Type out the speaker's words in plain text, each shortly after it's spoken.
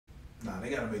Nah, they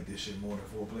gotta make this shit more than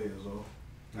 4 players, though.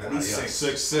 At Yeah,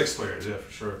 least six players, yeah,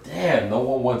 for sure. Damn, no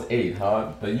one wants 8,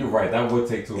 huh? But you're right, that would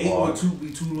take too 8 long. would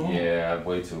be too long. Yeah,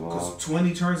 way too long. Because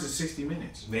 20 turns is 60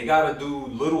 minutes. They gotta do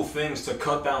little things to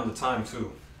cut down the time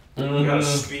too. You gotta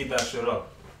speed that shit up.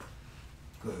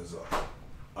 Because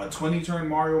a 20 turn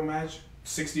Mario match,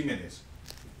 60 minutes.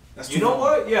 That's too You know long.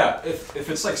 what? Yeah, if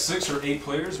it's like 6 or 8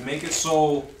 players, make it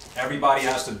so everybody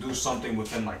has to do something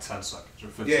within like 10 seconds or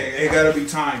 15. Yeah, it gotta be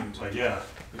timed. Like yeah,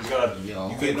 you gotta. You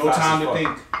get no time to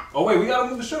think. Oh wait, we gotta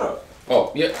move the shit up.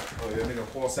 Oh, yeah. Oh, that nigga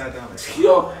Paul sat down like,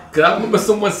 Yo, cause I remember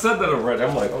someone said that already.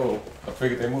 I'm like, oh, I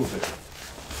figured they moved it.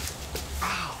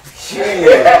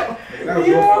 that was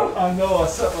your fault. I know. I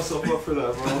set myself up for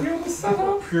that,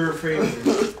 bro. Pure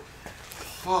favorite.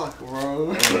 Fuck,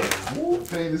 bro. The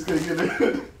pain is gonna get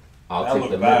it. I'll That take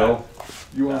look the bad. middle.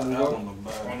 You want to That move one up?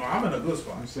 look Oh bad. no, I'm in a good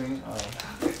spot. I'm saying?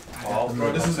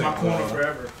 Bro, this is my corner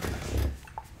forever.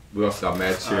 We also got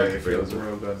mad Alright, chairs it feels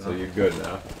available, real good so now. you're good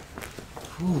now.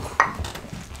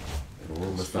 The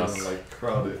room It's is not feeling like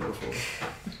crowded before.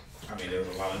 I mean, there was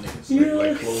a lot of niggas.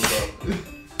 Like closed up.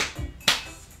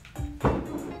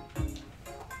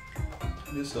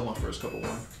 This is still my first cup of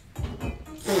wine.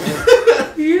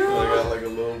 I got like a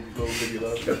little bitty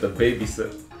left. got the baby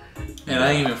set. And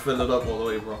I ain't even filled it up all the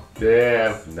way, bro.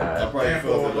 Damn, I nah. probably Damn,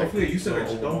 filled Paul, it don't like forget, you said that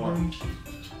you over don't one. bring.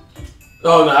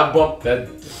 Oh no, I bumped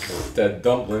that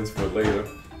dumplings for later. No,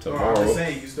 I'm Tomorrow. just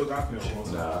saying, you still got me.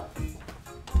 Nah.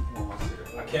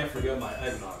 I can't forget my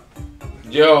eggnog.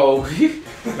 Yo,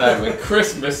 not even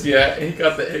Christmas yet. He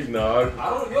got the eggnog. I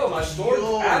don't know. My store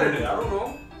added it. I don't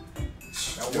know.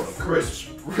 That was crisp.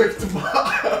 Ripped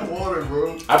my water,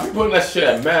 bro. I be putting that shit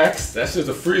at max. That shit's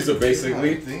a freezer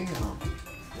basically. God damn.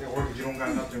 Yeah, work, you don't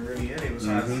got nothing really in it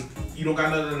besides you don't got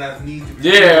nothing that needs to be.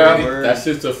 Yeah, Word. that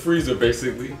shit's a freezer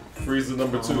basically. Freezer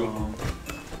number 2.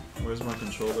 Where's my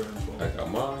controller info? I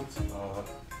got mine.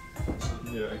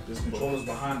 Yeah, This controller's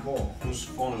behind Paul. Whose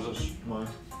phone is this? mine.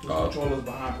 This controller's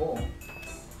behind Paul.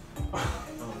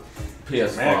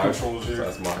 PS5. Man controls here. So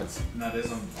that's mine. Nah, there's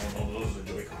some. Oh no, those are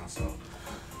Joy-Con stuff.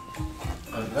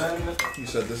 And then You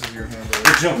said this is your handle.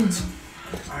 the jumped.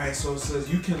 Alright, so it says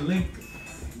you can link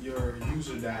your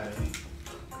user data.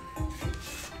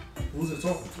 Who's it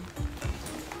talking to?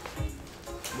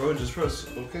 Bro, just press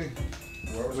okay.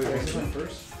 Whoever's Wait, talking what's to that?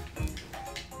 first?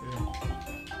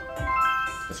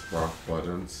 That's rock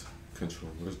buttons,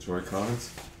 controllers,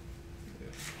 Joy-Cons.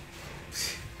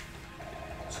 Skip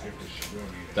this shit. We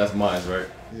don't need it. That's mine, right?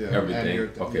 Yeah. Everything. and your-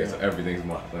 Okay, yeah. so everything's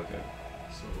mine. Okay.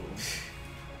 So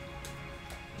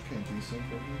can't do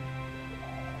something.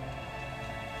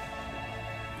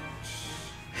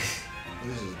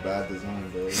 This is bad design,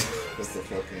 bro. What's the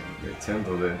fucking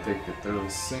Nintendo didn't think it through.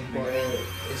 sync Nigga, button?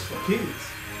 it's for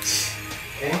kids.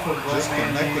 It ain't for grown Just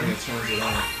man. connecting it turns it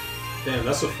on. Damn,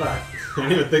 that's a fact. I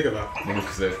didn't even think about it. Nigga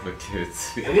said for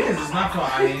kids. It is. It's not for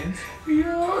high ends.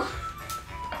 Yeah.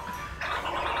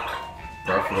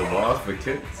 Breath of the Wild for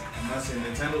kids. I'm not saying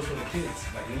Nintendo's for the kids.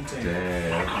 Like you take.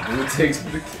 Damn. Who takes for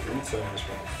the kids?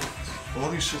 All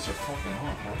these shits are fucking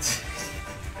hot,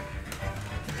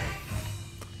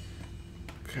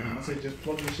 I say just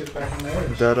plug this shit back in the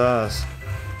edge. Dead ass.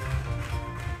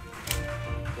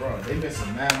 Bro, they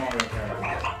missing mad Mario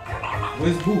characters.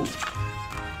 Where's Boo?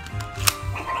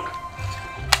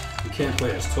 You can't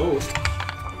play as Toad.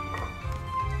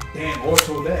 Damn, or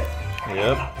Toadette.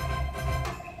 Yep.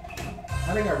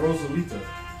 How they got Rosalita?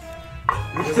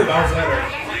 It's Bowser.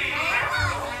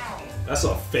 That's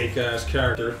a fake ass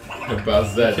character.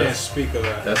 About that. Can't speak of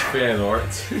that. That's fan art.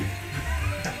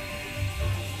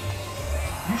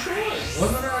 You sure?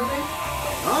 Wasn't it, I think?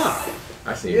 Ah,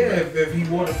 I seen Yeah, that. if he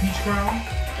wore the peach crown.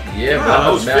 Yeah, Nah, but that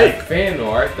was mad fake. fan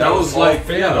art. that was all like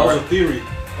fan that art. was a theory.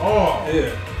 Oh.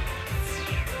 Yeah.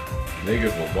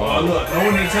 Niggas were Oh, wild. look,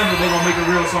 knowing Nintendo, they gonna make it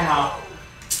real somehow.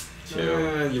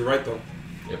 Chill. You're right though.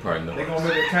 They probably They know. gonna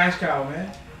make a cash cow,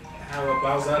 man. Have a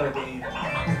Bowser game.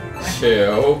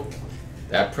 Chill.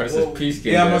 That Princess Well, Peach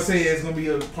game. yeah, I'm gonna that- say it's gonna be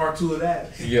a part 2 of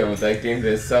that. Yeah, but that game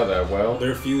didn't sell that well.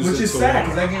 They're fused Which is into sad, one.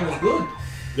 because that game was good.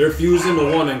 They're fused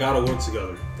into one and gotta work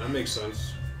together. That makes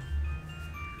sense.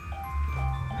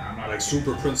 Nah, I'm not Like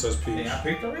Super Princess Peach. Hey, I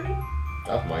picked already?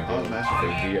 That's my I was game. mashing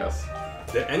For the DS.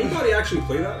 Did anybody actually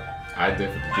play that? I did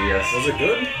for the DS. Was it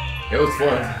good? It was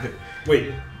fun.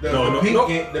 Wait. The, no, the no, pink no.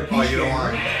 game, the peach Oh, you don't game,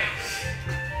 want right?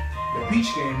 The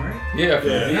peach game, right? Yeah, for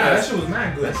Yeah. the Nah, that DS. shit was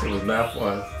mad good. That shit was not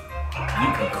fun.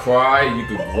 You could cry, you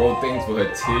could grow things with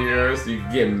her tears, you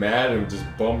could get mad and just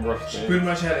bum rush She things. pretty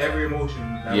much had every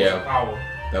emotion that Yeah. was a power.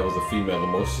 That was a female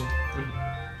emotion.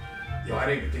 Yo, I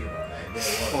didn't even think about that. There it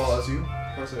was. Paul, that's you?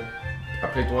 What's it? I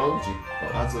picked Waluigi.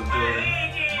 That's a Jordan.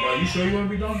 Bro, you sure you want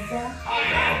to be Donkey Kong?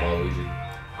 Nah, Waluigi.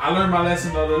 I learned my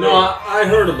lesson the other day. No, I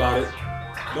heard about it.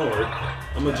 Don't worry.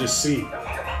 I'm gonna just see. Wait,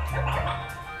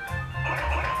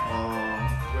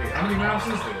 how many rounds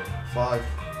is there? 5.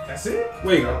 That's it?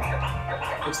 Wait,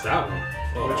 what's that one?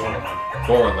 Oh, Which one?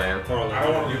 Borderland. Portland. I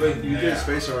don't know. You did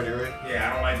space already, right? Yeah,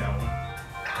 I don't like that one.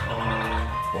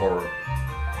 Horror.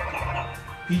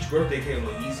 Peach birthday cake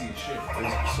look easy as shit.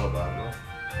 It's so bad, bro.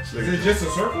 Is it just a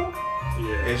circle?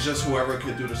 Yeah. It's just whoever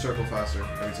could do the circle faster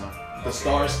every time. The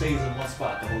star stays in one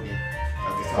spot the whole game.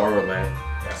 At the top. Horrorland.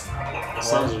 That's not it. That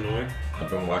sounds annoying. I've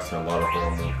been watching a lot of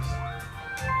horror movies.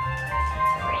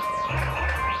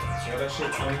 So that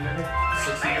shit 20 minutes?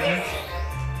 60 minutes?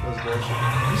 That's bullshit.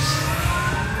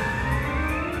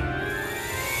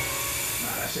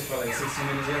 Nah, that shit felt like 60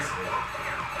 minutes yesterday.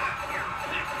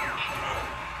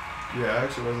 Yeah,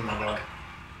 actually wasn't that bad.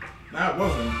 Nah, it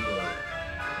wasn't. But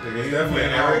The game definitely an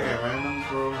Eric hour. and randoms,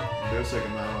 bro. They're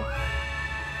taking that off.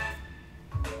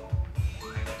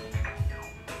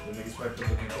 the niggas probably put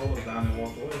the controllers down and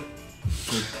walked away.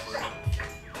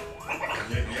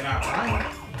 You're not trying.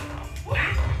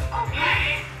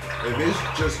 If it's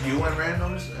just you and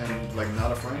randoms and like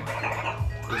not a friend,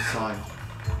 it's fine.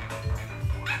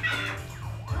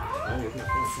 Oh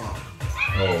fuck.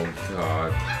 Oh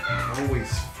god. Always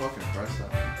fucking press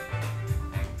that.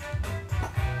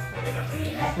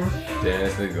 Damn,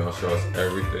 this nigga gonna show us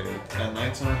everything. At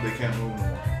nighttime, they can't move no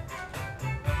more.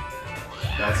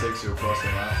 That takes you across the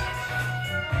map.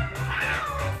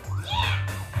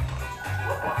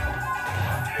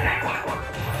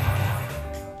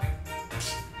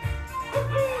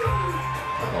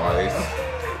 Nice.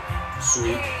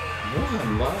 Sweet. What?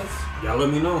 Nice. Y'all let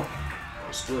me know.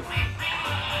 Let's do it. That's,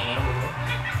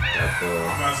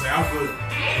 I'm about to say, I'm good.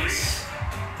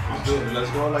 I'm good.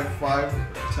 Let's go like 5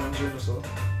 times in or so.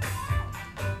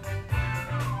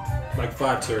 Like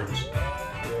 5 turns.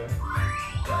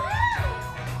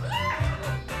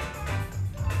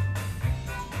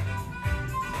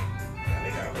 They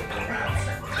gotta put the rounds.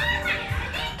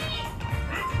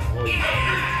 Oh,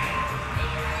 yeah.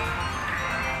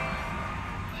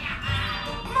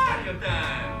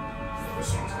 This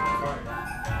song's gonna be fire.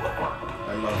 I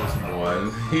love this map. one.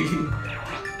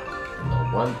 No,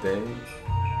 one thing.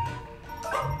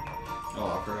 Oh,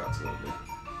 I forgot to.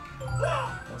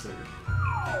 I'll take it.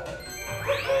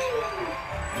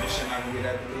 This shit not gonna get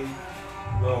that delayed.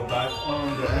 Bro, back On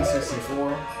the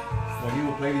N64, when you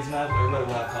would play these maps, everybody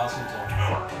would have costumes on.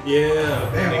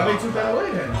 Yeah. Damn, why they took that away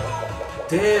then?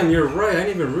 Damn, you're right. I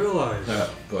didn't even realize. bro,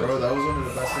 But that was one of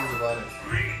the best things about it.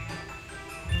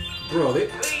 Bro,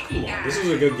 come on. This is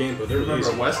a good game, but they're Remember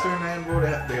easy. Western and bro,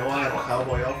 they all had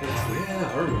cowboy outfits.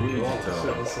 Yeah, I remember all That that.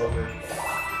 shit was so good.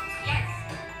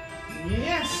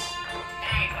 Yes.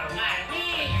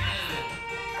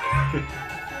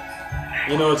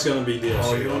 You know it's gonna be DLC.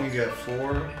 Oh, you only get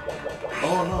 4?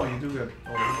 Oh no, you do get.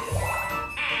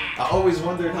 Oh, I always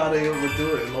wondered how they would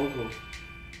do it in locals.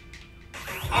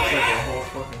 It's like a whole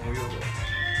fucking wheel.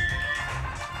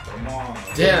 Come on.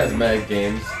 Jazz Mag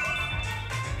games.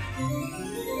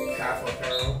 Half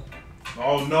apparel.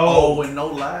 Oh no. Oh, with no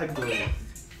lag though.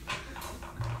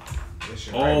 This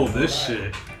shit Oh, right this now.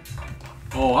 shit.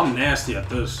 Oh, I'm nasty at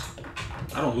this.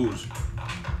 I don't lose.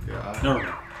 Yeah. Never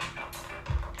mind.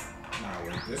 Nah,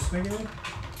 wait, this nigga?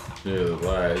 Yeah, the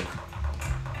lag.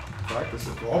 Practice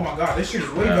it. Oh my god, this shit is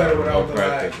way better without the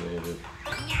lag. practice needed.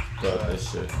 Got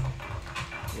this shit.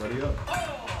 Ready up.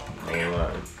 No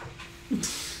lag.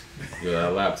 Yeah,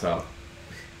 that laptop.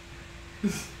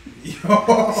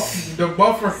 Yo, the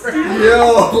buffer.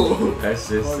 Yo! That's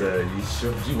just, you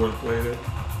sure you want to play that?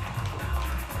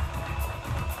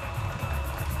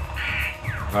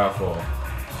 High fall.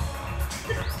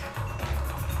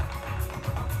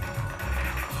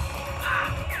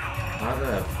 How'd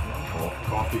that fall?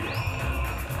 Coffee.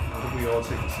 How did we all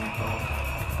take the same call?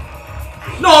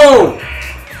 No!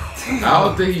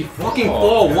 How did he Fucking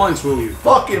fall once, will you?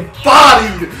 Fucking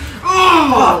bodied!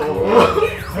 Oh!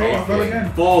 Oh, I fell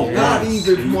again. Fall Not once.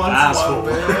 even you once, asshole.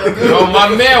 my man. Yo,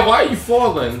 my man, why are you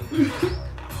falling?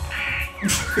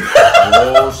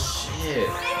 Oh, shit.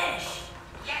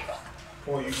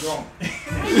 Boy, you drunk.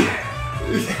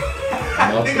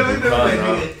 Multiple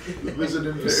times, Vision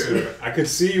impaired. Sir, I could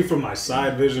see you from my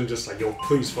side vision, just like, yo,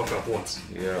 please fuck up once.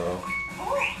 Yo.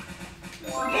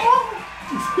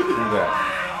 Do that.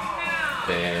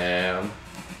 Damn.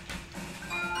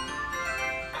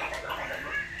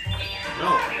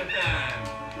 No.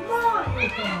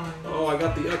 Oh, I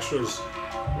got the extras.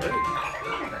 Right?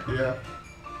 Yeah.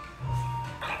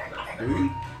 Do you?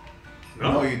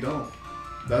 No. No, you don't.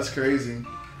 That's crazy.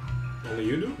 Only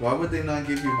you do? Why would they not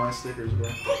give you my stickers, bro?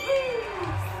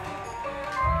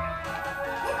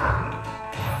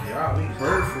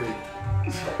 Perfect.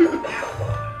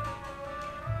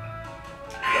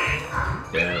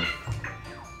 Damn.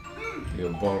 Yo,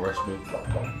 bone rush me.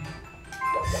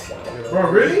 Bro,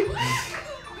 really?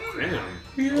 Damn.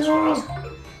 Yeah. That's fast.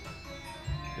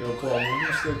 Yo, Paul, move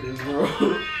your stickers, bro.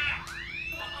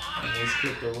 I just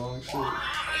clicked the wrong shit.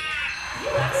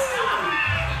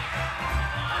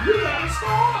 You got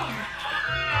star.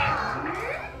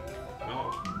 No.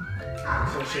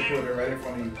 So shit put it right in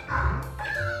front of you.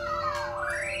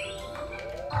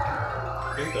 I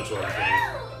think that's what I'm thinking.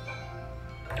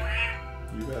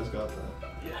 You guys got that.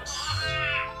 Yes.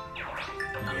 Yeah,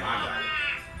 I got it.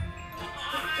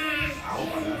 I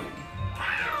hope I got it.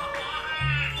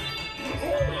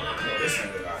 Yo, this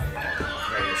nigga got it.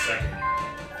 Wait a second.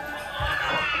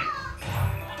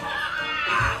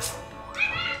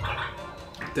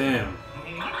 Damn.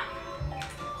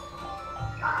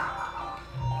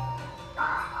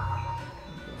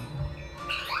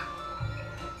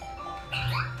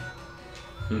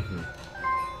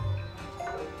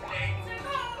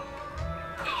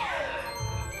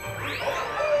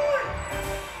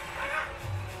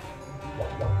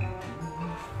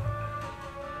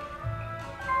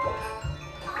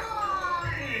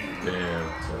 Damn.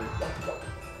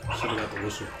 Should have got the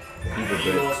whistle. Keep it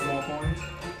You back. lost more coins?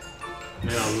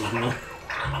 Man, I lose more.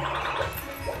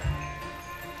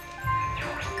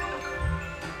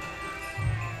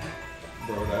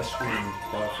 Bro, that screen is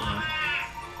buffing.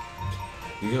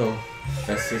 Yo,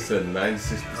 that's just a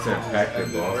 96% packet,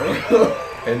 bro.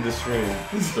 End the stream.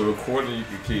 The recording you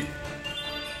can keep.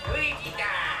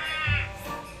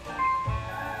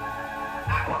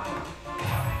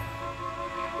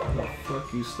 How the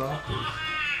fuck you stop this?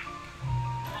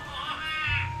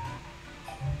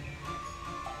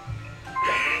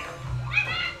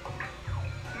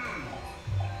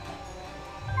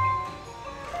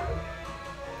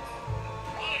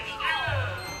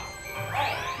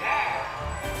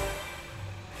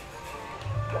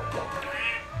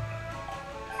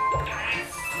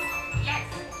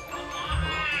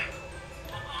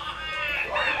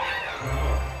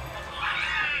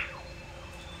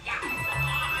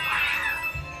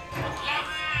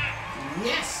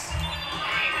 Yes!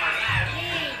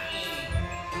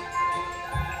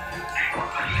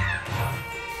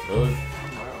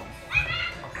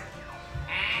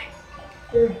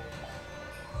 Good.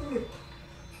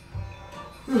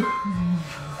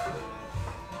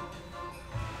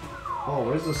 Oh,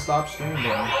 where's the stop stream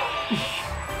button?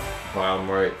 Bottom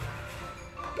right.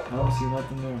 I don't see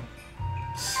nothing there.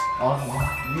 On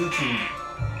YouTube.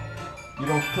 You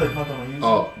don't click nothing on YouTube?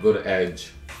 Oh, go to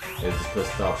Edge. And just put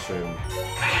stop stream.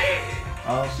 I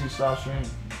don't see stop stream.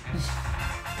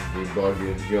 You bug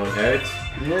you on Edge?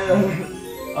 Yeah.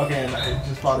 Okay, and it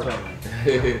just popped up.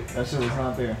 That shit was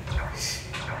not there.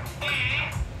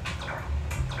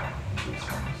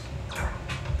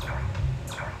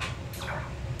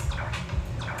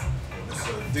 It's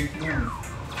a dick move.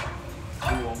 I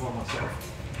won't go myself.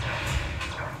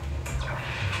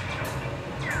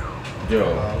 Yo,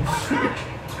 I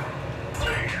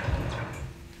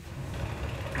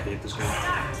hate this game.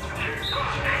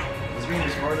 This game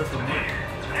is harder for me.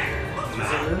 Is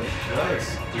it really? Yes.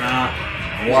 Nah.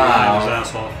 Wow. He's an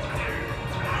asshole.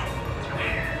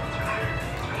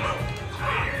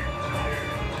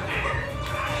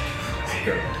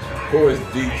 who is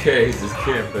DK? Is this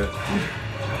camping?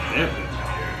 Damn.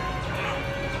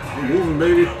 I'm moving,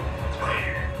 baby.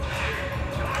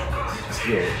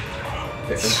 Yo,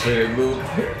 the infinite loop.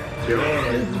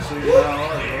 Yeah, you can see it now,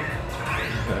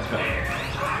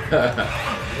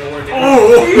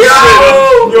 Oh,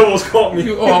 shit. You almost caught me.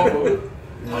 You awful.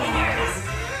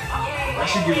 I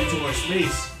should give you too much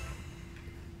space.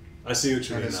 I see what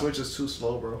you And mean the now. switch is too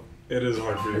slow, bro. It is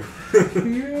hard for you.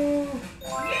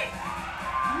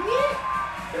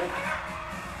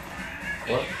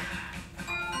 What?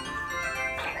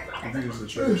 You can use the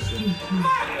trigger stick.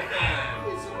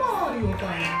 It's Mario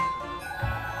time.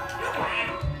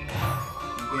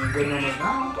 You getting good numbers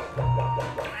now?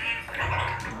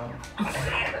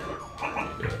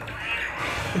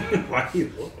 Why you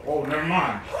look? Oh, never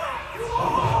mind.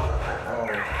 Oh,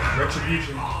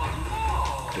 Retribution.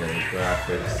 Yeah,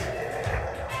 graphics.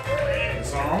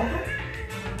 It's our own?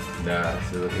 Nah,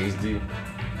 it's like HD.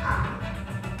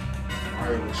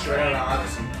 Mario was straight out of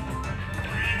Odyssey.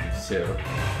 Shit.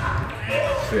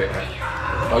 Shit.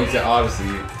 Oh, you said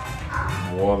Odyssey.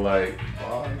 More like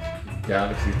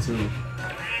Galaxy 2.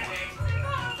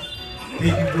 He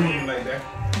can do me like that.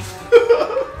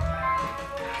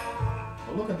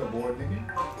 Well, look at the board, nigga.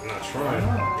 I'm not trying.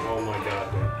 Oh my god,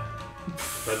 dude.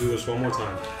 If I do this one more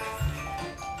time.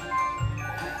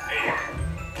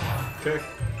 Okay.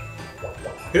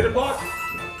 Hit it, block.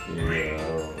 Yeah.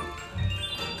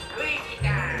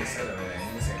 Nigga said that.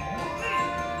 Nigga said,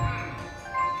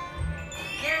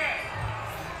 Yeah.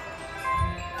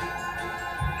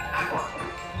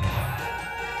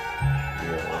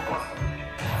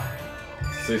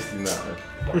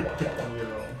 69.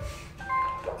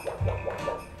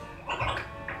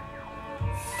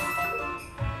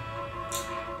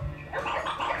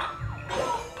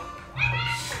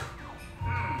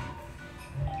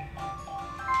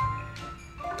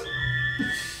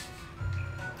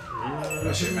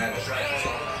 that shit mad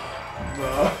distracting.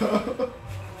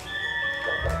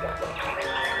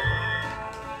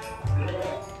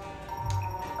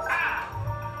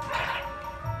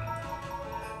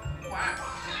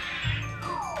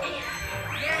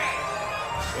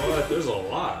 What? There's a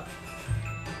lot.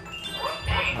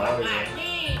 How did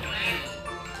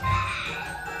it?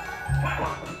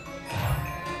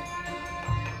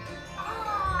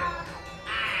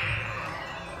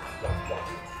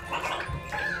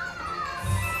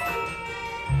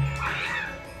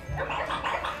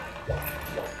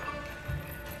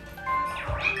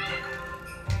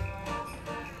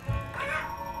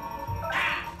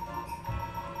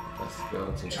 That's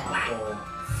skeleton. Choco.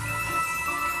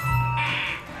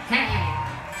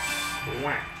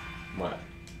 What?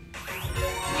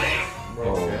 Bro,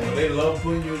 Oh. okay. They love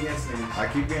putting you against niggas. I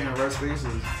keep getting red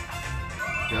spaces.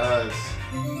 Guys.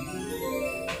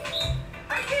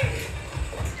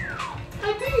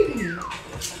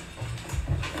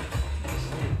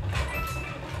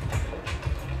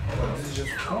 But this is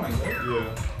just coins, right?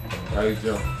 Yeah. How you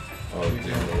jump? Oh, you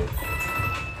jump.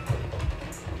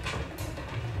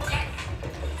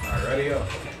 Alright, ready up.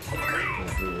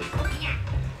 Let's do this.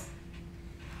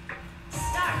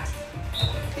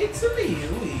 It's a me,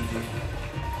 Luigi.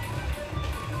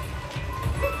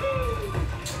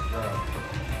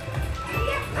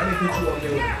 Why they put you up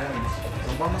there with the coins?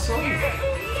 I'm by myself. Yeah,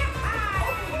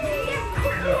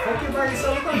 fuck you by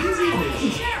yourself. Look how easy it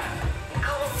is.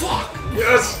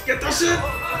 Yes! Get that shit!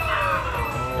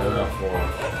 And that form.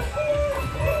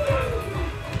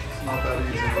 It's not that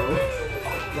easy, bro.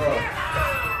 Bro,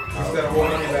 instead of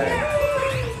holding it back.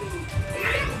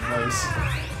 Nice.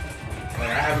 Like,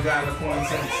 I haven't gotten a coin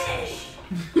since.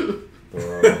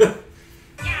 Bro.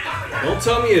 Don't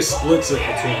tell me it splits it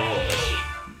between all of us.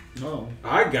 No.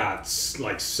 I got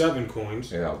like 7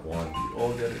 coins. I got one. You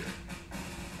all get it.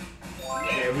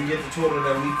 Yeah, we get the total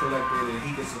that we collected, and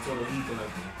he gets the total he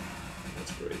collected.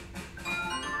 That's great.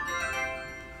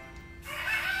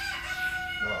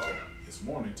 Uh-oh, it's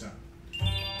morning time.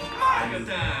 Morning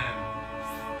time.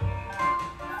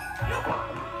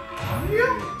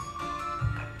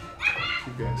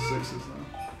 Keep getting sixes now.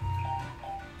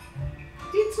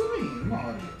 It's me,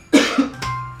 Mario.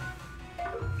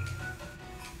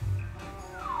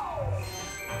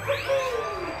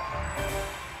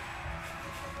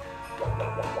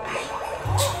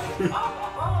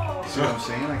 See what I'm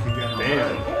saying? I keep getting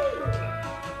Damn.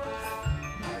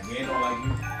 Nah, game don't like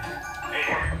you.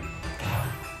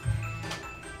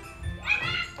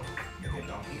 Nigga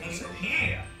don't even say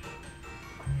yeah.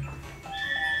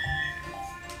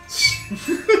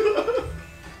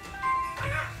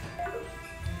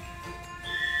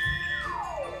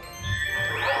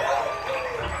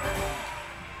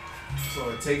 So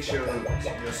it takes your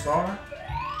star.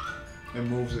 It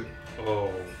moves it.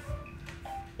 Oh.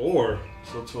 Or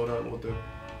So throw that with the.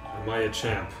 am I a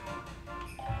champ?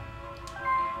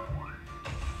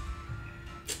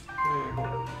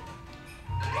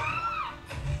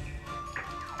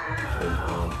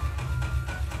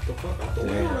 The fuck out the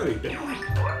way already, damn.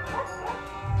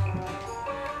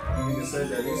 Nigga said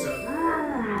that. He said,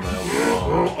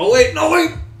 Oh wait, no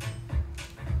wait!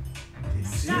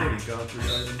 See what he got 3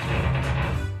 items.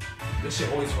 this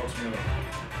shit always fucks me up.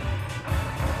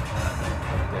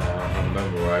 Yeah, I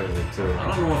memorized it too.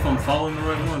 I don't know if I'm following the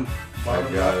right one.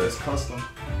 Bottom got left it. is custom.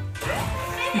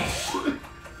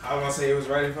 I was gonna say it was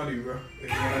right in front of you, bro. If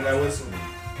you wanted that whistle.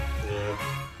 Yeah.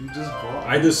 You just bought.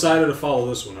 I decided to follow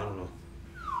this one, I don't know.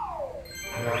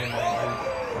 Yeah, I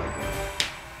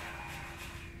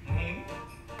know.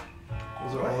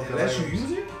 Those are all What? good That's you items.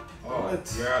 use it? Oh,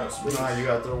 What? you're out of space. Nah, you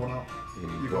gotta throw one out. Here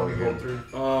You go can only get again.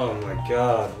 3. Oh my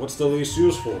god, what's the least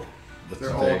useful? But They're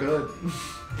today, all good.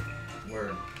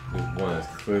 Word. There's one that's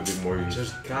clearly more useful.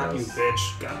 Just got you,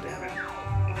 bitch. God damn it.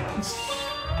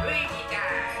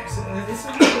 It's a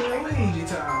Luigi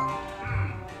time.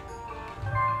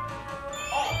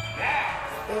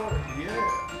 Oh, yeah.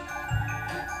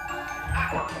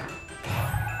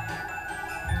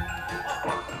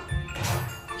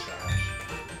 Trash.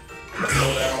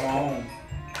 Throw that on my own.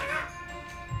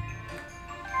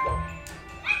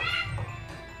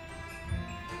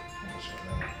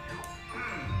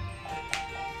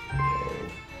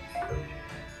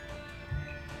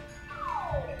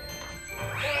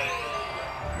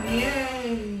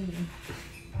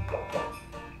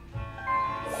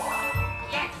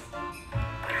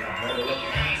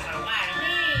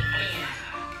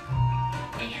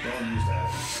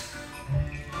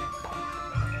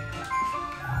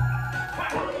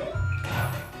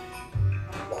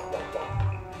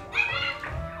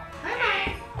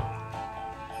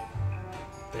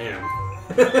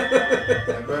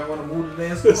 Everybody want to move the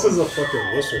dance This floor? is a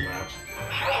fucking whistle match.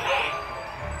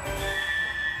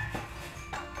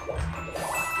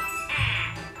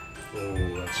 Oh,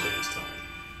 that shit is time.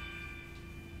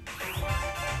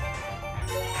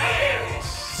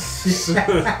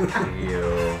 Yo.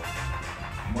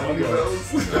 Money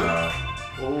bells. Nah.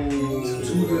 Oh,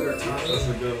 two bigger times. That's a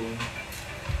good one.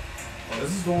 Oh,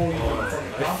 this is going I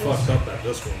on. fucked up at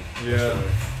this one. Yeah.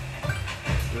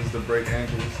 This is the break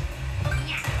ankles.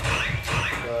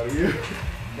 Out of here.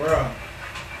 Bruh.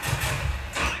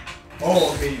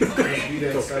 Oh, okay. You can't beat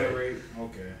that accelerate.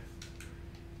 Okay.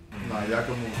 Nah, y'all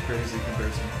can move crazy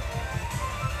compared to me.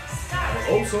 I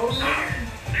hope so.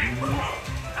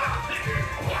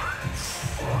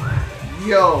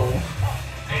 Yo!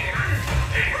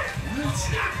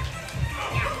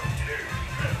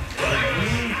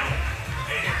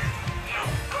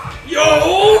 Yo!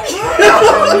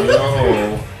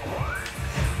 Yo.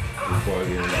 Before I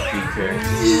get into PK.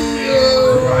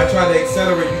 Bro, I tried to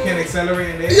accelerate. You can't accelerate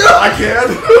in there? I can!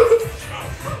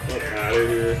 Get out of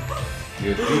here. Yo,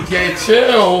 PK,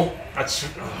 chill. I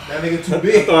That nigga too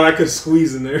big. thought I could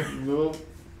squeeze in there. No.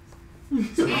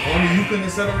 So only you can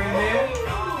accelerate in there?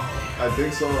 I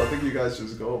think so. I think you guys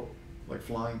just go. Like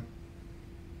flying.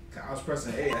 I was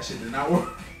pressing A. That shit did not work.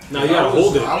 Now you gotta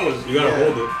hold it. I was- You gotta yeah.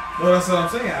 hold it. No, that's what I'm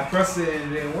saying. I pressed it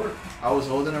and it didn't work. I was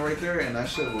holding it right there, and that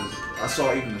shit was. I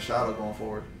saw even the shadow going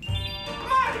forward.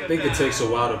 I think it takes a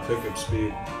while to pick up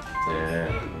speed.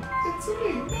 Damn. It's a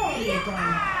me. No, you ain't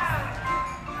fine.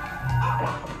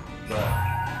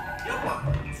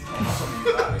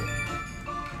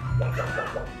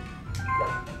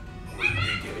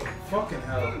 Fucking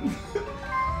hell.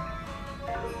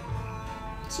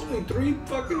 It's only 3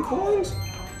 fucking coins.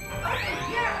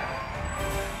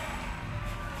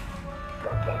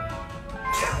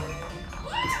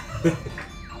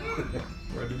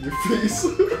 Right in your face.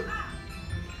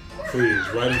 Please,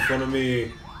 right in front of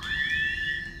me.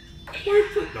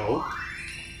 No.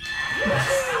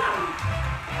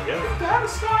 Yeah. Gotta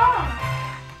stop.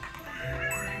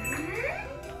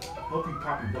 Hope you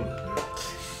pop your bullets,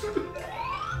 man.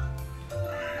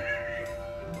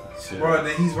 Shit. Bro,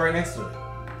 then he's right next to it.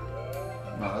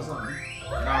 Nah, that's not me.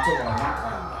 Nah, I'm talking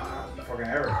about fucking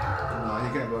Eric. Nah, he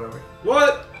can't go that way.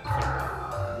 What?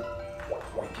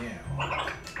 We can't.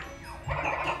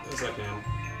 Yes, I can.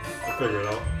 I'll figure it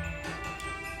out.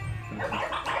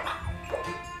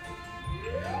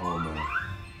 Oh, man.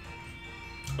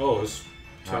 Oh, it's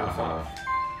 25. Uh-huh.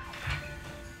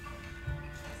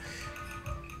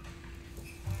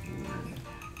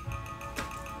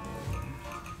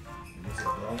 Do I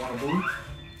want to booty?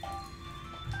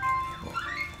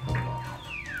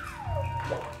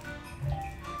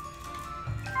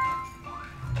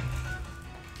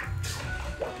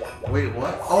 Wait,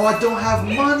 what? Oh, I don't have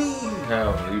money!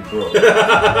 Hell, you broke.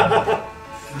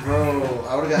 Bro,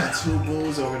 I would've gotten 2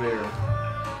 bulls over there.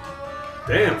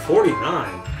 Damn,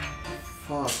 49.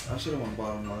 Fuck, I should've went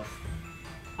bottom left.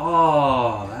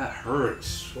 Oh, that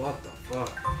hurts. What the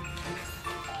fuck?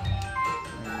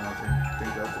 I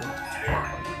think that through.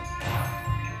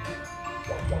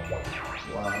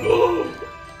 Wow.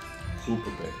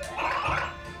 Super big.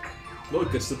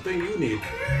 Look, it's the thing you need.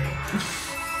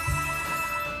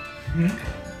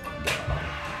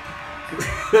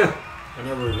 I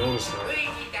never noticed that.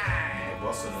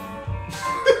 Busting on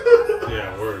you.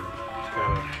 Yeah, word.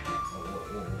 Kinda.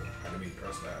 Oh. I didn't mean to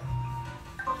press that.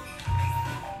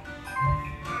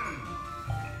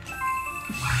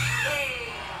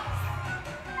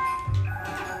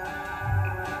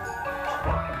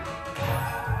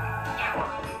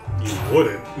 You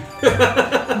wouldn't.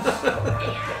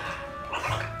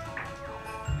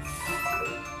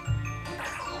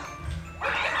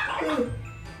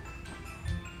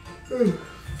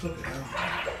 Fucking hell.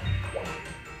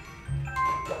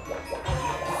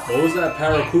 What was that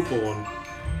Paracupa one?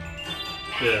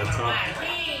 Yeah, top.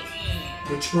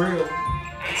 Betrayal. I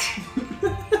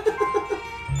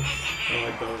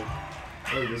like that one. I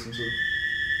like this one too.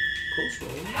 Close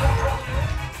roll.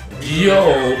 Yo!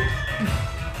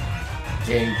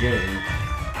 Gang.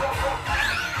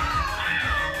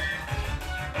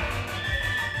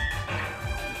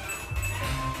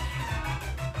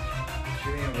 She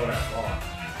didn't go that far.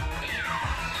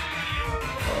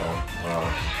 Oh, wow.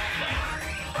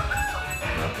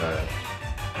 Not bad.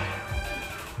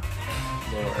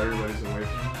 Well, everybody's away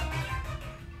from me.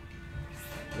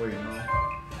 Wait, no.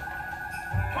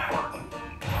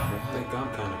 I think I'm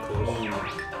kind of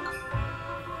close.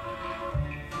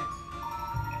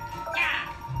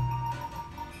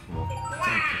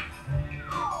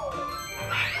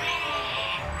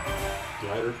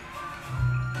 Glider.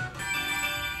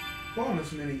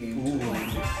 bonus minigame.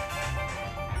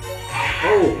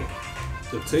 Oh,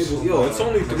 the table. Yo, it's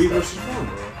only 3 versus 1.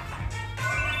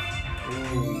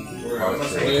 I'm gonna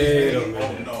say Wait a oh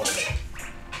minute. no.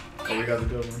 Oh, we got the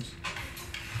good ones.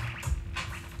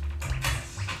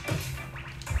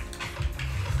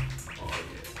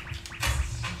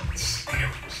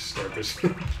 Start this.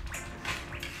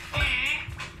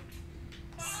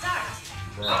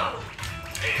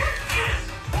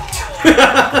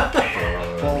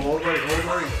 Hold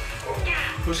right.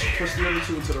 Push the other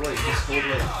two to the right. Just hold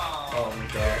right. Oh my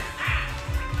god.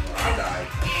 I died.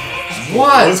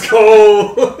 What? Let's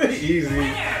go.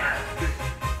 Easy.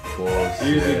 Bullshit.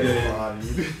 Easy game. Ah,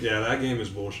 you- Yeah, that game is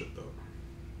bullshit though.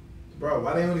 Bro,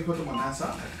 why they only put them on that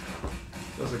side?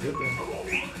 That's a good thing.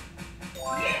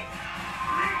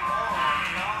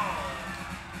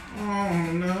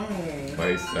 Oh no. Why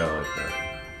you sound like that?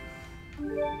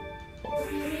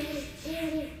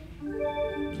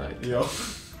 Nice. Yo.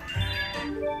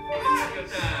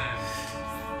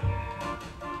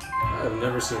 I have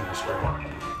never seen this game.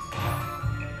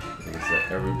 Like I said,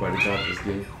 everybody got this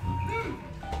game.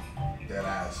 Dead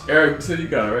ass. Eric said you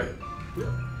got it, right?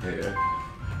 Yeah.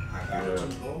 I got Yeah. it too,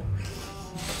 bro.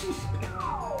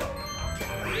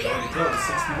 It's already close,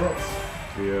 60 bucks.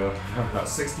 Yeah.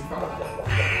 65.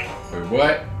 Wait,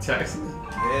 what? Taxi?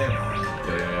 Yeah, man.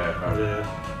 Yeah.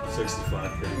 Yeah,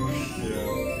 65 pretty much.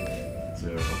 Yeah.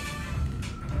 Zero.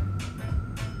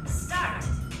 Start.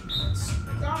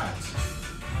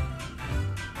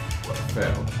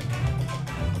 Fail.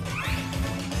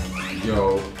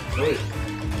 Yo. Wait.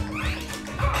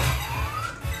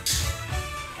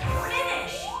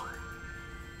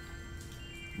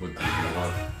 What do you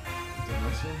want? The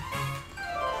next one?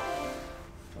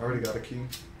 I already got a key.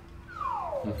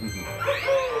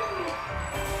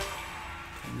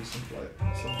 Use some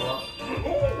block.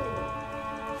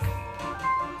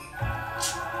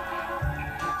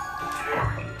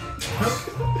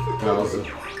 Bowser.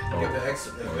 Get the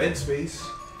extra event space.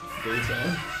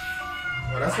 Daytime.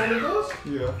 Oh, that's what it does?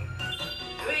 Yeah.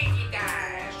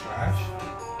 Trash.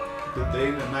 The day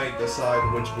and the night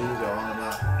decide which booths are on the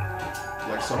map.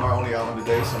 Like some are only out in the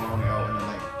day, some are only out in the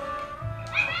night.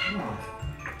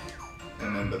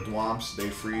 And then the Dwomps, they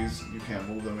freeze. You can't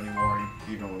move them anymore,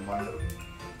 even with money.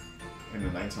 In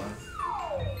the nighttime.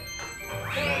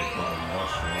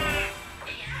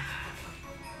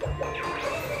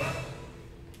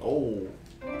 Oh. Whoa.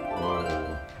 Oh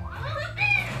no.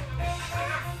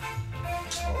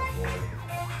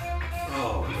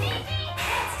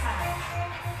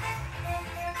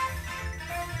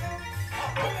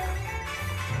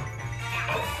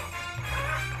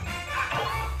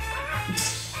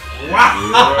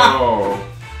 Yo.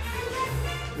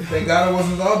 Thank God it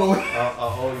wasn't the other way. I'll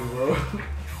hold you, bro.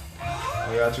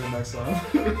 I got you next time.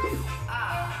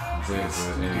 James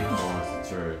with any cause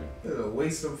to turn. It's a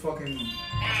waste of fucking.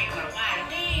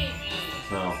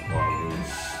 Sound quality.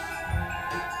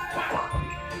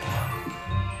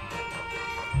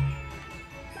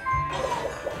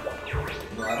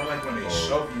 Bro, I don't like when they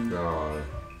shove you. God.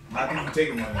 I think you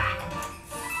take money.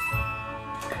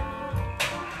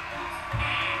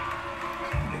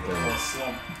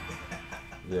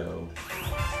 Yo.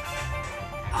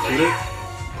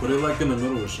 Put it like in the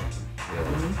middle or something.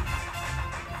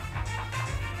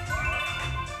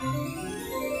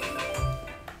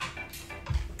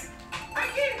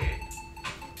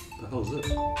 The hell is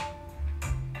this?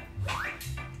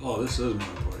 Oh, this is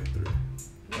Mario Party 3.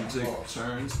 You take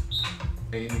turns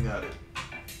aiming at it.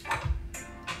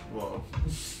 Whoa.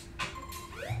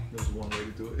 There's one way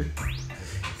to do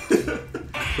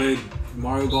it. Played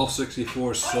Mario Golf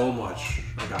 64 so much.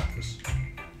 I got this.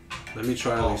 Let me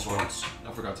try at least once.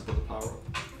 I forgot to put the power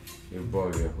up. You're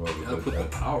bugging, bro. You gotta put the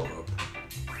power up.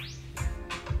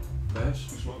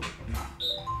 Bash? Which one?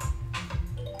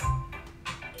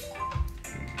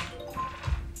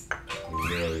 You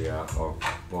really are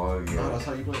bugging. No, that's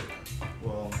how you play it.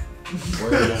 Well, Way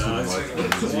too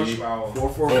much Too much energy. power.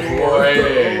 444.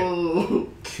 Hey. Oh.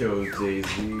 Kill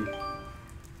Jay-Z.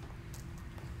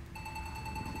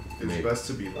 It's Mate. best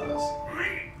to be last.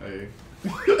 Hey.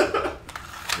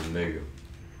 The nigga.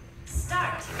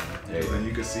 Start. Hey. Then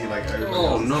you can see like everybody Oh,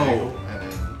 else's no. table and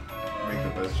then make the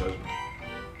best judgment.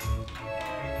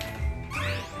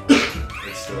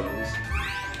 It's still lose.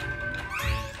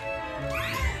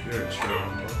 You're a chill,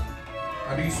 bro.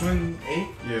 How do you swing 8?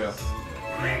 Yeah.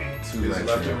 Two It's like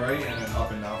left and right and then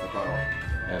up and down for power.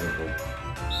 Edible.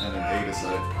 And then A to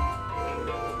side.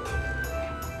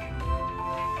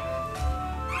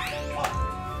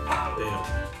 Damn.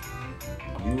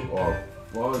 You are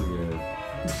bugging.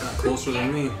 Got closer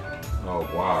than me. Oh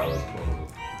wow. That's cool.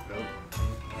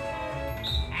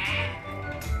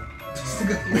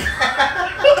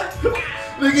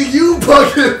 Nigga, you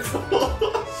bucket.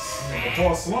 The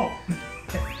ball slump.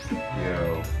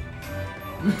 Yo.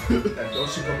 That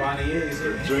Dolce Gabbana is The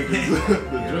drink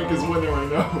is winning right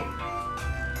now.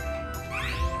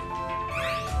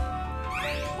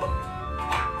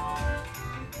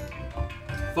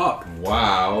 Fuck.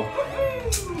 Wow.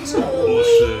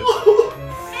 Bullshit.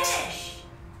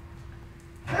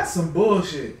 That's some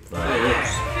bullshit. Right.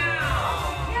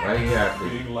 Why you happy?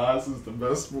 Being last is the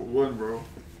best one, bro.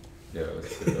 Yeah,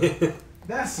 let's sit up.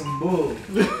 That's some bull.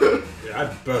 Yeah, I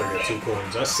better get 2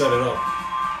 coins. I set it up.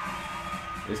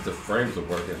 At least the frames are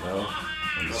working now.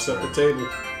 I set the table.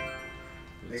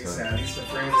 Nigga said at least the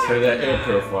frames. Turn that air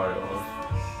purifier on.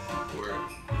 Word.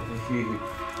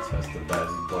 That's the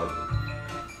magic button.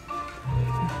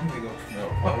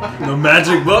 The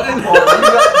magic button?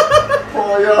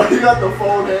 Oh, yo, he got the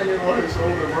phone hanging on his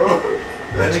shoulder, bro.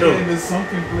 That nigga in the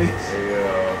sunken place. Hey,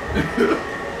 You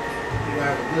gonna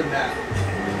have a good nap.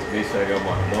 just make sure I got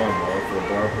my arm on for the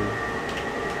barber.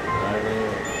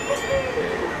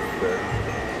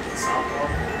 South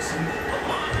Park.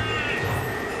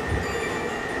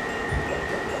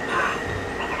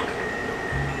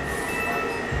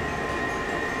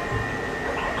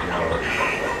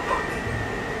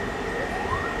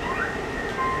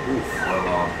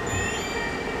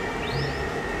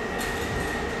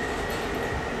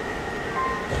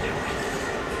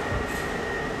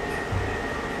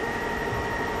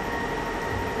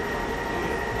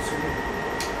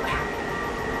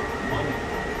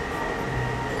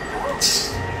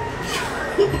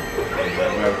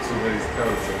 I have too many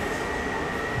skeletons.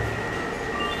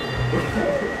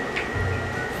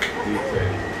 DK.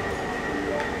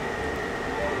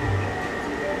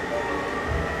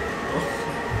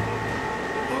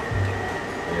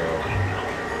 Yo.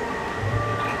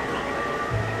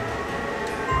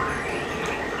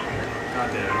 God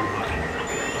damn, I'm hot.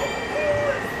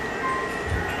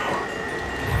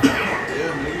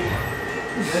 Damn, nigga.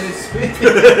 Let it spin.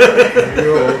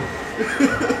 Yo.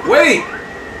 Wait!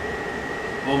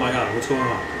 Oh my god, what's going on?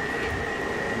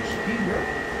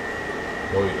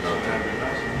 Oh, you know,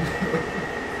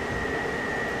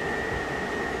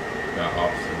 got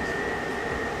options.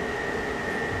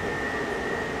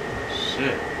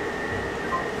 Shit.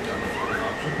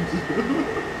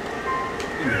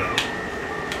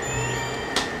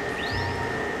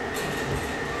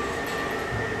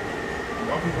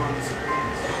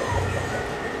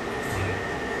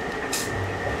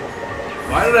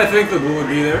 Why did I think the glue would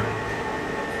be there?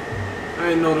 I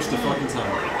didn't notice the fucking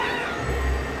time.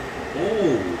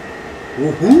 Oh.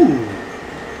 Woohoo!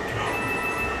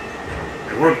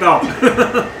 It worked out. We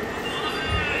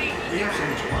have so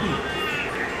much money.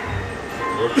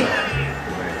 It worked out.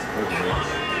 Nice, good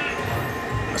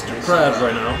mix. Mr. Krabs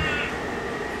right now.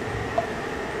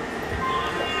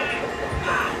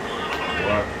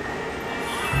 What?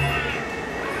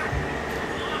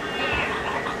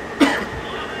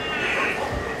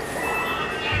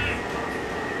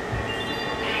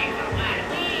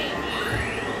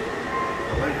 I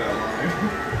like that line.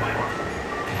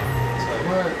 It's like,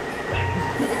 what?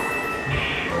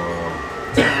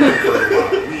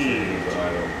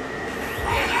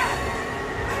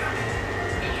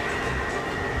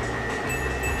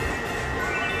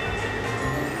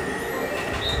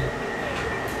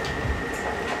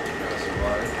 Gotta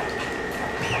survive.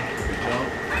 Good jump.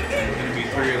 And there's gonna be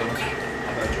 3 of them.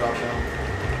 That drop down.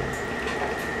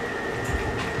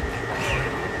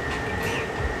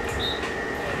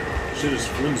 Shit is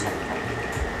flimsy.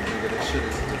 Nigga, this shit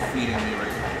is defeating me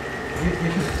right now.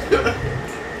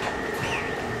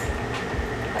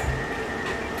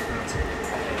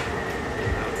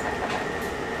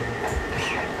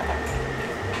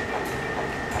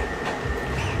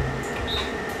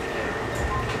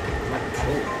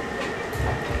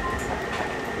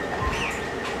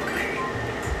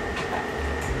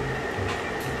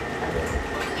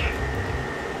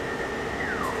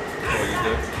 Oh, you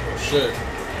did? Oh shit.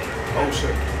 Oh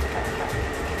shit.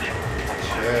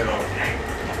 Shit. Oh.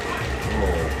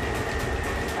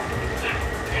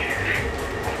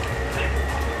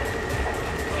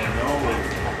 No.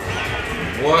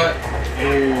 What? Oh.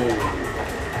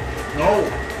 No.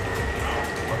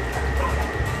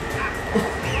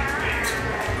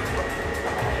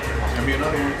 Gonna be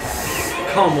another one.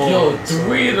 Come on. Yo,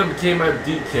 3 of them came at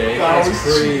DK. That That's was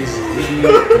crazy. cheesy. 3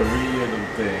 of them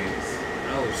things.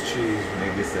 That was cheese, man.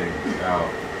 Niggas say out.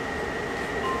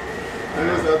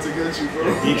 Niggas out to get you, bro.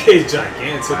 DK's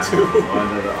gigantic I too. have one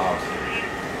other option.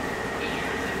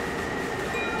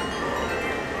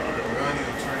 We're gonna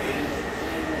turn 80.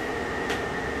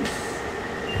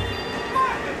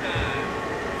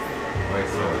 Why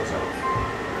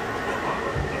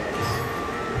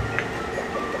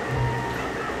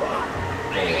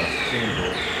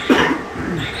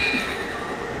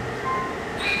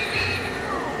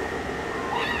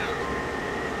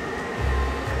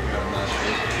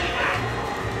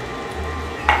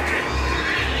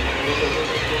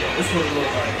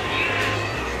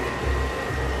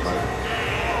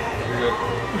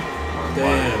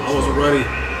Damn, I wasn't ready.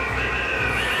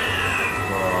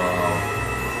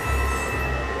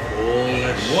 Holy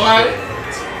What? shit.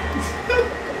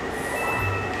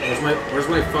 Where's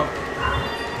my fuck?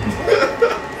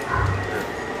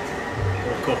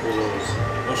 Got a couple of those.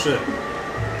 Oh shit.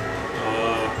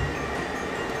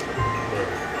 Where?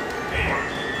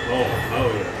 Oh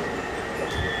yeah.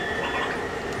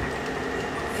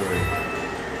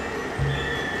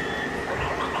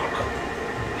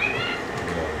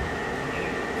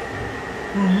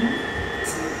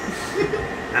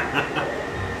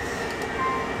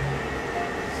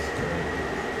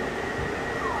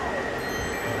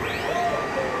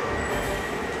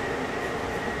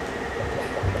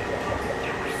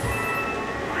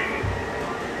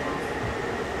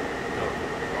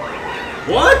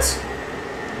 What?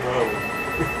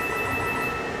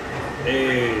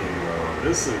 Hey, bro,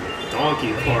 this is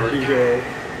donkey party, bro.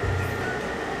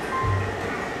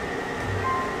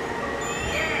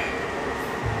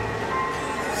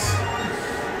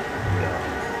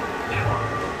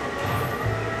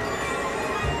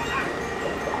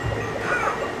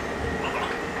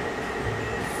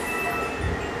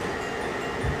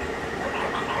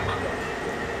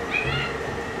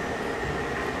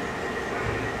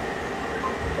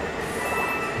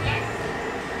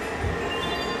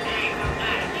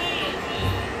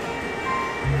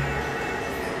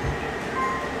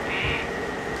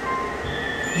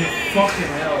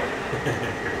 Fucking hell.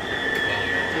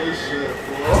 Good shit,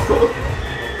 bro.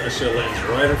 That shit lands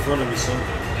right in front of me somehow.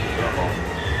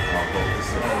 I'll hope this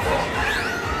is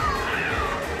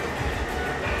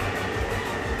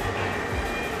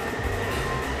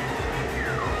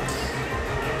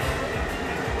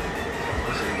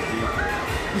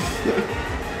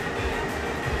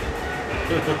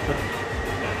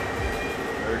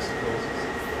Very supposed.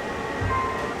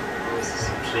 This is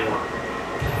some shit.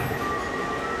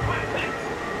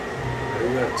 We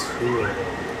got two of them.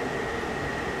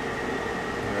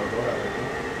 Yeah, go ahead.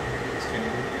 It's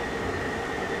Kennedy.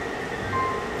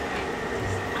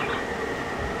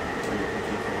 So you can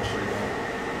keep going straight down.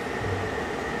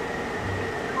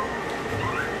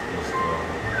 Let's go.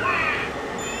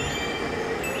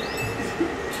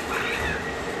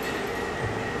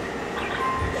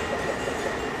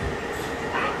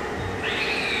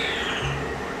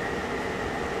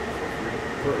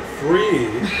 For free?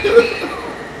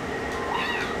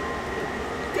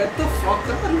 Get the fuck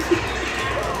out of here.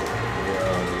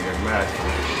 Yeah, you get matched.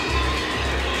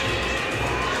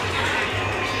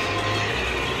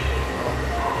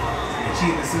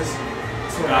 Cheating the system.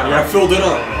 I filled it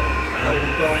up.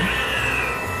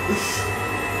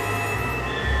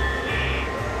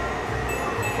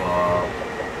 Wow.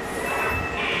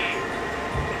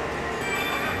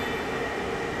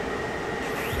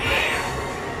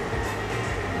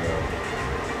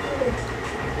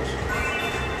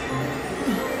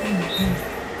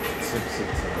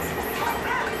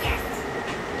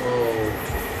 Oh.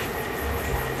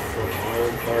 From Mario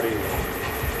Party 1.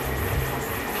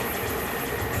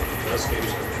 Best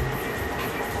games ever.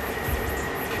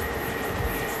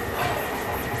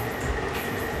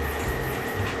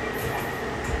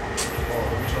 Oh,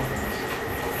 I'm jumping this.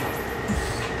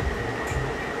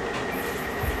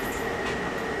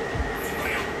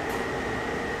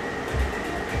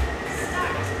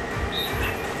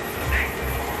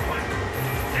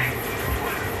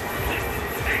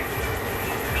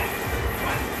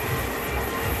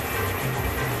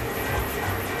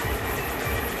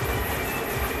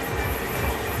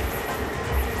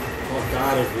 Fuck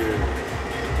out of here.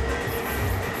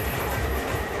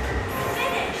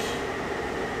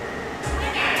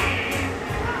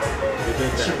 You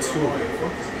did that too.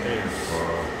 Damn.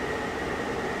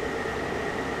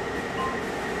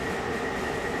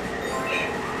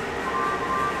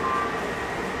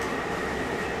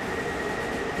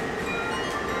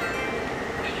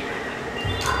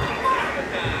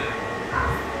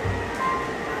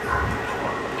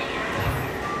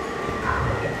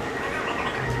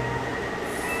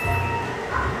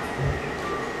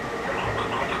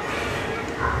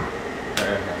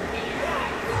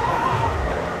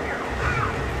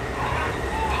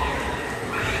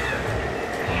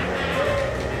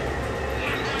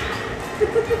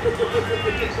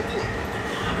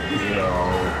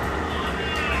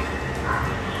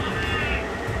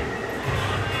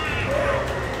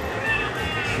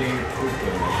 King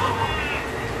Koopa.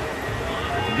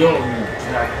 Yo, you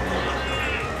jack.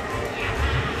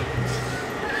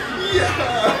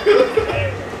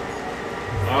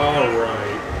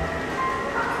 Alright.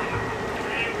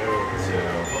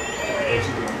 What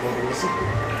you doing? Blow the whistle?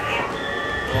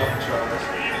 Oh, trash.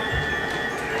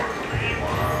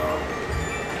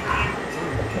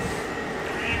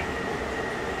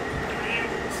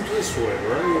 this way,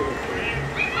 right? Okay.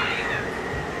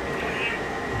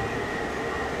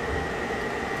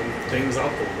 Them things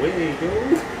out the way, yo.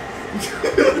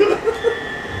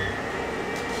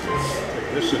 Take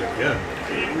this shit again.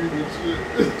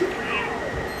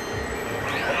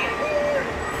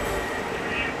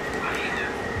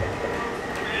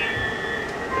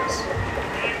 Yes.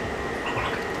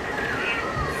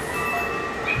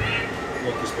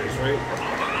 Lucky space, right?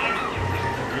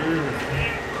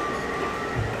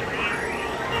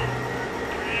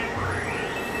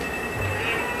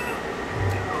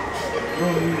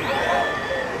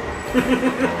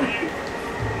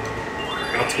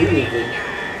 Got two of them.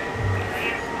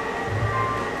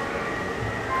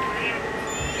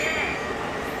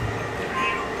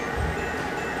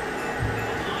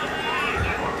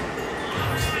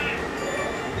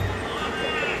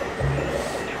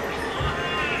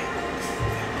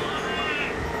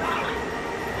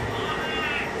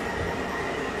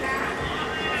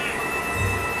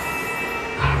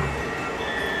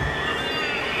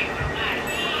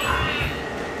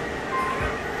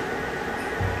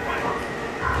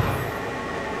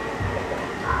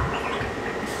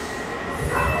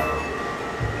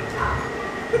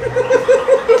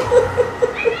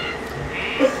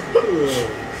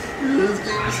 This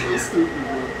game is so stupid,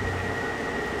 bro.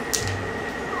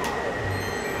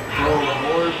 Oh,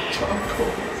 more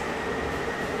chocolate.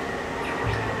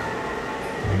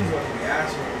 Niggas want to be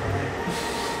asshole, man.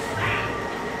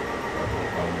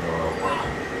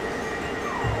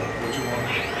 What you want?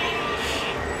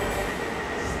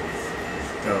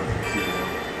 That was a cute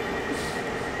one.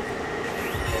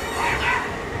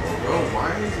 Bro, why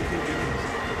is it keep doing this?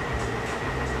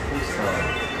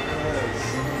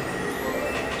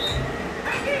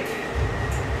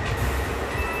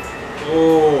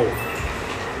 Oh,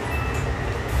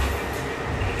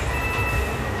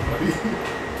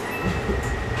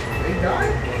 They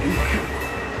died?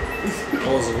 I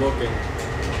wasn't looking,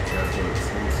 That's what it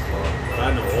seems for. but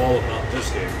I know all about this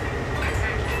game.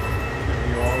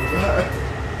 You all of that?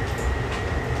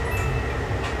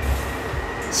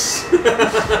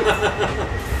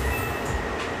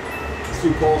 It's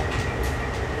too cold.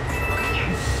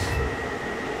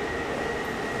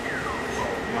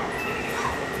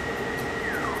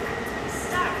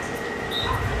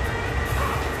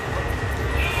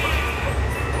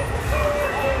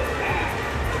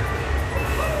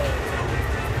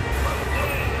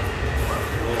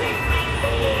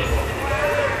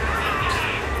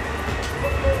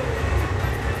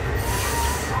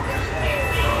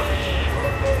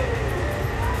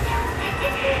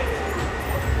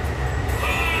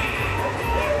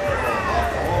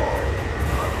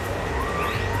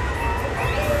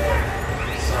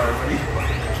 Sorry, buddy.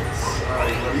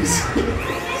 Sorry, buddies.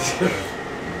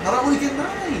 How did I only get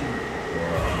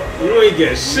 9? You ain't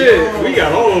get shit. We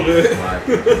got all of it. Black.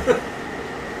 Balls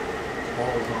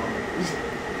on it.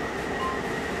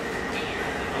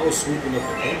 I was swooping up the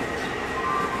corners.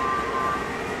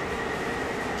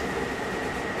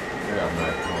 They got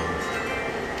mad corners.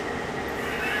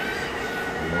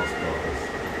 The most corners.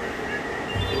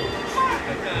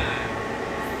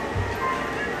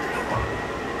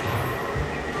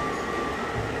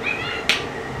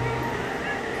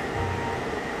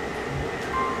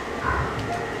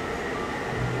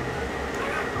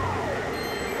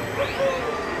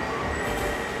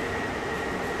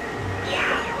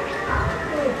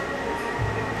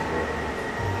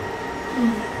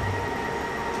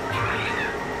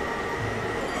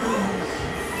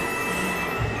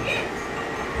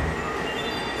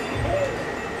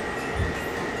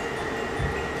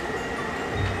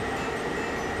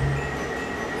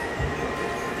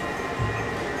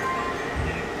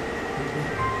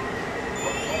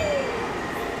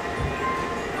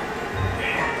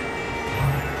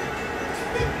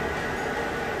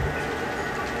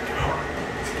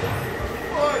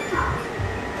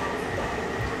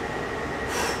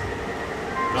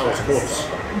 That was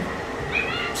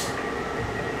close.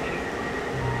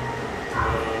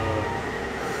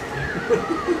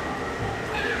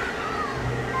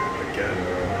 Again.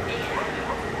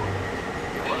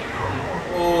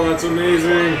 Oh, that's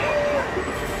amazing.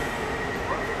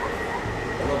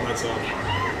 I love that song.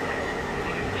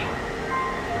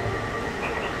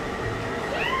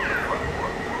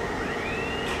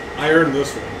 I earned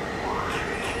this one.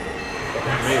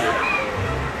 Maybe.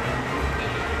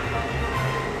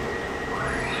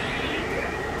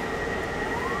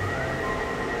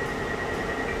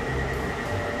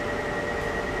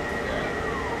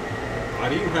 Why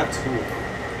do you have two of them?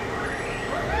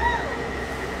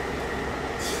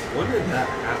 When did that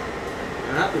happen?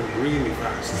 It happened really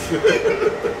fast.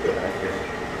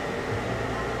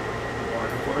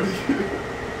 party.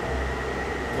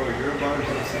 Oh, you're about to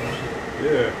do the same shit.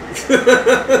 Yeah.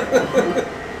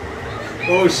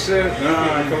 Oh shit.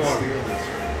 Nah, come on. Steal this.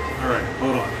 Alright,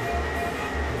 hold on.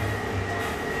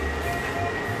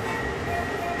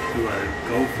 Do I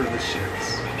go for the shits?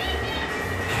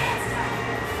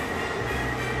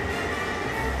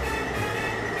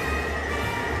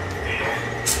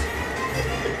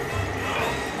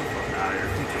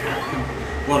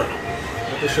 Whatever.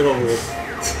 Get this shit over with.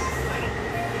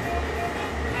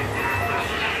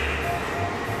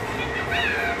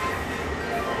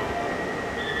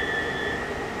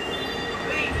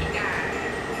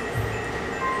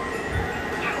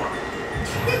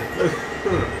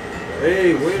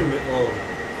 Hey, wait a minute. Oh.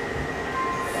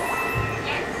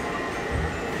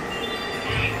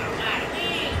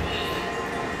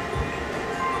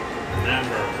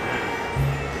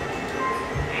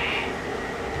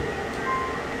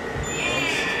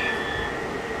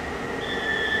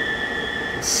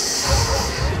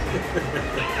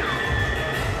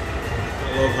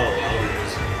 I love how loud it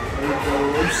is.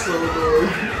 I'm so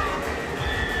annoyed.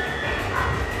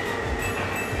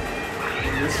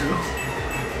 This one.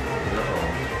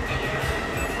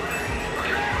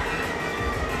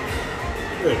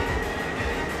 Good.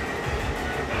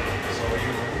 So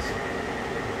you wins.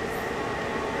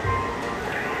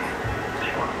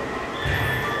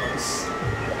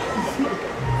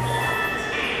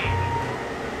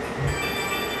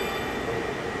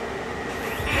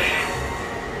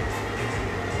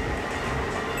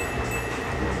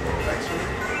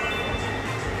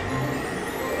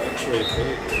 X-ray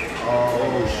tape.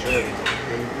 Oh shit.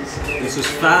 This This is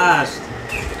fast.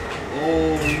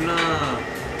 Oh, nah.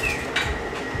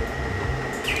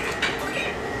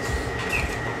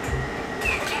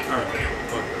 Alright,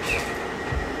 fuck this.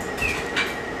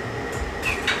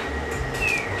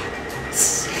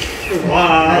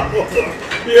 Wow.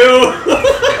 Yo. I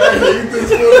hate this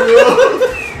one, bro.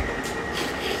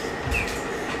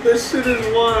 This shit is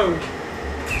wild.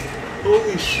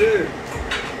 Holy shit.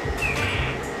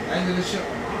 I ended the shit. Oh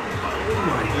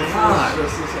my This god. is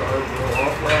just this hard, bro.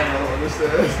 Offline, I don't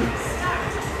understand.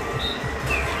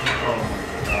 Oh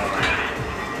my god.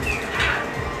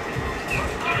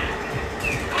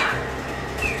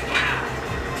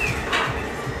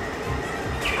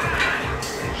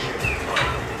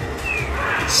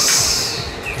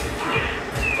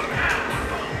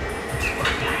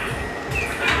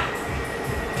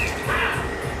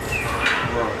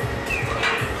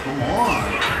 Come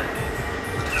on.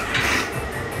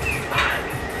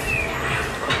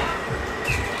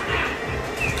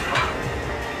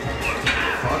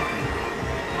 Fuck me.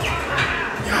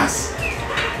 Yes!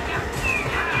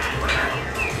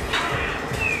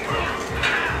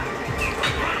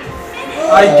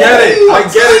 I get it. I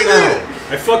get it now.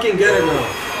 I fucking get it now.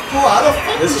 Bro, how the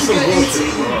fuck This did is you some get bullshit.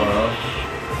 18?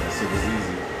 That shit was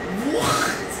easy.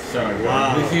 What? Sorry, bro.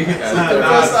 Wow. That's Nah, the nah,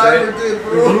 best I thing. ever did, The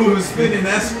bro. blue was spinning.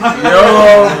 That's why. Yo,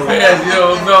 man,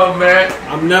 yo, no, man.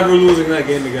 I'm never losing that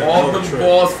game again. All No the trick.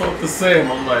 balls felt the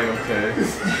same. I'm like, okay.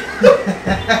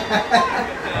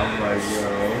 I'm like,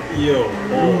 Yo,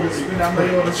 Blue was spinning. I'm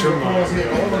like, yo, the shit balls hit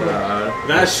all of them. nah,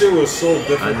 that shit was so I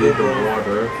difficult, need the bro.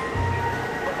 water.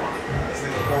 This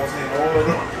nigga balls hit all of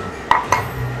them.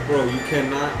 Bro, you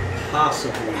cannot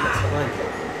possibly time it.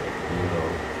 You know.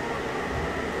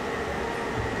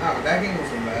 Nah, but that game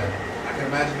wasn't bad. I can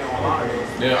imagine it online. It was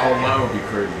Yeah, bad. online would be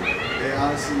crazy. It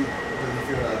honestly doesn't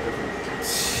feel that different.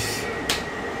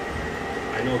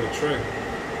 I know the trick,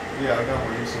 Yeah, I got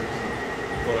more research.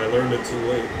 but I learned it too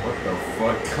late. What the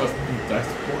fuck? Custom dice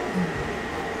port?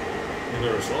 You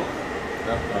never saw it?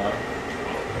 Wow.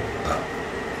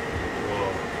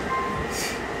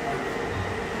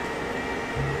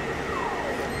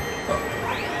 You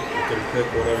can pick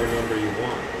whatever number you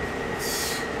want.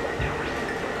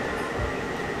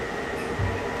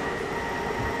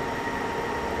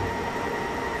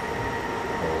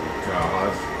 Oh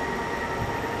god.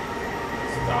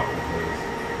 Stop it, please.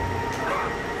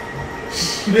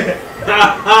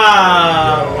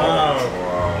 Wow.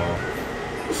 Wow.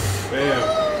 Damn.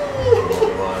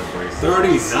 Borderline bracelet.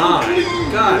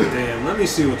 39. God damn. Let me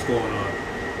see what's going on.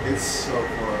 It's so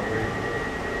far away.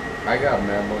 I got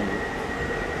mad money.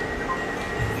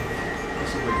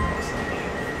 That's a big mouse.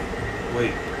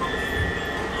 Wait.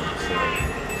 So,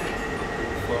 What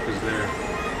the fuck is there?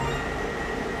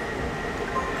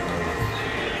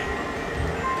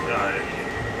 Got it.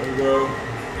 There we go.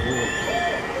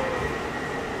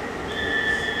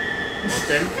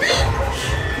 Okay.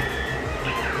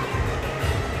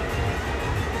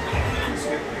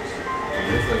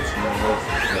 there's like small notes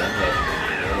that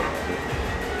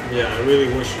have Yeah, I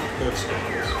really wish you could stop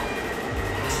this.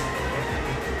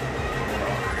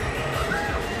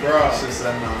 Bro. It's just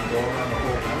that now go around the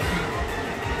whole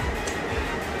map.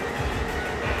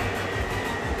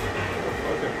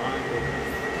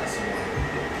 That's the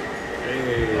one.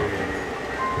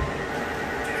 Hey.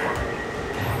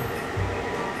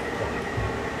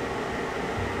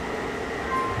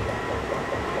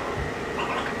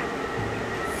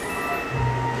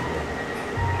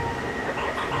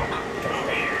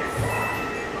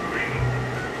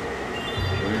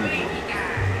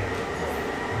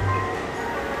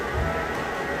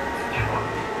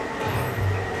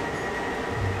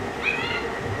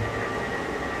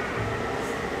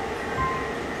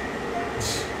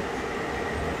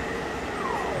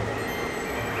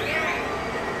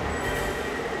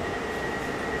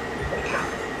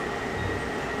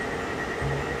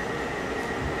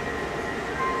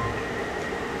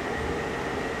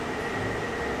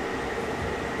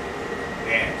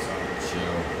 Damn, son.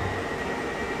 Chill.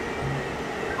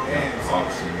 Damn, son.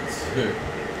 Options.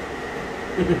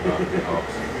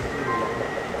 Options.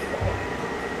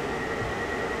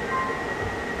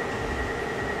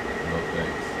 No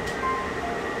thanks.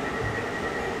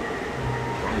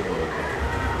 Why you look at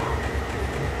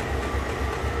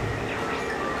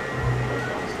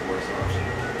That's the worst option.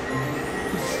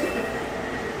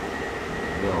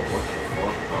 Yo, what the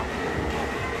fuck?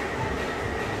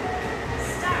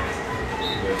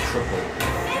 The triple.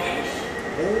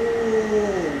 Oh,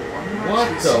 I'm not What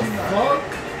actually the seeing that. fuck?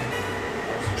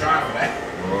 I was trying for that.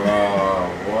 Bro,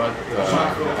 what the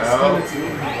Trying for the hell? facility.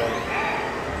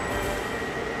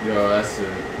 Yo, that's a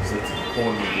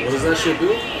opponent. What does that shit do?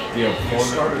 The opponent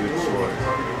Started of the doing choice.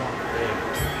 whatever you want.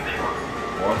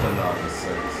 What another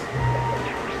six.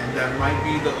 And that might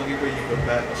be the only way you could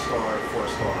bet a star for a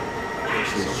star.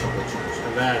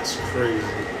 That's crazy.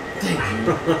 Thank you.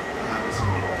 I haven't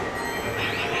seen that.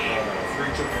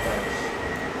 Free triple dice.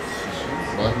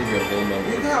 Let me get a low You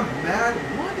number. got mad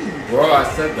money. Bro, I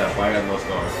said that, but I got no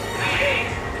stars.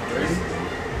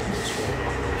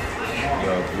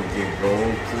 Yo, we can go,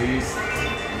 please.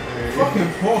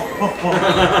 Fucking Paul.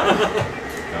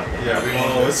 Yeah, we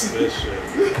want this. This shit.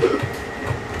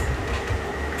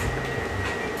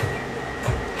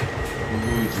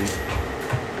 Luigi.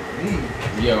 Me.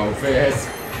 Yo, fast.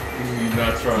 You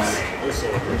not trying. It's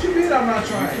over. What you mean I'm not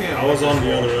trying? I was on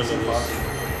the other end of this.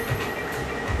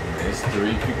 There's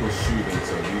 3 people shooting,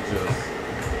 so you just.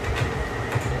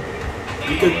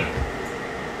 You could,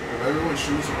 If everyone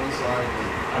shoots on one side,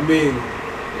 I mean,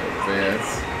 Yo,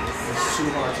 Vance. it's too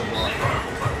hard to block.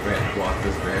 Vance, block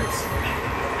this Vance.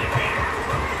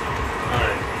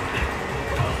 alright.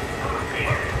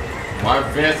 My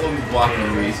Vance only blocking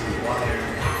me. This is wild.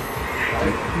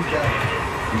 Like, he got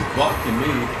He's blocking me.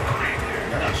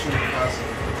 You're not shooting past him.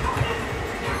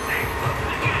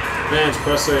 Vance,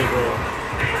 press A, bro.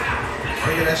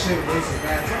 Nigga, that shit wastes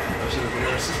mad time. That shit is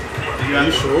worse. You had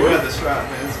the- sure? You had the strap,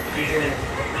 man. Yeah.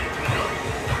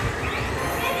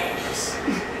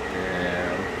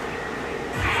 Damn.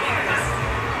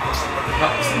 How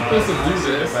is he supposed to do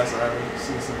The this? best I've ever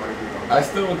seen somebody do that. I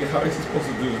still don't get how is he supposed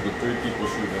to do this with 3 people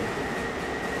shooting.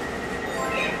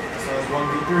 So it's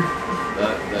 1v3.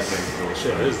 That makes no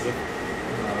Shit, sense. is the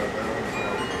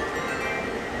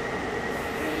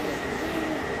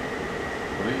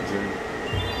Legion.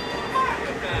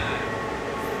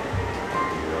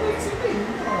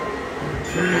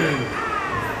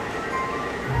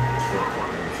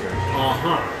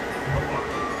 Uh-huh.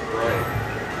 Right.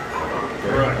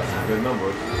 Okay, Right. that's a good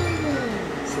number.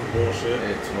 Some bullshit.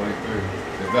 Hey, 23.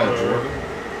 Is that Jordan?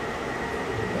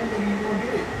 I don't think you gonna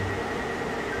get it.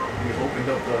 We opened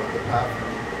up the path for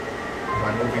him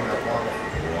by moving that block.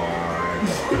 Why?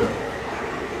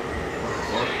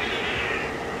 What?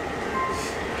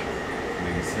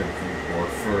 Nigga said you board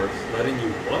first. Letting you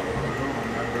what? I don't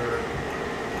remember.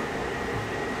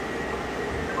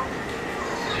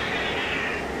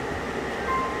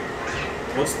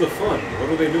 What's the fun? What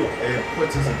do they do? It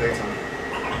puts us in daytime.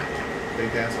 They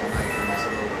dance all night and it's a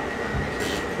little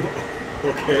animation.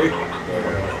 Okay.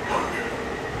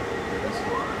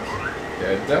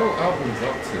 Yeah, that album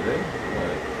dropped today.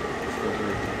 What?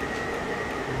 February.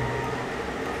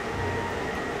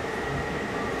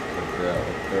 Adele,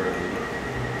 30.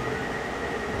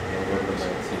 November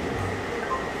 19th.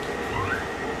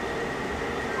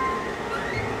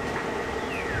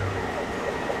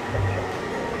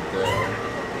 Adele.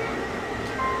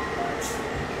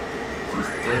 She's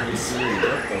 33.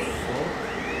 What the fuck?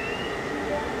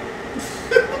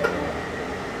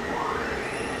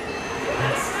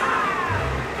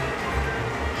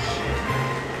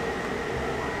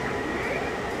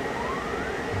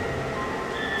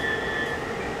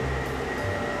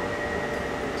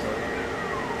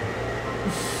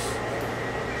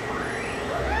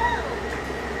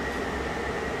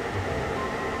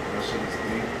 that shit is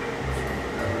deep.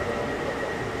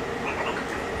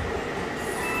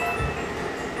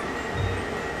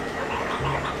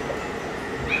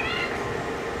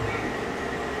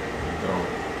 Don't.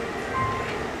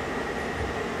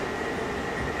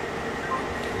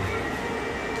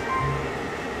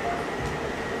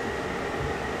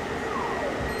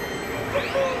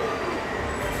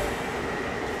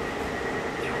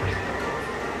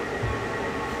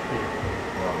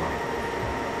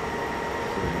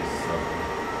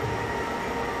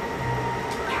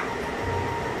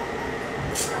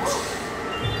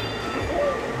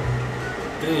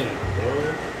 Damn, bro.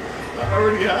 I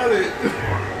already had it.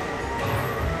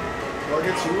 Do I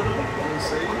get two of them? I'm gonna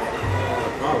say.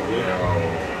 Probably.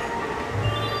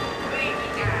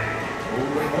 Oh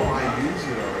wait, no, I used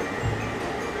it already.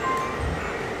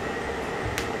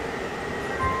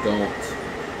 Don't.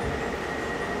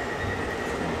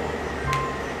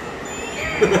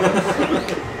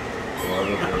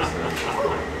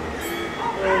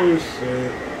 Oh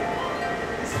shit.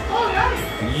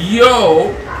 Yo!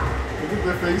 Look at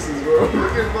their faces, bro. Look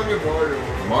at fucking Mario,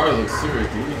 bro. Mario looks serious,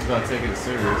 dude. He's not taking it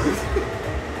serious.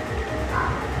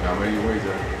 How many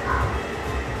wager?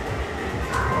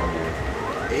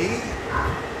 Oh, 8?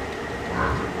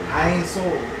 yeah. I ain't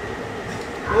sold.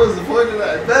 What was the point of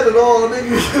that? Bet it all, nigga.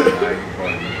 Nah, you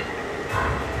bugging.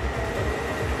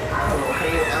 I have a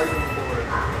whole item for it.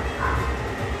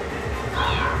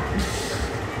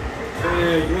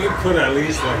 Man, you ain't put at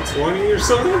least like 20 or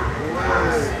something?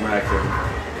 What? Smack him.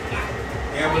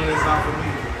 Gambling is not for me.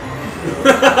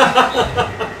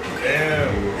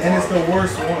 Damn. And it's the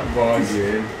worst one.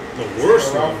 Bugging. The worst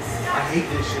one. I hate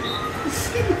this shit.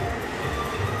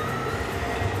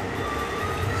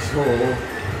 So,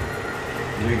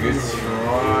 niggas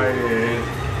trying.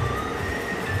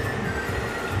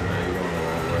 Nah, you going the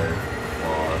wrong way.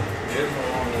 Far. There's no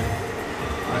wrong way.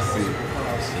 I see.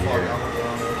 Fuck, I'm gonna go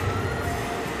on there.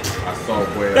 I saw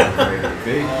way overrated.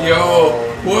 Big yo,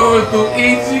 whoever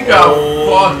Luigi got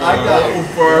fucked I got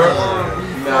over.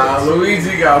 Nah,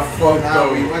 Luigi got fucked Nah,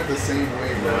 we over. went the same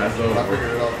way, bro. Nah, it's I over.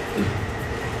 figured it out.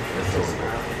 It's over.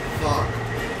 Fuck.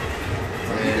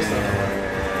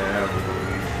 Damn,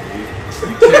 Luigi.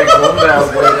 You can't go that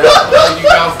way. That's why you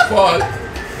got fucked.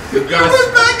 You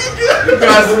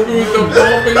got screwed the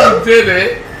moment you did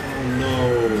it. Oh no.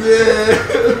 Yeah.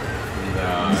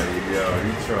 Nah, yo,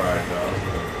 you tried, dog.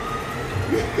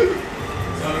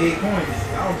 It's only 8 coins.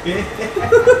 I don't care.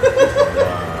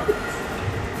 Nah.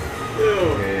 Yo.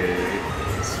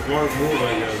 Hey. Smart move, I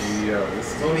guess. Yo, this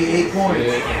is It's only 8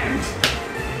 coins.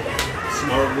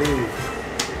 Smart move.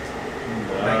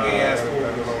 That gay ass coin.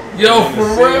 Yo, for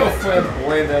real, fam.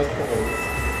 Boy, that's cool.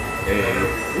 Hey,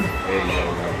 yo,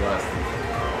 God bless you.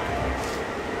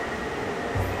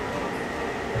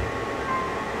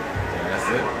 Yeah, that's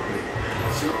it.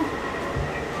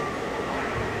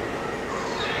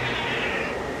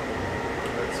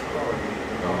 That's probably.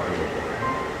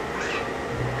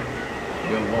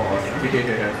 You're lost.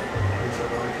 Yeah.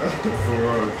 For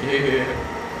real, yeah.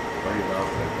 Why you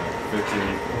lost like that? 15.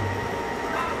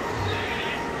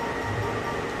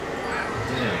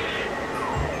 Damn.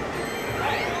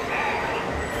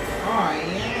 Oh,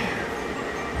 yeah.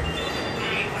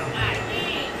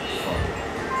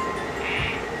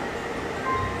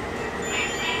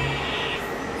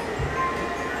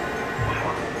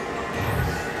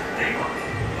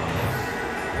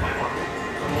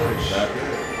 Holy shit.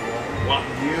 Wow.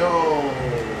 Yo.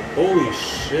 Holy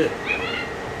shit.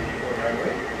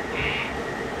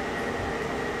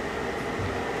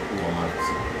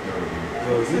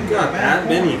 Yo, you got that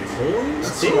many coins?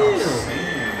 That's what I'm Damn.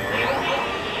 saying, bro.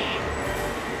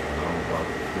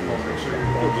 Make sure you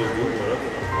You just do whatever.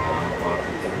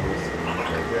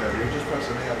 Yeah, you just press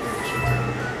an A, I think it should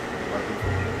turn it.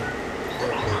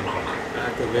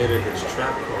 Activated his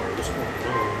trap card. What's going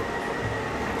on?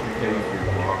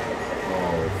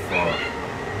 Oh, fuck.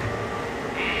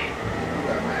 You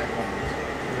got mad coins.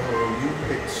 Yo, you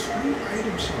picked 2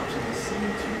 item shops in the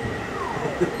same team.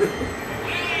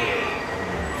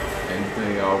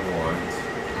 Anything I want.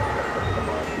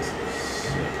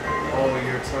 Shit. Oh,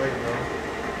 you're tight, bro.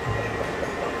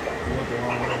 You went the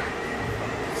wrong way.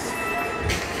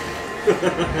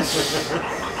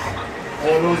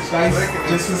 All those dice Making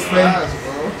just to it spend. fast,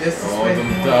 bro. Just to All spend them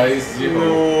points. dice, yo.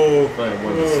 No. Playing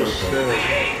one Oh circle.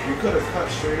 shit. You could have cut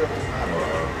straight up the map.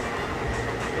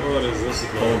 What is this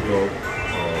about? Pogo.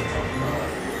 Oh my god.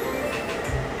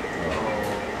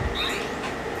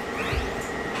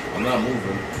 I'm not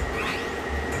moving.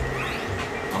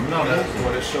 I'm not That's moving.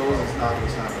 what it shows is not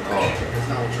what's happening. Oh, okay. It's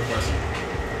not what you're pressing.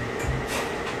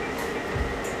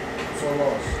 So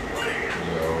lost.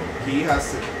 Yo. we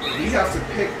have to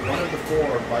pick one of the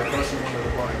 4 by pressing one of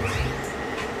the buttons,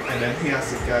 and then he has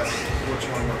to guess which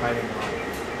one we're hiding behind.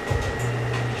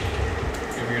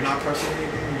 If you're not pressing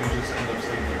anything, you just end up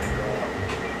staying there and go up.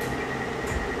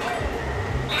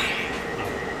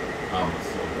 I'm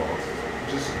so lost.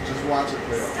 Just watch it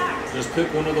play out. Just pick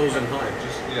one of those and hide.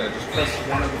 Just press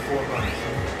one of the 4 buttons.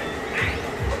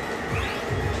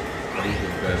 I think the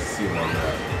best seal on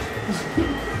that.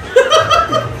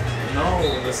 No,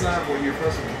 that's not what you're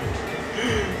pressing.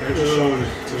 They're just showing it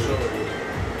to show it.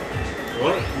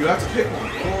 What? You have to pick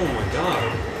one. Oh my god.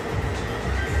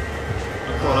 I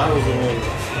thought I was the one.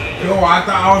 Yo, I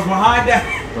thought I was behind that.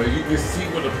 But you can see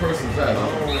where the person's at. No,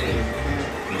 Huh? you can't.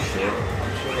 You sure?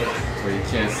 I'm sure. So you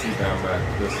can't see down back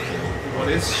this thing. What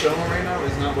it's showing right now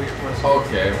is not what you're pressing.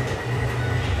 Okay.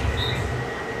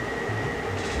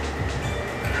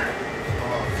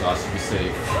 So I should be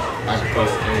safe. I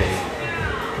press A.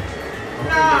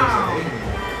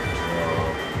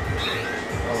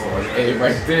 So it's A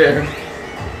right there.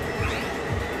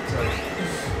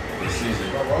 Precision.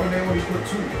 Why would they only put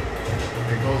 2?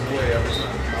 It goes away every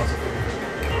time. Now it's a 50-50.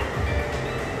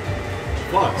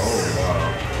 Fuck. Oh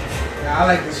wow. Yeah, I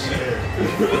like this shit.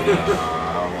 I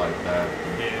don't like that.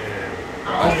 I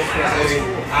almost pressed A.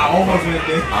 I almost went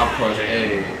there. I pressed A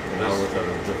and I was at a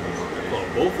different location. Well,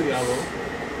 both of y'all will.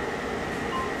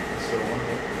 So one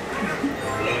more.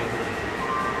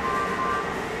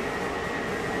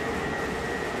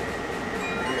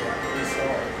 It's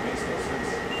hard. It makes no sense.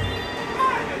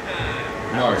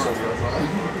 Mario. So Why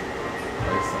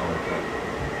you sound like that?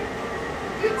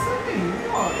 it's a me.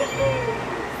 What?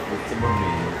 It's a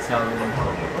movie. Italian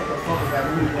Republic. What the fuck is that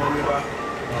movie gonna be about?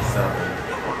 7,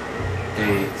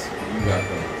 8. You got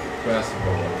the best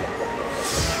ball.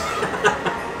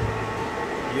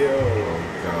 Yo. Oh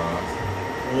god.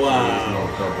 There's Wow. no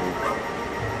double.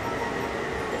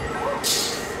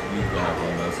 You got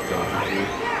one that's double.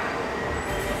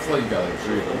 I feel like you got a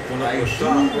drink. Open up a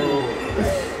shop, bro.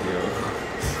 Yo.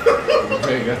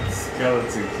 They got the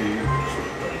skeleton key.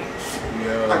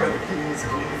 Yo. I got the keys.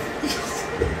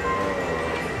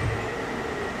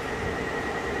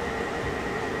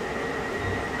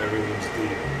 Everyone's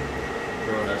deep.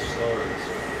 Bro, that star is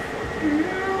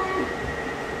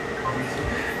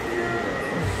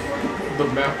The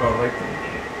map, I like them.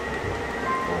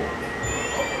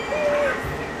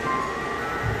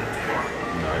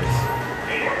 Nice.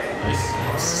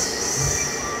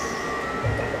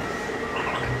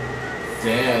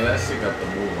 Damn, that shit got the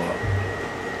move up.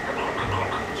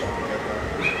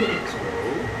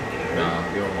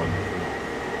 Nah, you don't want to.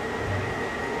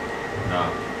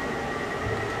 Nah.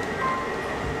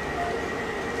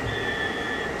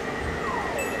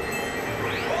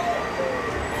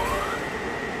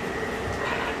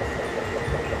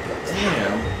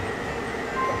 Damn.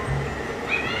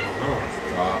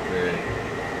 Stop it.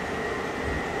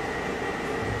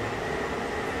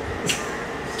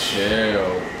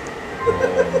 Chill. Oh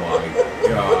my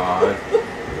god.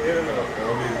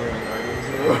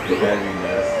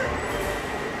 Heaviness.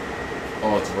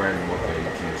 Oh, it's random. Okay, you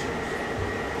can't choose.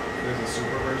 There's a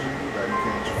super version that you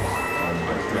can't choose. Oh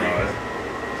my god.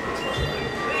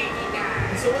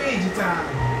 It's Luigi time.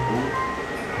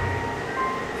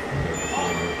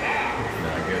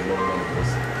 Nah, get low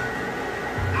numbers.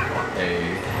 Hey.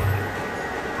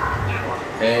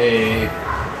 Hey.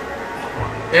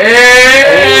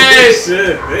 Hey!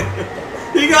 Shit.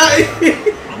 He got it.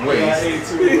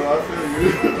 Waste. I feel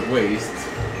you. Waste.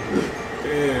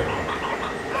 Damn.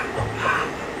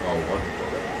 Oh, what the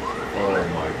fuck? Oh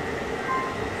my.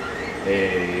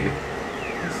 Hey.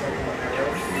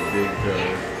 You did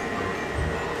good.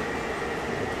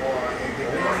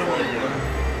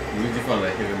 You need to find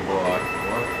that hidden block.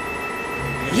 What?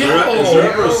 Is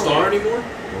there ever a star anymore?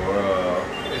 Bruh.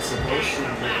 It's supposed to be.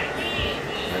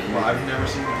 Well, I've never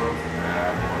seen it, bro.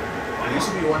 Nah, There used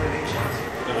to be one in Asians.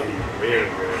 That'd be weird,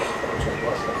 bro.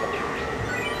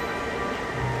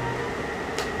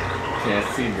 can't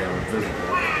see me, I'm invisible.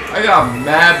 I got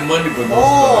mad money with no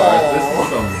stars. This is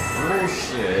some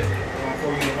bullshit.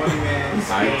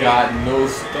 I got no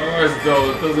stars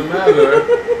though, it doesn't matter.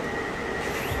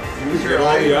 Use your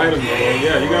items, bro.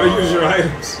 Yeah, you gotta use your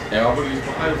items. Yeah, I'm gonna use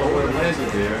my items, I would've landed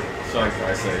there. Shy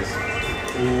Guy says.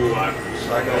 Ooh, I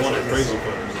want a crazy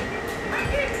cutters.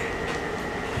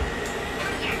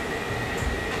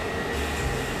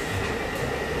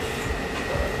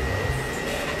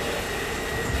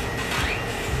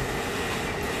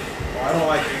 I don't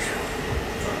like this one.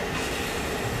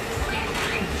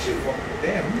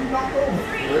 Damn, you knocked over.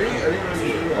 Where are you gonna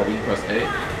do that? Oh, you press A?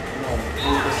 No,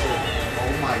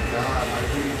 oh my god, I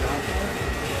really died for that.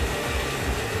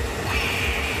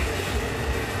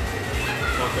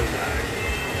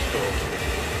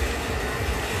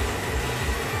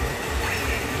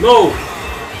 No!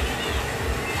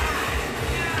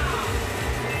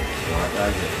 Why did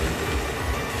I get it?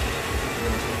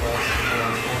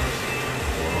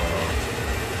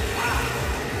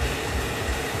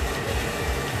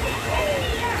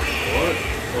 What?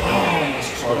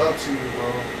 Caught up to you, bro.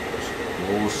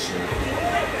 Bullshit.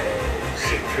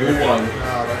 Who Secure. won?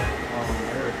 Nah, that,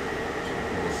 Eric. I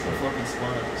Bullshit. fucking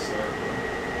spun at the start, bro.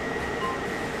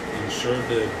 You sure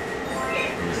did.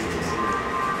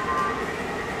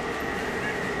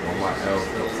 One of my L's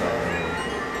upside down.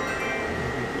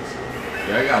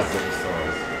 Yeah, I got 6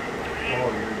 stars. Oh,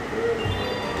 you're good,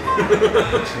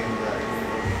 bro. Change that.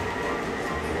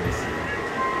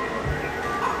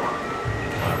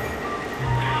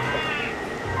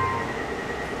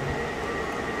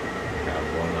 Got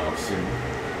one option.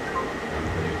 I'm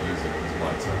gonna use it. It's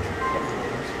my turn.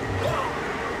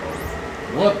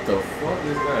 What the fuck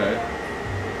is that?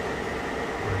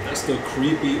 That's the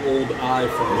creepy old eye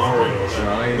from Mario.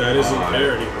 Giant That isn't eye.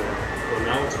 there anymore. But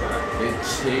now it's back. It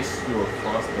chased you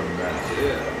across the map.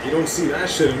 Yeah. You don't see that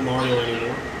shit in Mario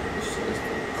anymore. This shit is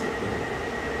cool.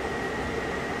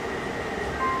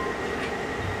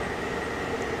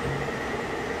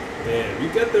 Damn, you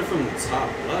get there from the top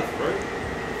left, right?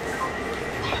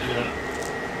 Yeah.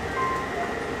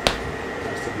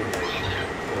 Has to be like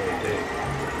really big.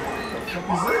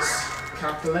 What is this?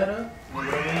 Calculator?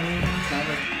 Whatever her name is.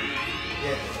 Kinda,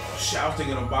 yeah, shouting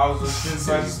in a Bowser's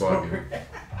inside the story.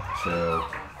 Chill.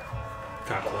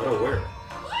 Calcutta, where?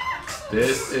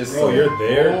 This is Bro, you're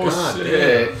there? God bullshit.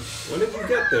 damn. When did you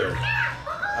get there?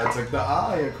 I took the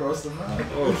eye across the map.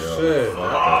 Oh Yo, shit.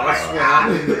 fuck That's that. what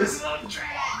I did this.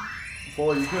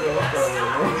 Boy, you could have left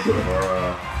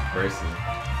that way,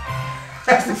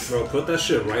 Racing. Bro, put that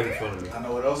shit right in front of me. I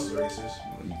know what else is racist.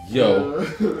 Yo.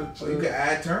 bro. So you can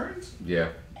add turns? Yeah.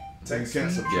 So you Text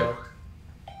can't speed? subtract.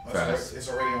 Oh, it's Fast. already- It's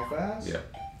already on fast? Yeah.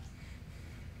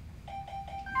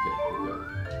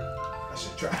 I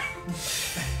should try.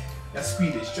 That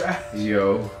speed is trash.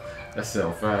 Yo. That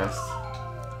sound fast.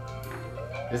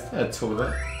 Is that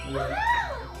Toadette? Yeah.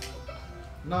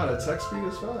 Nah, the text speed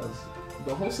is fast.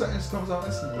 The whole sentence comes out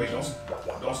instantly. Wait, don't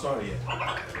start it yet.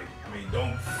 I mean,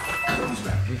 don't.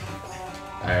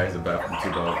 I asked about from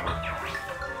 $2.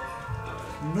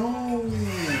 No.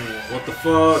 What the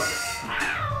fuck?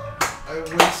 I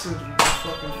wasted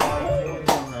fucking 5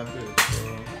 points on that bitch,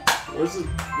 bro.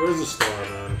 Where's the star,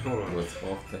 man? Hold on. What's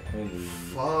off the Henry?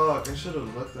 Fuck, I should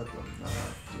have looked at the map,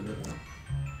 dude.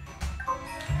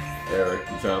 Eric,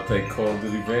 you trying to play Call of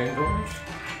Duty Vanguard?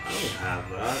 I don't have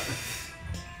that.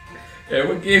 Hey,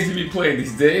 what games you be playing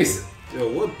these days? Yo,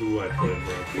 what do I play,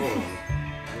 bro? Hold on.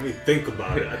 Let me think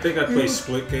about it. I think I play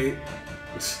Splitgate,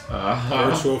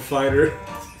 Virtual Fighter.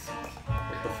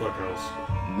 What the fuck else?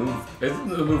 Isn't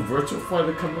the new Virtual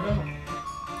Fighter coming out?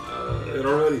 It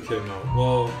already came out.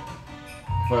 Well,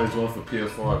 Fighters 1 for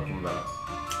PS4 coming out.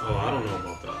 oh, I don't know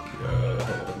about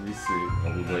that. Let me see.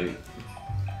 While we wait.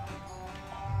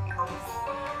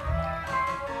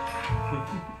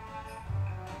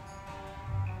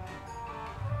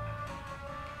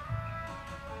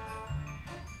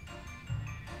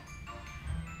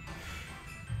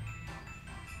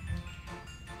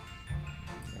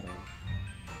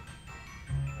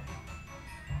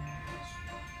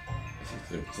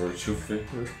 This is a Virtual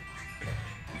Fighter.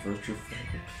 Virtual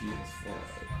Fighter PS5.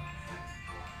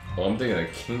 Oh, I'm thinking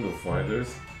of King of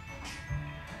Fighters.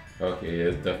 Okay, yeah,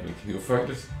 it's definitely King of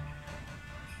Fighters.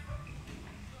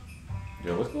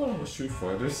 Yo, what's going on with Street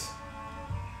Fighters?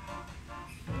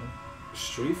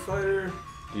 Street Fighter?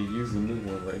 You use the new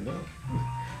one right now.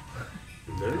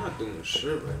 They're not doing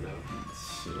shit right now.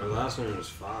 Shit. Their last one was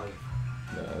 5.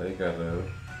 Nah, they got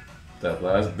that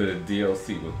last bit of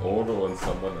DLC with Ordo and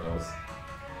someone else.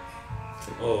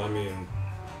 Oh, I mean,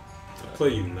 I play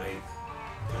Unite.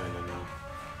 Kinda now.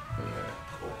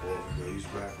 Yeah. Oh, he's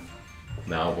back.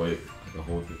 Now wait, I can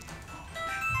hold it.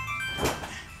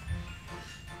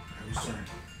 Whose turn?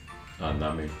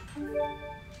 Not me.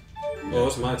 Oh,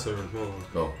 it's my turn. Hold on.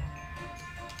 Go.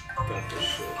 Got this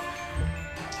shit.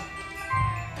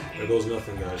 There goes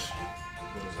nothing, guys.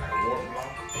 What is that, warp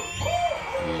block?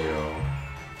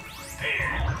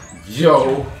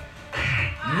 Yo.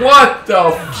 What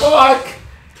the fuck?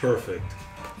 Perfect.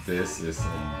 This is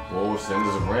some bullshit.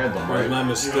 This is random, Where's right? my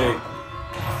mistake?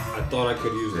 I thought I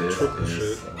could use the This triple is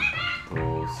shit. some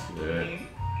bullshit.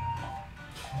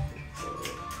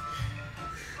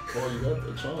 Oh, you got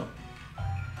the chomp.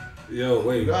 Yo,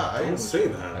 wait. You got Don't items. say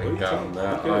that. I What got you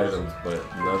mad talking- who cares? items, but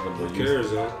none of them were Who used.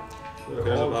 cares, yo? Who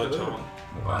cares all about a good. chomp?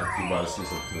 You about to see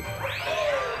something.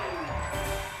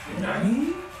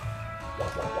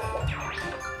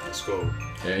 Let's go.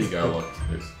 Yeah, you got luck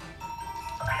to this.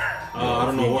 I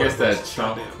don't know He what. gets that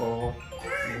chomp call.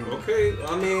 Okay,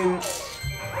 I mean,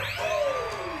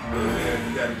 Yeah,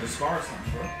 you gotta discard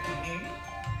something, bro.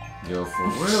 Yo, for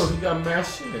real, he got mad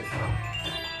shit. I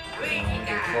don't want to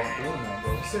get caught doing that,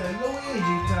 bro. Said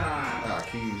Luigi time. Ah,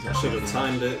 keys. I should have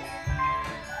timed it.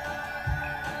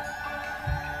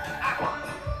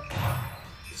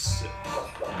 Sick.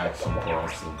 Action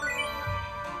Boston.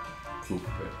 Poop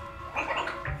pit.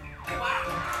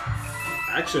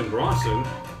 Action Bronson.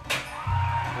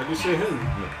 How'd you say him?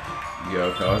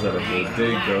 Yo, I was at a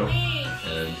bodega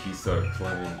and he started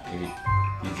playing and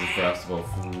he just raps about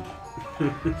food.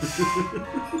 That's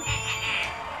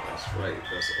right.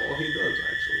 That's all he does,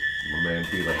 actually. My man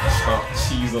be like, chop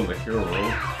cheese on the hero.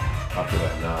 I'll be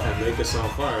like, nah, And make it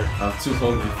sound fire. I'm too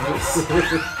hungry for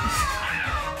this.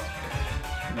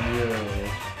 Yeah.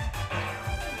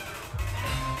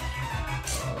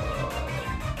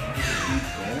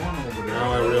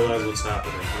 Now I realize what's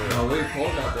happening. No, wait, Paul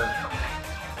got that.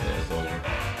 Yeah, it's over.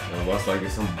 And once I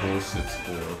get some bullshit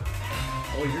score.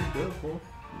 Oh, you're good, Paul.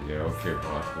 Yeah, okay,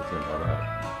 boss. What think about that?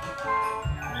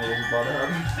 What was about to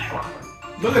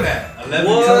happen? Look at that.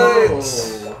 11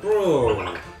 What?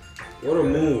 Bro. What a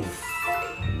move.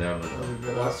 Never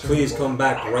know. Please come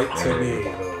back right to me,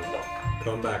 bro.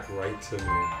 Come back right to me.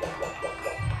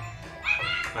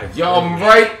 Yo, I'm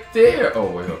right there! Oh,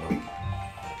 wait, hold on.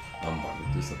 I'm about to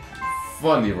do something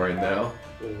funny right now.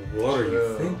 What are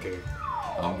you thinking?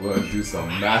 I'm gonna do some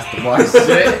mastermind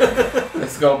shit.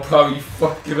 It's gonna probably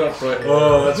fuck it up, but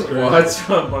Oh, that's crazy. watch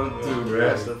what I'm about to do, man.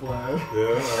 Master plan.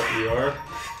 Yeah, you are.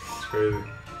 It's crazy.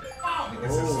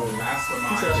 This is some mastermind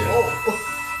He said, shit. oh.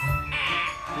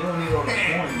 You don't need all the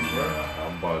coins, bro.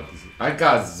 I'm about to. I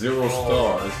got 0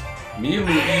 stars. Me and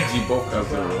Luigi both got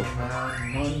 0.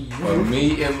 Money. But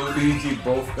me and Luigi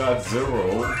both got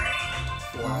 0.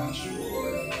 Flash.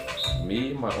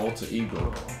 Me and my alter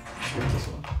ego. Here's this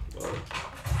one.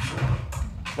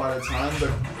 By the time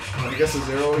when it gets to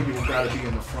 0, you gotta be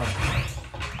in the front.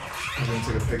 And then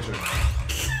take a picture.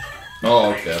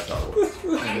 Oh, okay, that's how it works.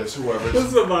 And it's whoever's This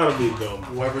is about to be dumb.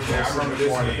 whoever's Yeah, I most remember in the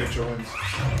this front of the game. picture wins.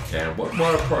 And what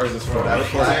Mario Kart is this from? That That's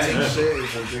flattening it. shit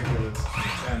is ridiculous.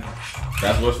 10.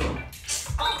 That's what's from?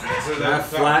 That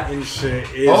flattened shit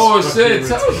is. Oh fucking shit, it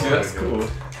tells you. retarded. That's cool.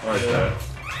 Alright, that.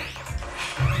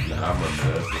 Nah, I remember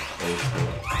that. That's old school.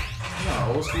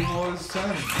 No, old school was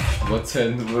 10. What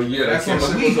 10? Well, yeah, That's that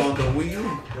on came the out. It was on the Wii U.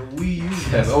 The Wii U.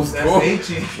 That's old That's school.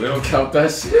 ancient. We don't count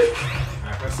that shit.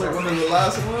 It's like one of the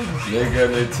last ones. Nigga,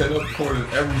 Nintendo ported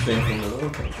everything from it.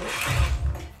 Okay.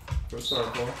 First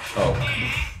start, Paul. Oh.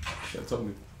 Yeah, told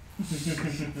me.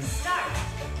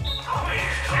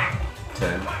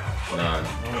 10, 9, 8, 7,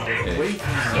 6,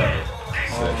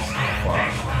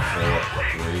 5, 4,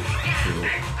 3, 2,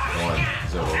 1,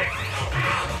 0.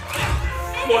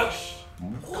 What?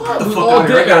 What? The fuck out of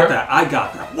here. I got that. I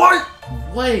got that. What?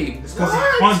 Wait, It's because he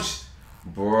punched.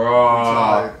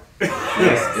 Bruh. This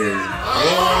is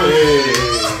Hey.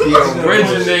 the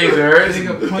originator.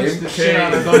 Nigga punched the shit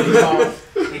out of Donkey Kong.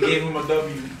 He gave him a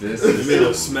W. This You made a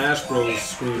is Smash Bros.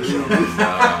 screenshot.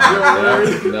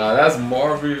 nah, that's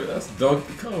Marvel. That's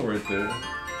Donkey Kong right there.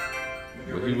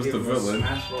 Nigga But he was the gave him a villain.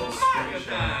 Smash Bros.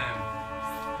 screenshot.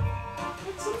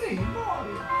 What's the name?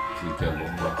 Mario. Please get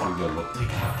low. Please get low.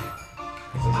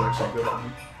 This is actually good for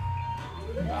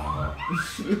me. Nah.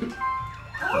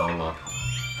 Hold on.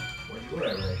 Where you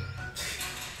at, Ray?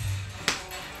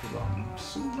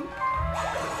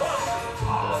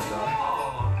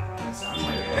 That's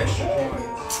like extra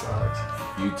points.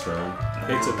 U-turn.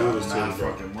 Hate to do this to Nah, you,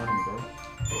 bro. fucking money, bro.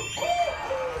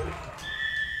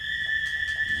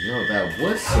 Yo, that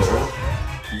whistle.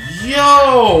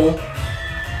 Yo!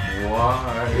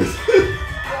 Why?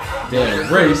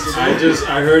 Damn, race.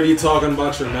 I heard you talking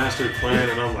about your master plan,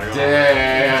 and I'm like, oh.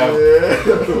 Damn.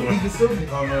 He can still be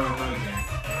on another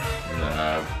game.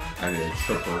 Nah, I need a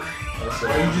triple. That's Or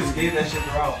you just gave that shit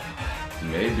out.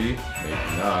 Maybe,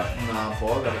 maybe not. Nah,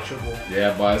 Paul got a triple.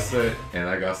 Yeah, but I said, and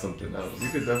I got something else. You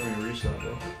could definitely reach that,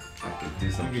 bro. I could do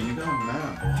Okay, something. you done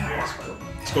now, bro. Let's go.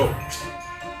 Let's go.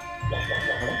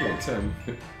 I'm doing 10.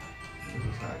 This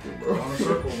is hacking, bro. On a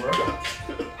circle, bro.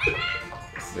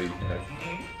 Say that.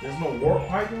 There's no warp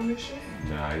pipe on this shit?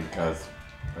 Nah, he got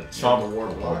a chop war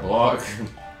block. block.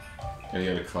 And he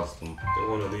had a custom. Get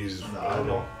one of these. Nah, I don't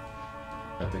know.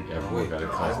 I think everyone got a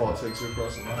The eyeball custom. takes you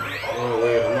across the line. Oh,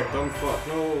 wait, I'm a dumb fuck.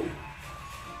 No.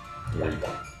 3.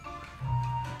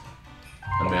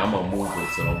 I mean, I'm gonna move it,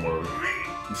 so don't worry.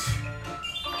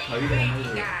 How you gonna move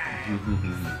it?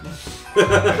 I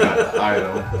got the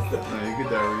item. Nah, you get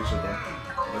that reach it, bro.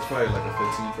 That's probably like a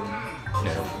 15 for me.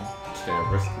 Can't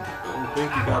risk it. I don't think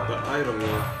you got the item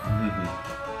yet.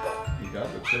 You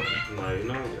got the triple. Nah, you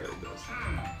know, yeah, he does.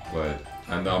 But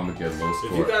I know I'm gonna get low If you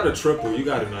score. got a triple, you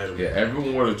got an item. Yeah,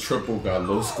 everyone with a triple got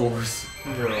low scores.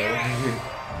 Yo, you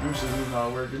should be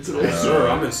not working today. Yes, sir,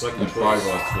 I'm in second You probably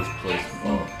place. lost first place.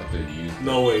 Oh, I think you.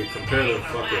 No way, compare to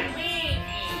fucking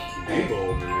Debo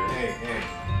over here. Hey.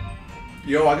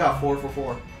 Yo, I got 4 for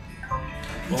 4.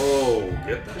 Oh,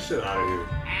 get that shit out of here.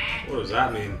 What does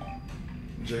that mean?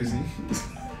 Jay-Z.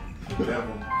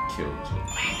 Devil. Killed you.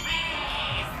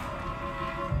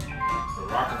 The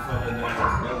Rockefeller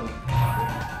Devil.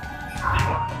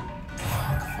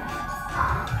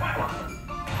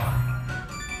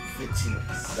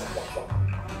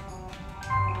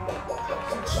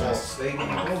 Just stay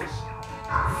close.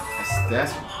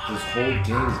 That's what this whole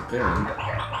game's been.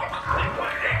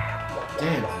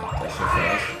 Damn, that's so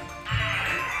fast.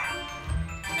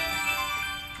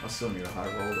 I still need a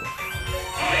high roll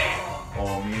though.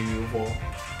 Oh, me and you fall.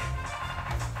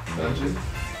 Legend.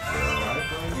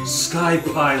 Sky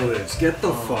Pilots, get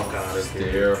the fuck out of here.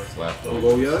 Stare, flap Don't over.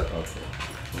 go yet? Okay.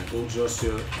 Don't go just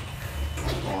yet.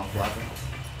 Oh, I'm flapping.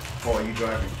 Oh, you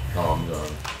driving. Oh, I'm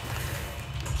done.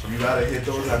 So you gotta hit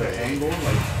those at an angle,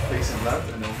 like facing left,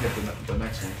 and then hit the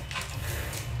next one.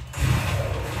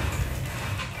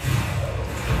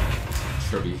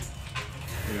 Tribby.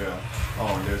 Yeah.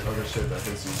 Oh, and there's other shit that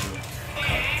hits you too.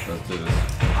 Let's do this.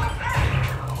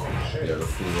 Yeah, the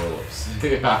full roll-ups.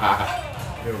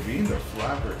 Yo, being the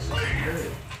flappers is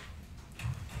great.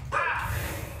 I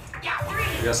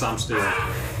guess I'm still.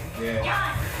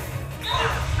 Yeah.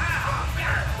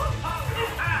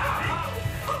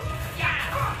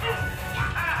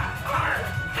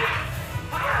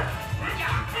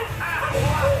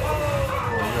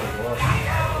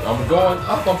 I'm going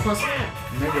up, I'm pressing up.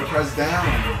 Nigga, press down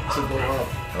to go up.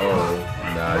 Oh,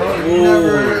 nah. Bro, yeah. you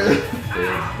never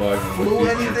They're bugging flew with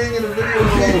anything in a video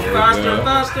game. Faster,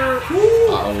 faster! I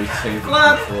always change the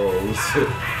Flap. controls.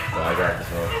 But I got this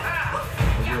one.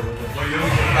 But you don't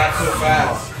get back so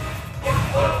fast.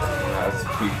 That's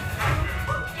peak.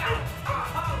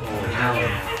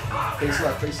 Face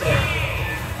left, face left.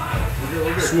 We're good,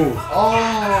 we're good. Smooth.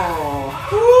 Oh!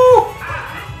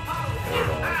 Hold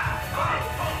on.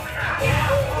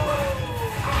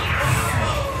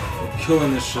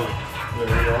 Killing this shit. There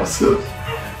we go. Explode.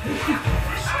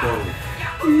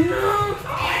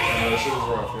 That shit was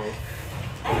rough, bro.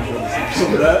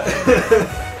 That.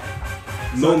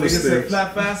 So No nigga said mistake.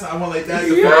 flap fast, I went like that.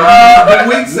 Yeah. The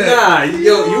wing said. Nah,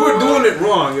 yo, you were doing it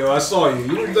wrong, yo. I saw you.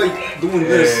 You were like doing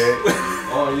this.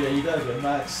 Oh, yeah, you gotta get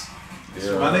max.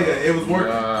 Yeah. My nigga, it was working.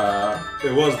 Nah.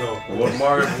 It was though. What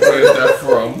Mario, where is that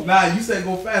from? Nah, you said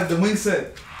go fast. The wing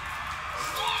said.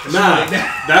 Nah,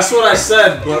 that's what I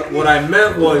said, but what I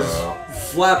meant was Wow.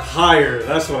 flap higher.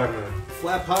 That's what I meant.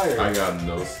 Flap higher. I got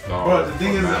no stars. Bro, the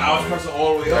thing is, I was pressing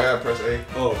all the way I up. gotta press A.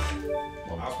 Oh, I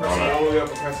was pressing all the way up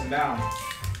and pressing down.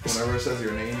 Whenever it says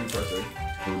your name, you press A.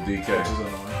 Who DK? Which is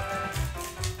annoying.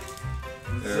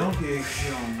 Don't get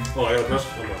oh, I gotta press.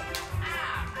 Come on.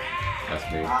 That's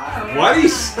me. Why do you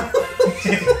sound? We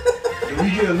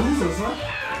get a loser, son.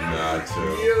 Nah,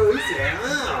 chill. Yo, he said,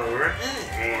 alright.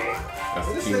 That's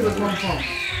Where this King nigga of come from?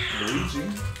 Luigi.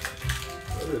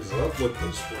 What is up with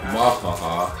this rap?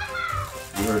 Mahaha.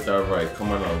 You heard that right. Come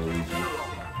on now, Luigi.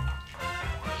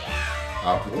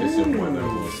 Application winner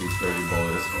will see 30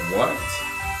 bonus. What?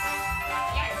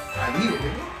 I need it,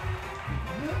 nigga.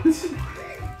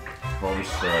 Home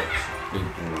stretch. Big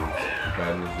moves.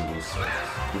 Bad news to lose sex.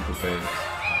 Super things.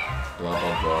 Blah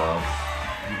blah blah.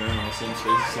 You been on the same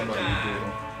space as somebody you did.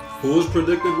 Who was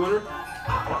predicted winner?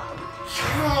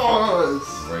 Yes!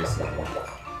 Racism.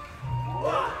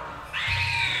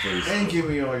 And give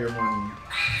me all your money.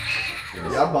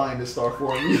 Yes. Yeah, I'm buying this star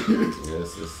for me.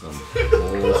 This is some Fuck out of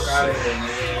bullshit. here,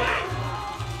 nigga.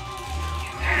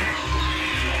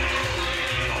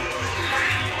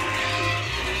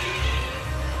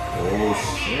 Oh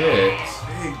shit.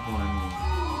 Big money.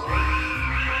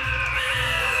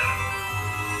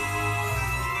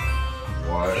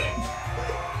 What?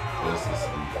 This is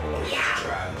some bullshit.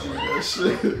 That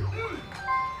shit.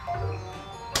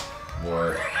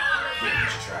 What?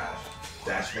 It's trash.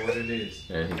 That's what it is.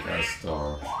 And he got a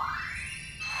star.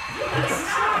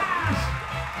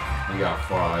 He got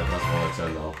 5. That's all I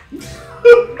know.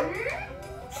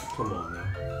 Come on now.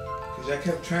 Cause I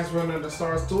kept transferring the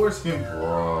stars towards him.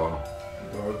 Bro.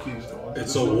 Bro, it keeps going.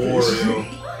 It's a war, yo.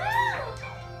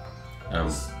 I'm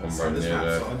right this near map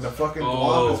that. sucks. And the fucking Oh,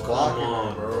 blob is come blocking on,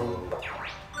 it, bro.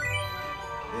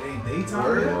 It ain't daytime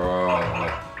Word? yet. Bro.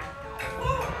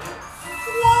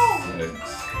 6.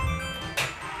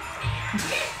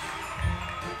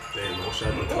 Damn, I wish I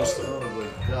had the custom. Oh, my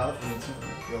God.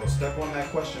 Yo, step on that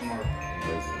question mark.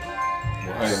 Listen.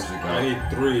 What items you I got? need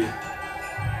 3.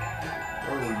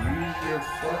 Bro, use your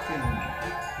fucking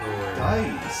No way.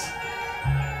 dice.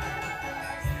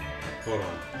 Hold on.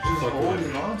 Just Fuck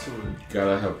holding my- on to it.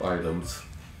 Gotta have items.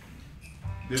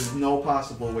 There's no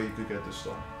possible way you could get this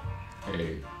stone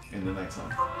Hey, in the next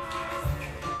time.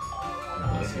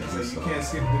 let's get So this you on. can't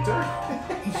skip the turn.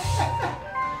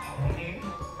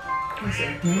 He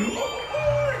said,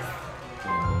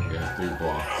 Yeah, 3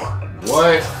 blocks.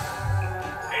 What?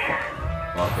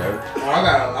 Okay. Oh, I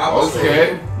got. I was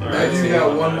Okay. Now you got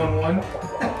 1-1-1.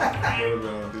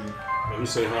 Let me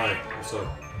say hi. What's up?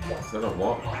 Is that a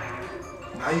walk?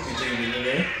 Now you can change it in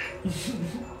there.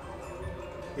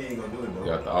 He ain't gonna do it You though.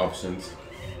 got the options.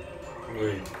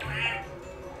 Wait.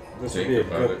 This Think would be a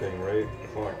about good it. thing, right?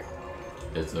 Fuck.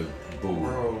 It's a boo.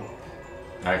 Bro,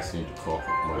 I actually need to call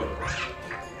for money.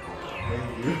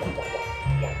 thank you.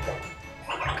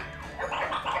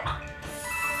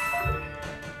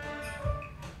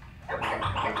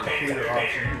 Clear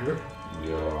option here.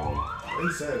 Yo. He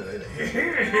said it.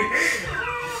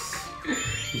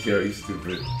 Yo, you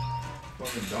stupid.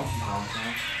 Fucking Donkey Kong,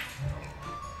 man.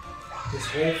 His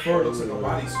whole fur looks like a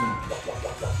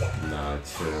bodysuit. Nah,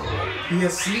 chill. He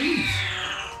has sleeves.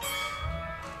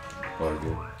 Fuck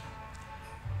it.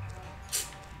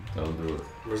 Don't do it.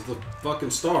 Where's the fucking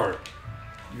star?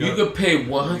 You could pay gotta-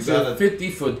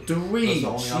 150 for 3. That's the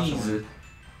only option, Jesus.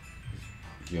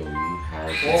 Yo, you had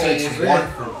It that. takes it's one there.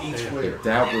 from each player. If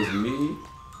that was me,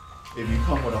 If you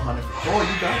come with 100, oh,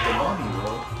 you got the money,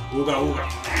 bro. Ooga, ooga.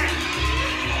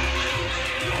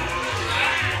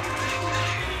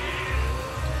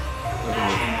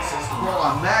 Bro,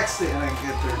 I maxed it and I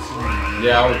get 13.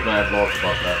 yeah, I was mad lost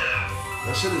about that.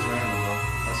 That shit is random, bro.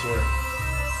 I swear.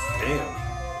 Damn.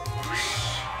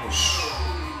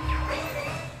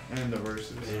 And the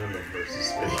verses. Damn, the versus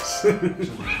space.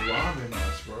 Just robbing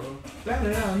us, bro. That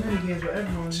many games for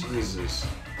everyone. Jesus.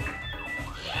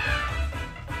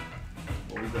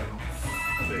 What we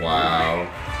got? Wow.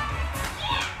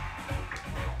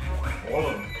 All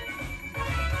of them.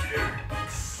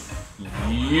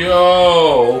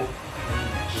 Yo!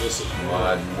 Listen,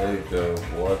 My nigga,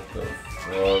 what the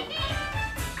fuck?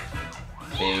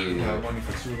 You have Hey, money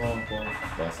for too long, Paul.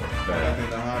 that's a Everything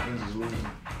bad. that happens is losing.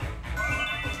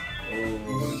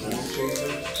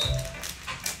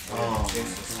 Oh,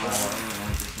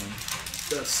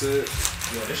 that's it.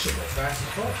 Yo, this shit go fast as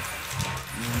fuck.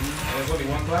 And there's only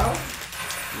one cloud?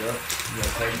 Yep. You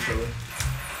gotta fight each other.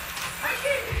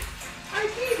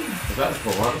 Is that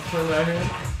Veronica right here?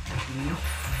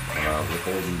 We're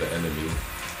holding the enemy.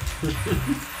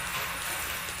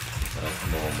 That's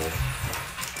normal.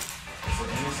 It's an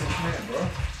innocent man, bro.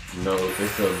 No,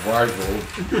 it's a rival.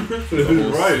 The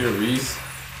whole Right. series.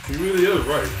 He really is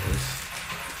right.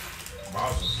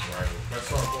 Bowser's right.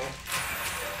 That's all, bro.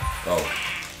 Oh,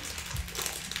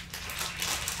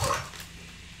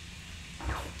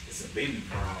 It's a baby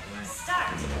problem,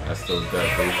 man. that's still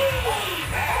deadly.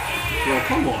 Yo,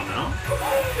 come on now.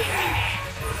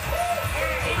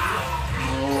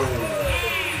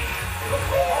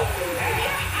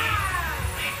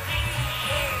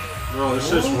 Bro, it's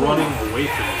just running away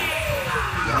from me.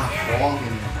 Y'all hogging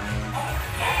it, man.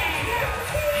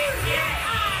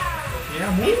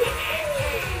 Yeah, move.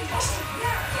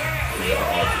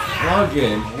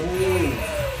 Again.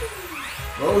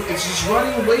 Bro, it's just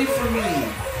running away from me.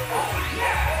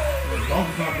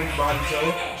 Donkey Kong big body, so.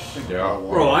 Yeah.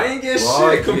 Bro, I ain't get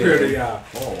Well, shit compared to yeah. y'all.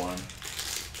 Paul won.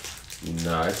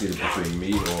 Nah, it's either between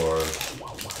me or.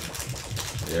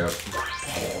 Yep.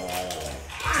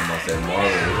 I'm gonna say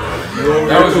Mario.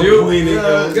 That was you?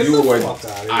 Get You the were. fuck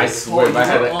out of here. I swear, if I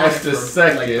had an extra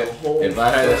second, whole if I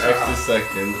had an extra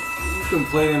second. You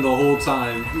complaining the whole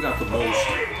time. You got the most.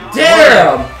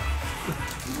 Damn!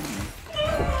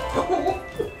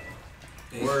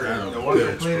 Word. The one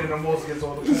complaining the most gets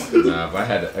all the points. Nah, if I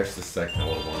had an extra second, I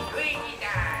would have won.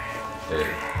 Hey,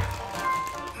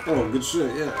 Oh, good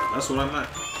shit. Yeah, that's what I meant.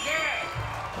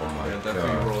 oh my Yeah,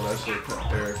 definitely god. roll that shit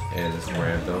there. And it's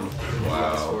random.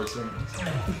 Last Wow. 14.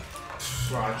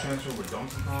 Bro, I transferred with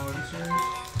Donkey Kong in the series.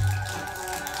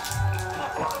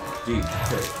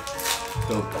 DK.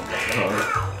 Don't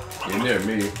You're near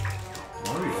me.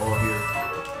 Why are we all here?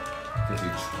 Because he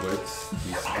twits.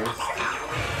 He twits.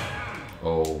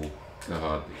 Oh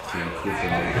god. The King Koopa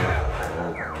number.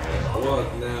 Oh man. What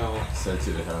now? Sent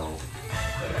you to hell.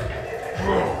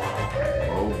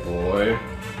 Oh boy.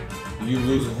 You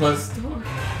lose 1 star.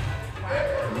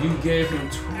 You gave him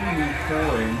 20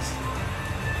 coins.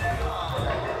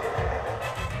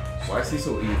 Why is he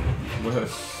so evil?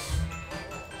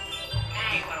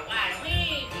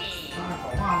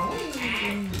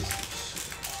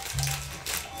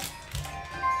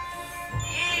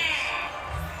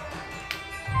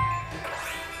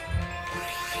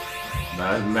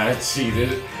 Matt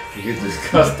cheated. You can just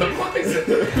customize it.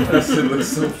 That shit looks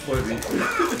so funny.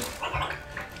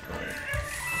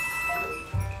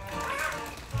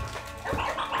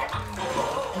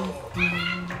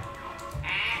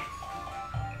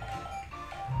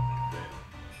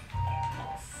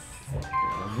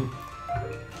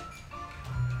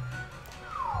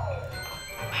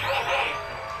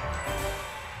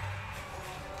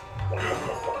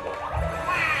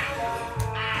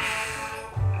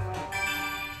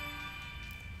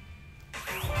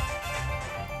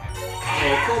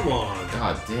 Come on.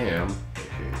 God damn.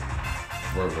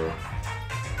 River.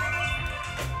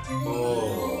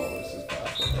 Oh, this is bad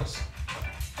for us.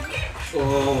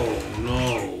 Oh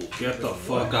no. Get the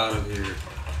fuck out of here.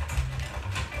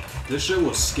 This shit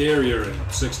was scarier in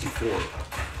 64.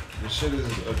 This shit is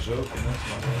a joke and that's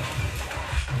not bad.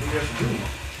 What do you have to do?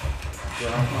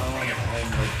 Ground pound and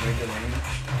like make it rain.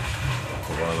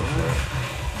 Piranha plant.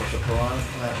 But the piranha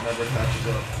plant never catches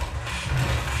up.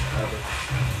 Ever.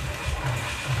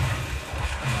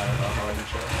 No matter how hard you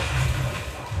try.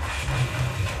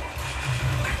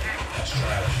 That's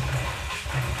trash.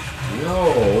 No.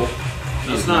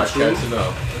 He's not not true. catching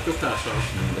up. Look at that shot.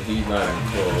 He's not even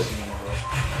close.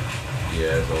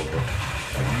 Yeah, it's over.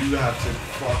 Like you have to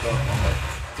fuck up on like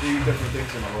 3 different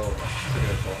things in a row to get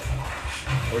a ball.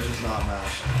 Or just not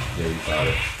match. Yeah, you got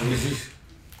it.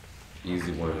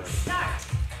 Easy win.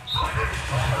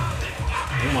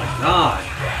 Oh my god.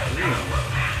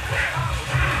 Damn.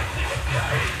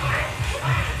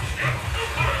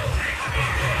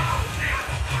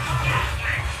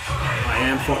 I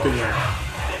am fucking there.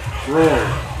 Bro.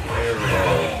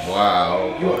 Oh,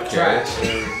 wow. You are trash.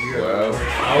 Well, I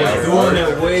was doing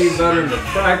it way better in the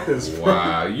practice, bro.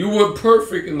 wow. You were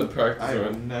perfect in the practice I've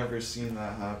run. never seen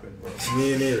that happen, bro.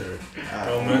 Me neither. At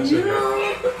Don't all. mention it.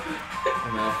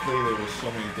 And I played it with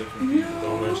so many different people.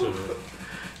 Don't mention it.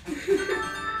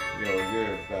 Yo,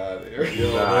 you're bad. Aaron. Yo,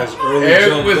 Nah. those early Aaron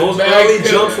jumps. was Those mad early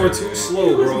good. jumps were too slow,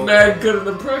 He was bro. mad good in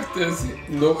the practice.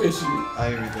 No issue. I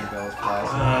didn't even think that was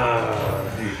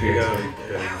possible. You gotta be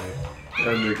That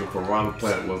kidding me. nigga Piranha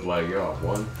Plant was like, yo,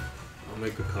 one. I'll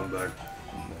make a comeback.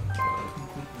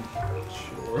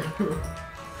 Sure.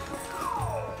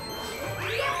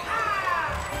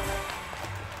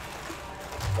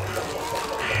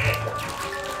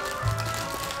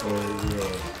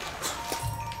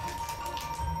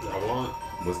 I want.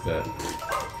 What's that?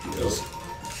 Just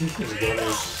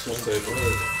dummies. One table.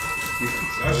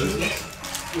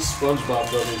 This SpongeBob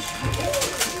dummies.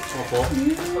 My fault.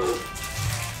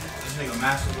 This nigga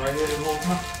Master's right here the whole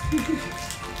time.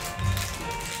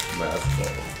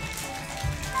 Basketball.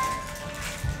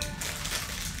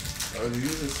 Are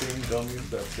these the same dummies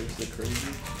that tasted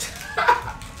crazy?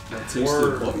 That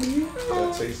tasted what?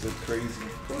 That tasted crazy.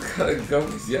 What kind of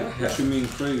gummies? Yeah. What you mean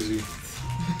crazy?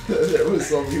 There was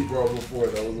some you brought before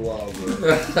that was wild, bro.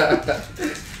 I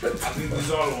think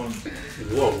these are the ones.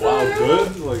 What, wild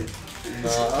good? Like,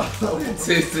 Nah, It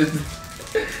tasted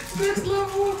next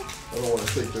level. I don't want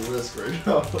to take the risk right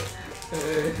now.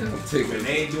 I'm taking And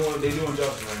they doing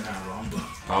justice right now, bro. I'm done.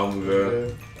 I'm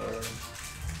good.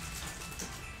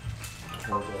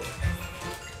 Hold up.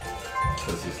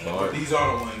 Let's just start. These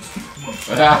are the ones.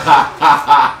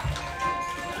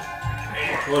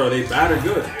 what, are they bad or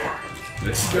good?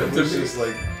 It's good to It's me. just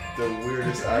like the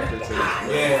weirdest aftertaste. Bro.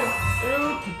 Yeah.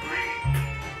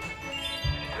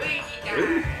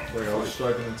 Like I was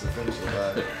struggling to finish the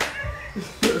bag.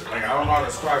 Like, I don't know how to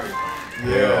describe it.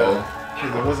 Yeah.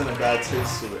 Because there wasn't a bad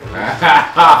taste to it. It was just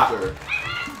after.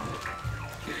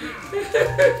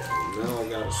 Now I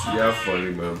gotta see. Yeah,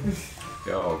 funny, man.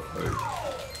 Y'all funny.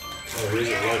 Oh, here's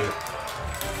a lighter.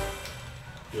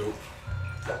 Yo.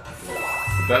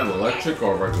 Is that an electric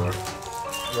or regular?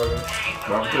 Right.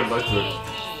 Why would it electric?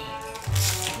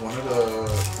 One of the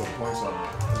points on it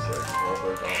is like all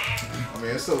break off. I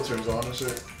mean, it still turns on and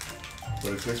shit,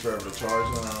 but it takes forever to charge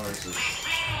now. It's just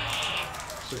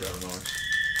shit got annoying.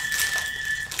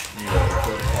 You got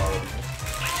good quality.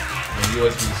 And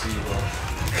USB-C, bro.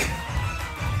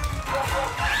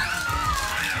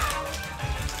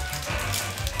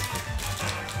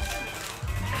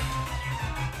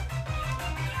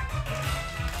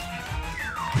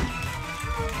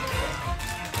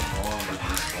 Come on with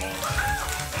these songs.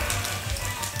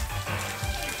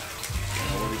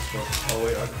 Nobody's fucking. Oh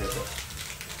wait, I can get that.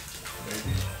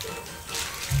 Maybe.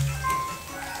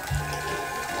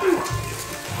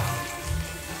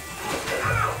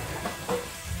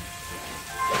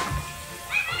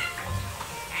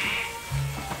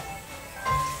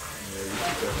 Yeah, you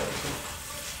should get that too.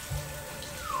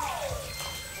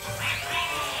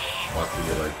 About to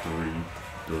get like 3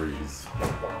 threes.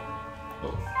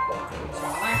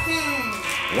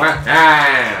 Wah!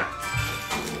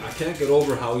 I can't get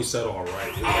over how he said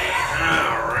alright.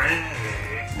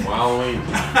 Wowing.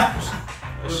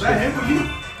 Was that him or you?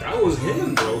 That was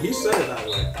him, bro. He said it that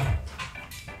way.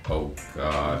 Oh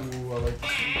god. Ooh, I like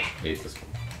this Hate this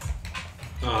one.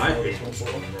 Oh, I hate this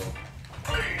one, bro.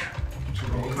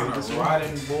 What kind of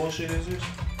riding bullshit is this?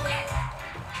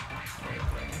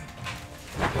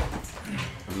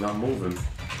 I'm not moving.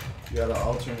 You gotta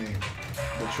alternate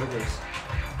the triggers.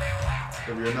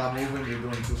 If you're not moving, you're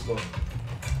doing too slow.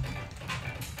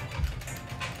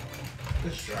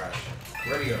 This trash.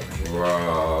 Ready up, nigga.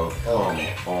 Bro, come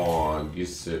on. You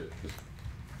sick.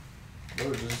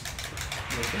 Bro, just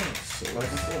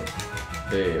select and forth.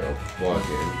 They are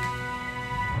bugging.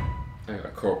 I got a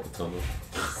carpal tunnel.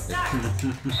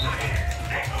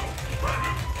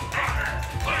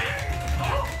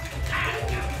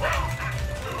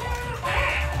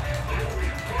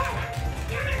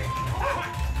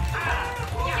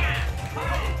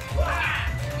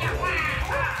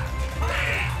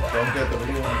 Don't get the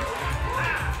blue one.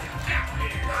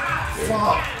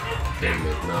 Fuck! They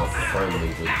make now friendly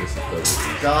with disabilities.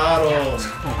 Got him!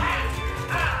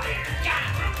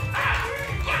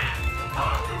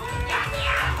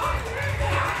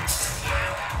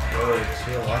 Bro,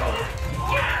 chill out.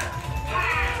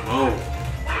 Oh.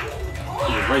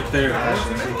 You're right there.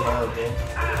 Ashing too hard, bro.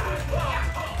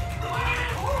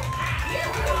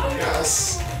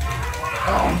 Yes!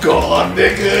 I'm gone,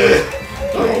 nigga!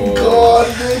 I'm gone,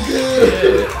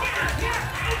 nigga!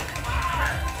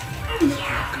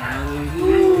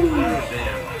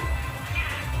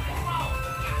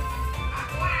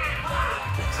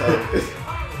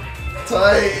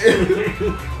 Tight!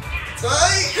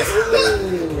 Tight!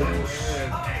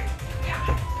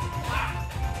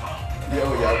 Yo,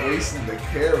 y'all wasting the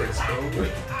carrots, bro.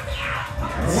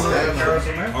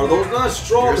 Are those not Your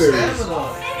strawberries? stamina.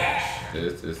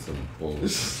 It's some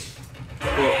bullshit.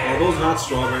 Are those not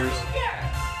strawberries?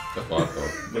 The fuck up.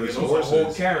 Nigga, those are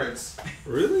whole carrots.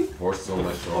 Really? Horse don't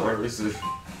like strawberries.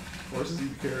 Horses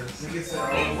eat carrots. Nigga said,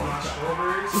 oh my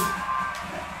strawberries.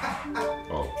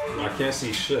 Oh. I can't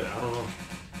see shit. I don't know.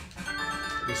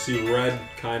 You see red,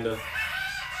 kinda.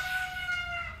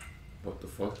 What the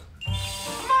fuck?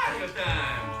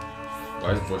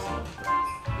 Why is voice not?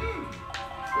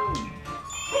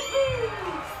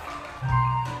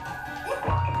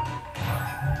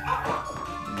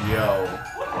 Yo.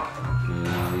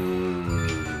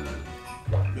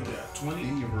 Nigga got 20.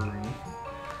 Thievery.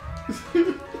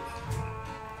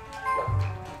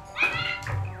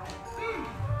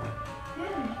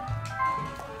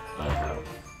 I have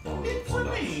only one eye.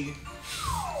 20.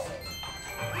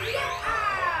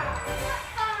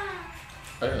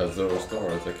 I got 0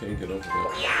 stars. I can't get over that.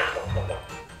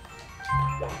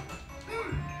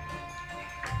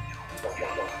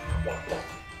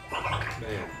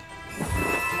 Man.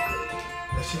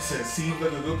 That shit said, seems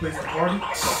like a good place to party.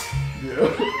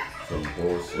 Yeah. Some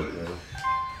bullshit, man.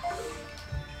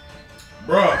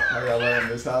 Bruh. I gotta let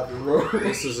this happen, bro.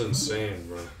 This is insane,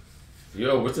 bro.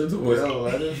 Yo, what's into Yo, it?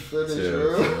 let it finish, Chill,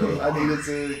 bro. chill. I needed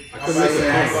to. I I'm could about to make say,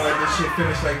 I ain't it gonna let this shit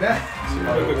finish like that. I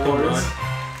could come on.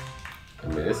 I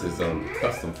mean, this is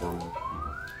custom for me.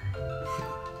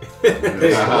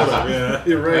 Hey, hold up, yeah,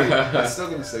 you're right. I'm still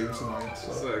gonna save some money. It's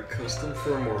So. a custom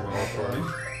firmware model party.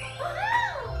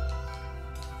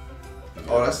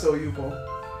 Oh, that's still you, Paul.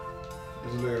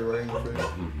 There's a lyric right in your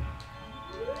face.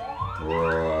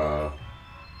 Bruh.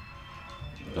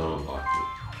 Don't unlock it.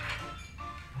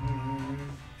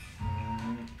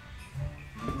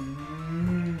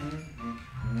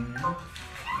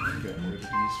 Get rid of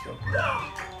these fucking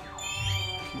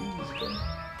keys, bro.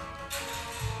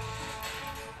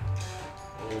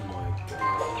 Oh my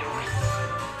god.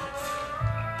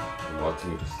 Unlock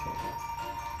me to stop.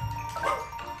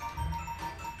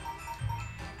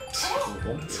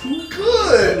 I'm too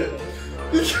good!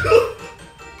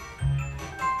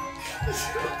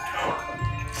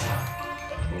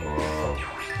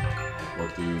 What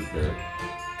do you get?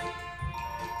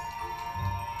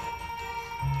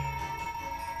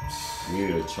 You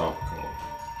need a chop call.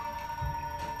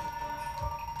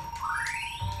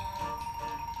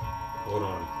 Hold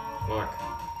on. Fuck.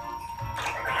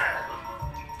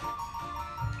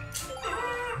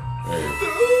 Hey,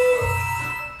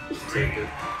 Take it.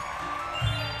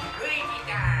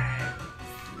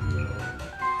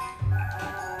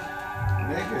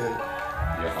 Nigga.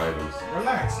 your items.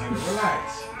 Relax, nigga,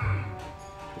 relax.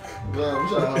 Bro, I'm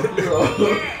trying to help you out.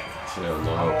 Chill, no I'm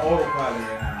on helping. autopilot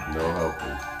right now. No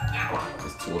helping.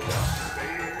 It's 2 o'clock.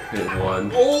 Hit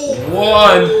 1. Oh!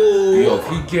 1! Yo, if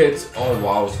he gets. Oh,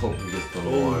 wow, I was hoping he gets the 1.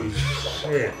 Holy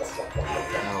shit.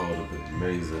 That would have been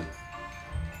amazing.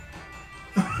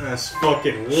 That's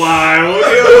fucking wild, yo.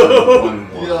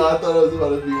 1-1. Yo, I thought it was about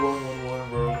to be 1-1-1,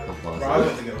 bro. Bro, I was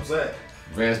gonna get upset.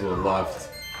 Vance would have left.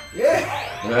 Yeah.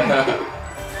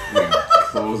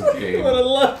 Close game.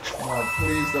 Nah,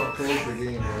 please don't close the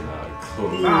game, bro.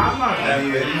 Close. Nah, I'm not I that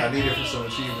need big. it. I need it for some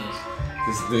achievements.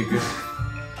 This nigga.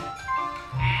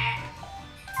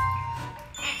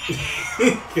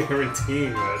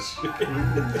 Guaranteeing that shit.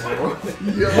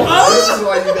 Yo, this is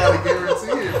why you gotta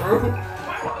guarantee it, bro.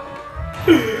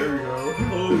 There we go.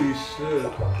 Holy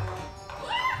shit.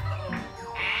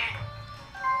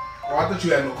 Oh, I thought you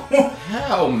had no coin.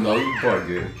 Hell no, you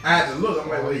bugging. I had to look. I'm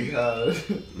like, Oh my wait. god.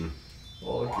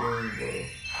 All game,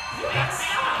 bro.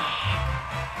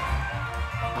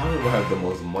 I don't even have the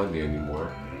most money anymore.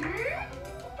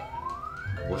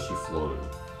 What's she floating?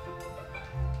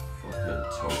 Fucking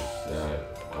toast that.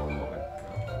 Oh my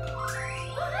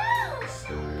god.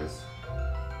 Serious.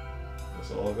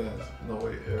 That's all that. No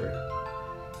way, Eric.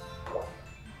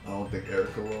 I don't think Eric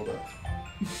could roll that.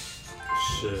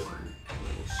 Shit. Oh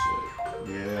shit.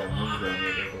 Yeah, move down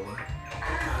there, bro.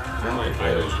 Where my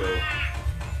items go?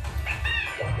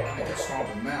 I can stomp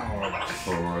him now.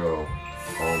 For real.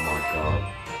 Oh my god.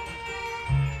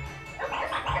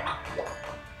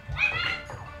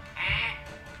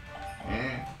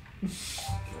 Yeah.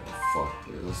 Fuck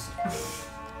this.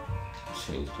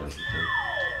 Changed everything.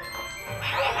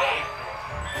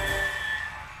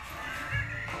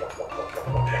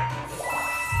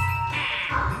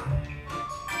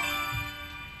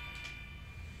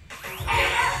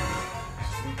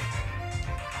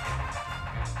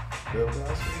 Bill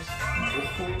Bastards?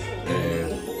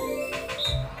 And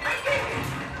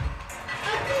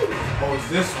Oh, it's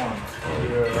this one.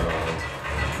 Damn,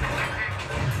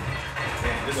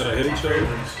 this Did I hit each other?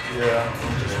 Yeah,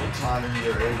 I'm just tying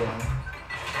your egg on.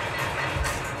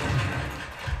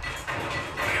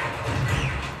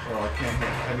 Oh, I can't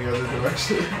hit any other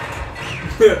direction.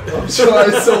 I'm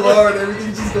trying so hard,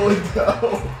 everything's just going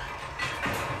down.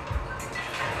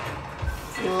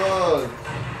 Fuck.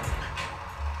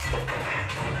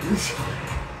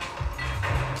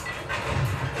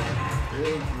 Thank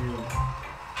you.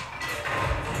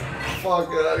 Fuck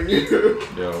out of here.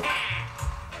 yo. Well,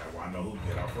 I know who can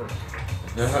get out first.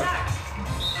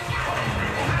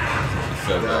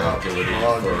 Said that. Give it to you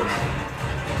first.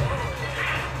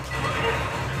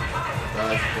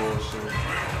 That's bullshit.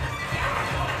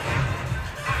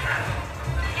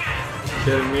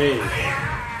 Kidding me.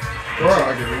 Bro, I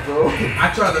get it, bro.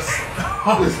 I tried to.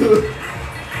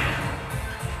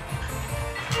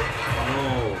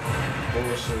 Oh.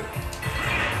 Bullshit.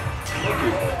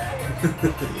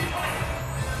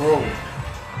 Bro,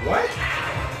 What?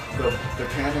 the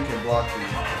cannon can block you.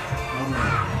 I'll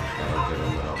get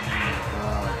him out.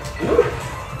 No.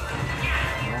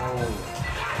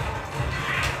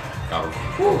 Got him.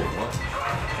 What?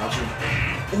 Got you.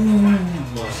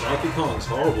 Well, Donkey Kong's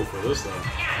horrible for this though.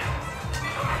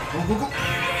 Go, go, go.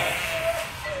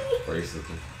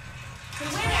 Basically.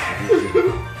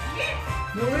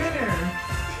 No winner.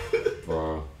 Bro.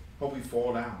 Hope we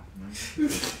fall down, man.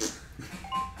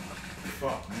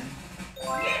 Fuck, man.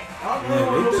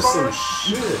 Man, make this some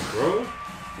shit, bro.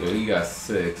 Yo, he got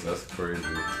 6. That's crazy.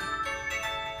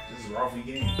 This is a Ralphie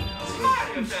game.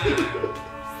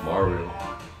 Mario.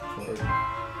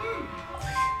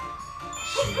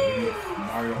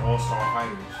 Mario All-Star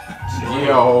Fighters.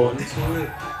 Yo. Into it.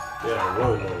 Yeah,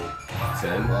 roll mode.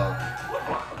 10.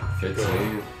 15.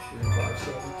 3, 5,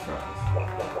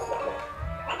 7.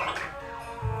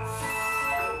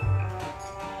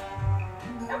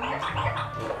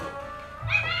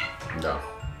 No.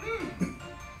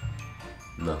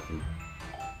 Nothing.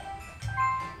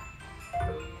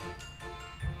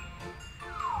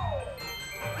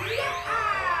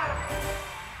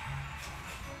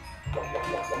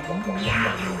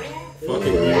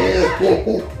 Fucking you.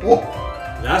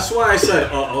 That's why I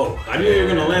said, uh-oh. I knew you were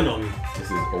gonna land on me. This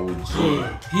is OG.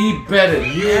 He betted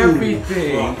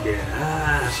everything. Fucking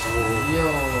asshole. Yo.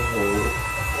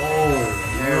 Oh,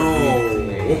 no.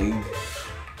 Everything.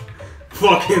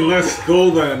 Fucking let's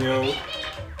go then, yo.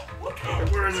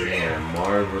 Damn,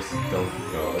 Mario vs. Donkey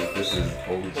Kong. This is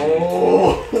OG.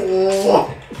 Oh.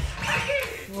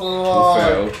 Who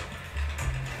failed?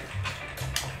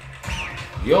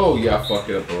 Yo, y'all fucked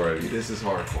it up already. This is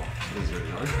hardcore. This is really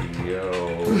hard. Yo.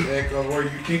 Yeah, cause where you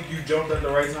think you jumped at the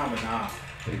right time, but nah.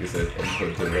 Nigga said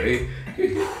input delay.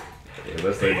 Yeah,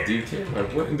 that's like DK.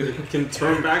 Like, what in the... Can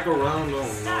turn back around? Oh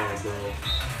no, bro.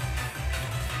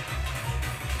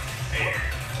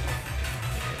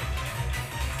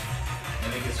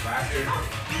 And it gets faster.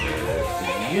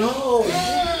 Yo!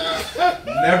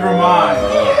 Never mind. I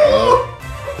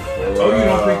told you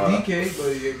don't pick DK,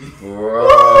 but Bro.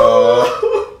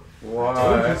 I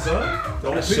told you, son.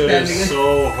 Don't That pick shit that is nigga. so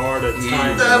hard to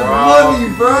time. That money,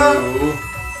 bro.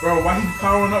 Bro, why he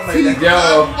powering up like He that? Yo.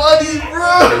 money,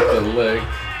 bro. Hit the leg.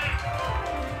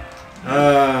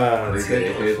 Ah, They take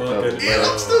hit the the fucking leg. And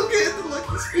I'm still getting the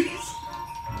lucky squeeze.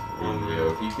 Yo,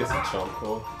 he gets a chomp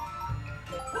call.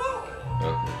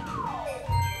 Okay.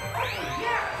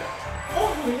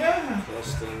 Oh, yeah.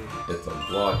 Justin. It's a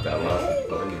block that lasts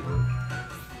for anything.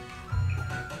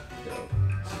 Yo.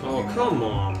 Oh, come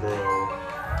on, bro.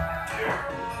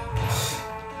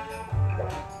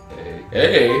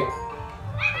 Hey.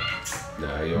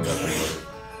 Nah, you don't got the money.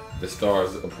 The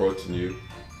star's approaching you.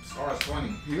 Star is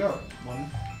 20. You got money.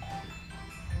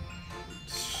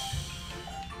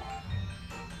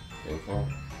 Ain't call.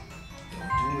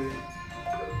 Don't do it.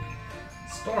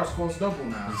 Stars cost double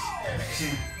now.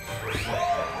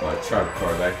 Well, I tried to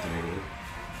card activated.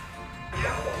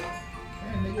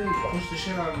 Man, nigga, push the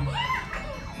shit out of him.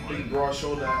 Big broad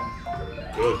shoulder out.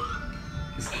 Good.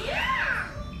 It's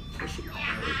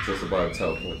just about to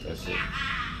teleport that shit.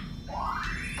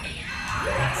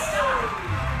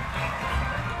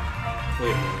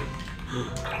 Wait a minute.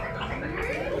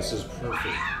 This is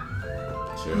perfect.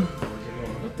 Chill.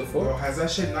 What the Bro, fuck? has that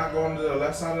shit not gone to the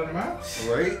left side of the map?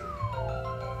 Right?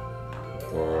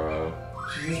 For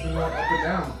She's just been going up and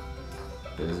down.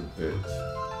 this bitch.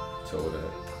 Told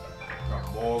that. Got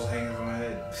balls hanging from my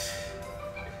head.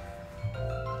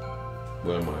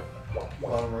 Where am I?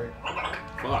 Bottom right.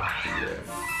 Fuck. Yeah.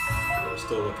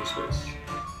 Still lucky space.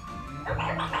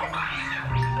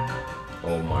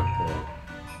 Oh my god.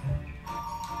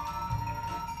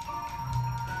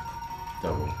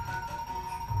 Double.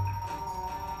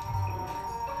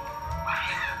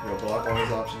 Yo, block all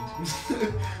his options.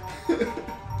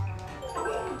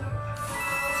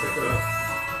 Take it up.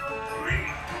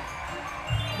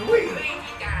 Wait.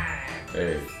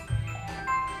 Hey.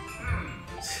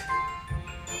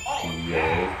 Yo.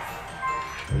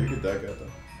 Oh, you could deck it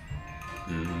though.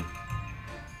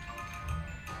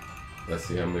 Let's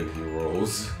see how many he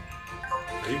rolls.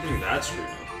 Even that's screwed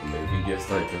up. Maybe he gets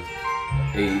like a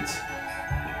 8.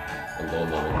 A low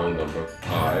number.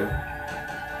 5.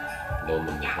 Low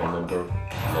number.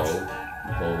 Low.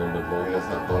 Low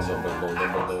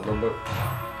number.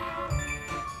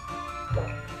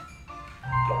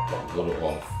 A little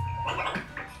off.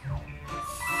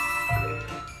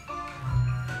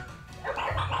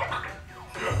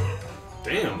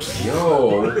 Damn.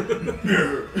 Yo!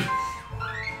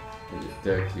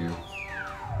 Deck you.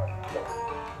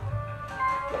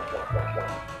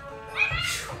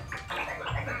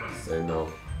 Say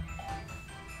no.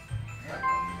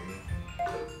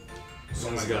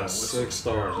 Someone's got 6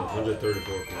 stars and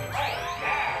 134 points.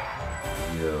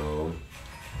 Yo.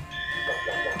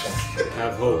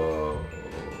 Have hope.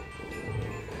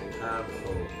 Have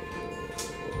hope.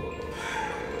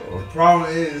 The problem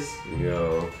is,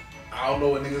 Yo. I don't know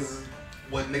what niggas'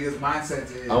 mindset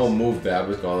is. I'm gonna move that. I'm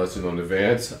just gonna let you know in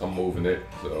advance. I'm moving it,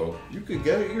 so. You could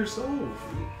get it yourself.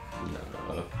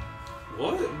 Nah.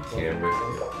 What? Can't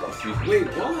risk Wait,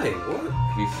 why? What? it.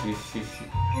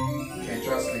 Can't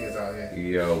trust niggas out here.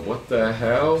 Yo, what the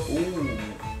hell? Ooh.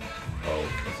 Oh,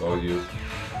 that's all you.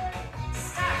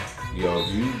 Yo,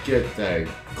 you get that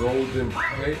golden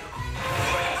plate?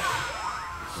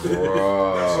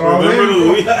 Bro. Remember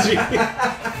Luigi?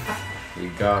 He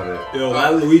got it. Yo,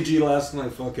 that Luigi last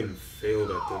night fucking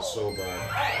failed at this so bad.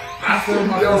 I filmed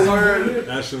my first time.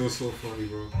 That shit was so funny,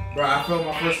 bro. Bro, I filmed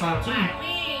my first time too.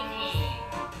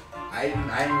 I didn't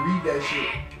read that shit.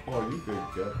 Oh, you could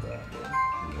get that, bro.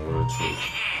 No, the truth.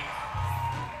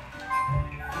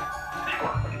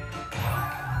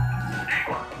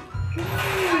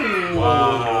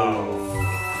 Wow.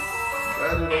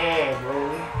 Got it all, bro.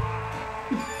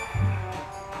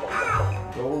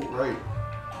 Go right.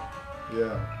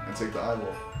 Yeah, and take the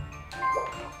eyeball.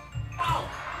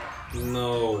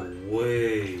 No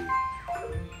way.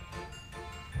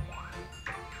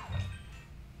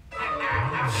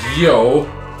 Yo.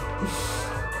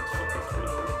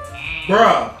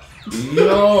 Bruh.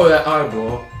 Yo, that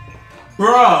eyeball.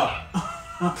 Bruh.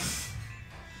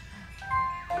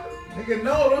 Nigga,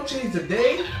 no, don't change the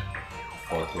day.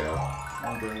 Fuck yeah.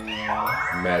 I'm doing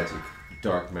Magic.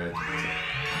 Dark magic.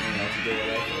 not to do what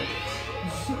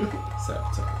I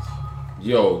Sabotage.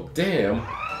 Yo, damn.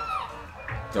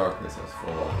 Darkness has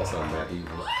fallen. That's not that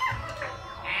evil.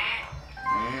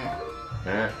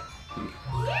 Huh?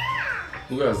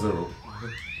 Who got 0?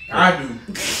 I do.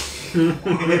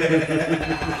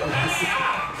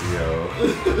 Yo.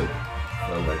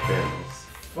 Sounds like Thanos.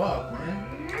 Fuck, man.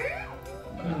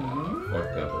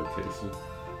 Location.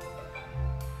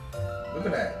 Look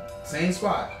at that. Same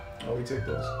spot. Oh, we take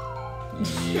those.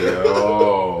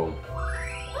 Yo.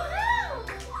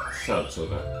 Shut up, so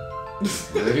that.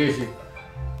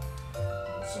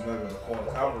 Somebody gonna call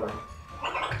the cavalry.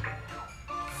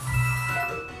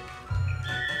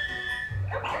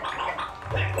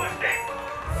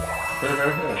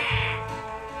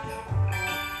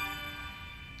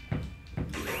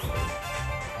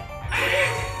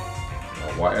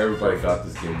 Why everybody got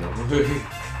this game over?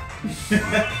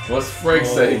 Once Frank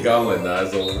said he got like, nah,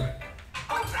 it's over.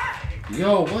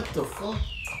 Yo, what the fuck?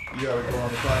 You gotta go on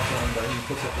the platform that he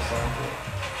puts up the sign for.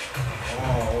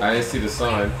 Oh, I didn't see the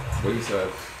sign. What you said?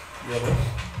 Yellow.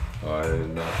 Oh, I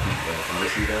did not see that. Can you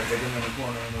see that? Look in the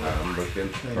corner. I'm looking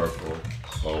purple.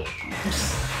 Oh.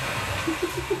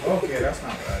 okay, that's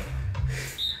not bad.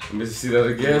 Let me see that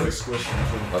again. Squish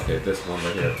them. Okay, this one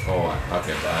right here. Oh,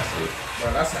 okay, but I see it.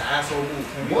 Bro, that's an asshole move.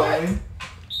 Can we What? go in?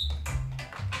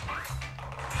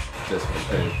 This one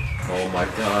pink. Oh my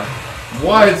god.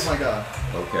 What? Oh my god.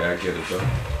 Okay, I get it though.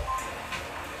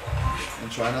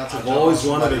 And try not to I've jump always on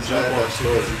wanted to somebody's jump head on that's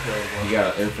sword. because he failed, bro. You got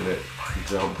an infinite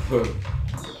jump.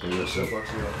 That shit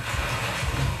fucks you up.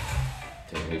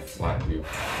 Damn, they flatten you.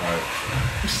 Alright.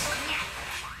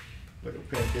 Like a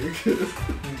pancake.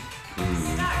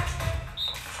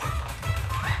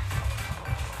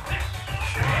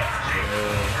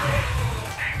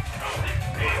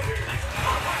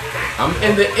 I'm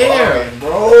in the air! Fine,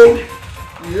 bro.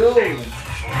 Yo.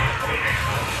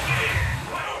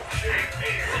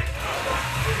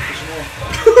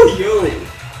 Yo!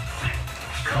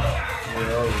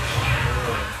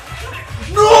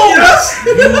 No! Yes!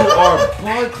 You are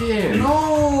bugging! No!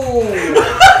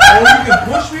 Oh, you can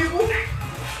push people?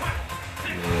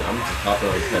 Yeah, I'm just hopping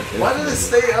on his head. Why did it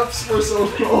stay up for so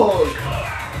long?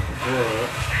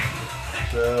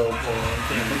 Chill, Paul.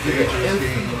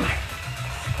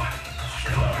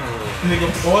 Nigga,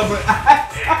 pause it.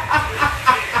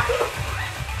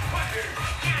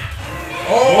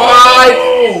 Oh! What?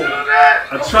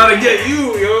 I try to get you,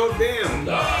 yo. Damn.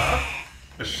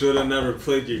 I should have never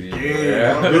played your game.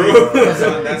 Yeah.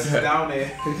 That's down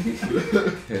there.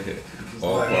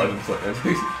 All part of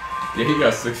playing. Yeah, he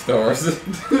got 6 stars.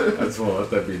 That's all. Let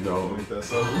that be known. I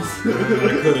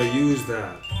could have used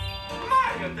that.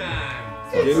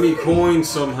 Give me coins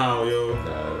somehow, yo.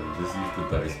 Nah, just use the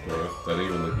dice, bro. That ain't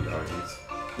even like the items.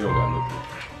 You don't got nothing.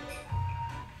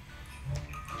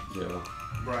 Yo,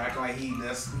 Bro, act like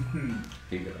that's.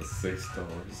 he got 6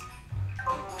 stars.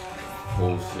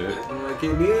 Bullshit. Like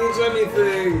it means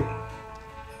anything.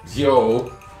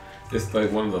 Yo, it's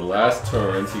like one of the last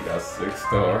turns. He got 6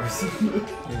 stars.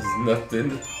 There's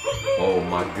nothing. Oh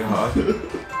my god.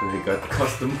 And he got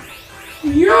custom.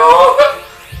 Yo!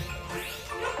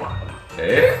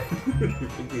 Eh? You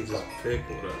can just pick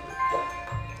whatever.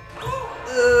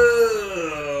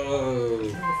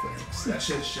 That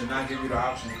shit should not give you the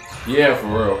option. Yeah, for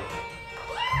real.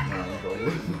 Nah, bro.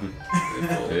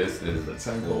 This is For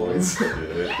 10 coins.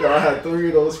 bullshit. Yo, I had 3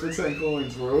 of those for 10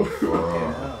 coins, bro. Bro.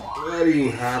 Why do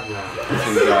you have that?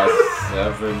 He got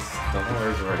 7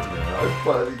 stars right I now.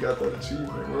 finally got that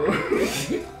achievement, bro.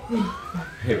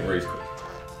 Hey, race quick.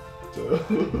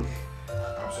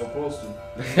 I'm supposed to.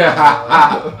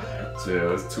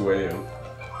 Chill, it's 2 a.m.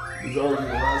 It's already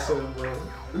the last time, bro.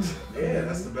 Yeah,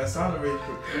 that's the best sound of rage.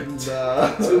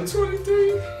 Nah.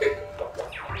 223.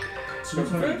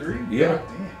 223? Yeah. God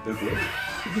damn. That's it.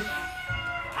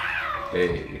 Hey.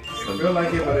 It feel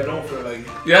like it, but it don't feel like it.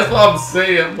 Yeah, that's what I'm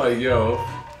saying. I'm like, yo.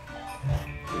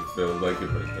 It feels like it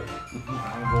right there. I'm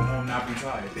gonna go home not be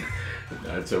tired.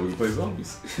 That's how we play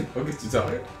zombies. Don't get you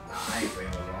tired. I ain't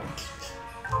playing no wrong.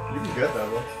 You can get that,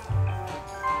 bro.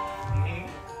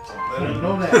 Let them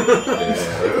know that.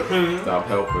 Yeah. Stop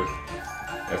helping.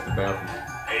 That's the bathroom.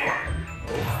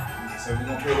 So we're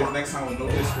gonna play this next time with no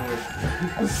Discord.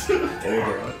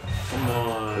 Come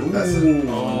on. That's it.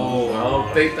 Oh, I don't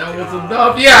think that was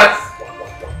enough. Yes!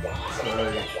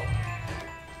 Sorry.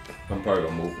 I'm probably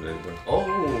gonna move it anyway. Oh.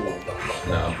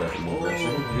 Nah, I'm definitely moving that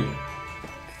shit.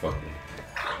 Fuck it.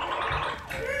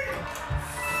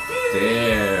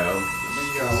 Damn. Then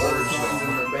you got word sheets in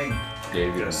the bank.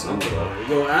 Gave you the Something. number.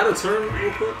 Yo, add a turn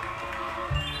real quick.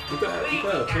 You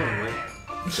got a turn, right?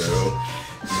 So,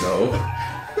 no.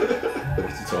 What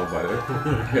you talking about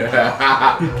there? I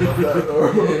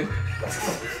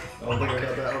don't think I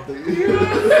got that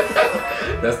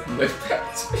update. That's the next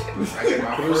patch. I get my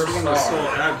First first one I saw star.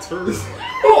 add turn.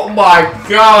 Oh my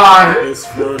god! His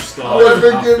first star.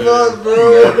 Never give up, bro.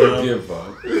 Never give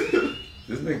up.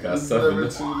 This nigga got It's 7. never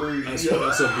too late. That's, Yo,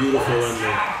 that's a beautiful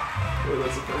ending.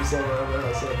 that's the first time I ever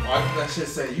had 7. Why did that shit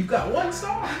say you got 1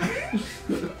 star?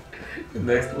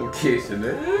 Next location,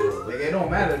 eh? Like, it don't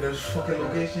matter the fucking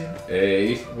location.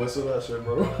 Hey. Whistle that shit,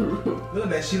 bro. Look at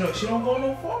that. She don't go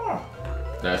no far.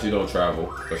 Nah, she don't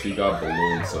travel, but she got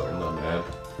balloons, so I'm not mad.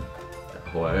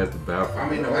 Oh, I had the bathroom. I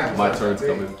mean, the map is My not turn's that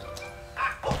big. coming.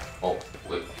 Oh,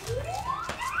 wait.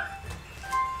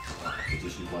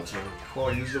 Just use my turn. Come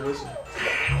on, use the whistle.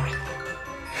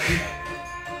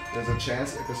 There's a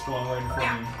chance it could spawn right in front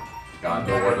of you. Gotta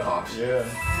know where the option. Yeah.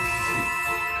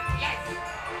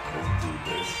 Let's do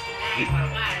this.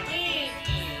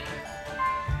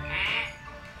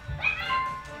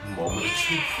 Moment of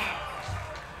truth.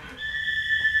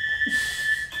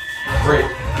 Great.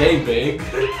 Game bang.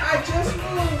 I just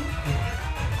moved.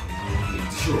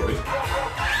 Destroyed.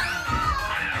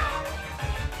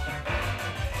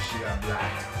 She got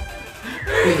black.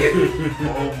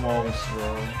 Almost, bro.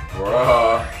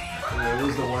 Bruh. Yeah,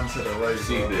 who's the one to the right,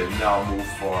 She bro? did not move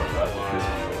far. That's what this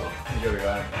is. You got a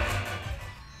guy.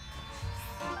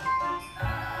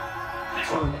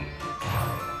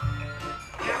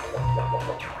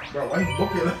 Bro, why you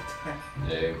booking like that?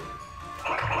 Yeah. Hey,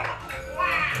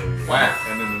 Wow.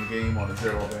 And then the game on the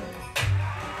 0 bang.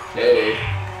 Hey.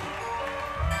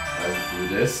 Let's do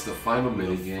this. The final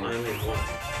minigame. Finally won.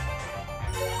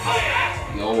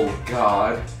 Oh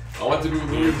God. I want to do You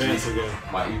Luigi. advance again.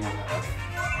 My evil half.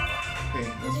 Hey,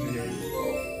 let's behave.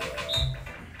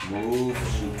 Move.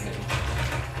 Shoot.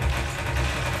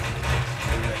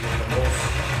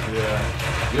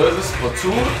 Yeah, Yo, is this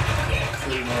Splatoon?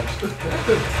 pretty much.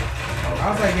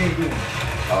 How's that game doing?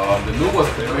 The new one's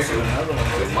They're making another one,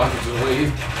 The bro. Michael J.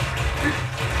 Wade.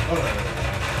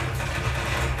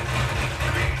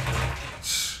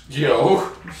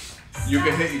 Yo. You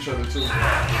can hit each other too.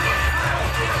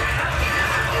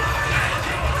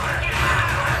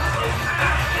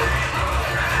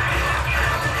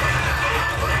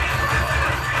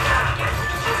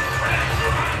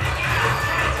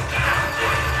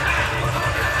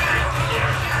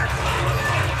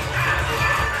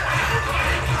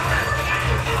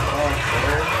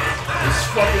 This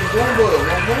fucking Goomba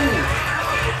won't move.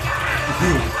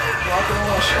 Blocking all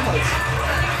my shots.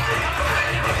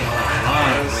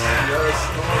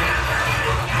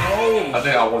 I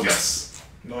think I won that.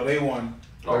 No, they won.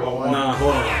 Oh, Nah,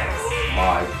 hold on.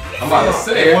 my. I'm about to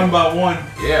say. One by one.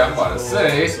 Yeah, I'm about to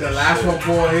say. The last one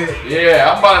for a hit.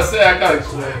 Yeah, I'm about to say I got it.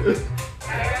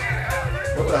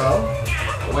 What the hell?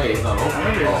 Wait, it's not over.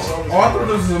 Oh, I thought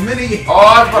this was a mini game. Oh, I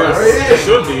was about to It say.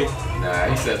 should be. Nah,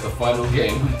 he said it's the final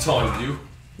game. I'm telling you.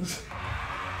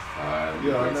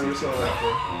 Yeah, I never saw that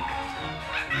before.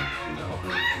 No.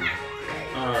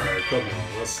 Alright, come on.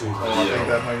 Let's see. Oh, I think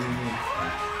that might be me.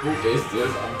 Who is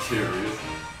this? I'm curious.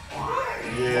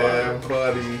 Yeah,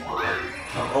 buddy.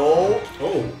 Oh.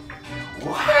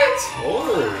 What?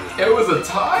 Oh. It was a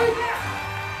tie?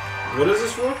 What is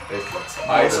this for? It's a Most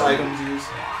tie. items used.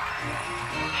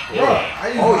 Bro, I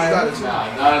used Oh, you my got it too.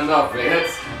 Nah, not enough,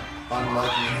 Vance.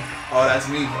 Unlucky. Oh, that's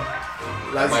me.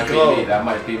 That Let's might go. be me. That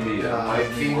might be me. That Nah, might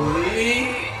it's be me.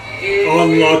 me.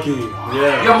 Unlucky.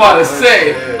 Yeah. You're about to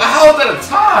say, Yeah. how is that a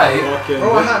tie? Fucking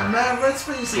Bro, I had mad red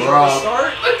spaces at Bro, the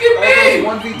start. look at me.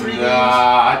 1v3 games.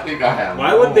 Nah, I think I have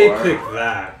Why would they more. pick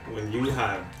that when you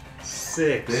have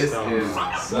 6 This stars?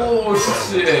 is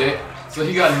bullshit. So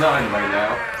he got 9 right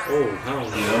now. Oh, hell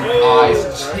Them no.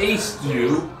 eyes chased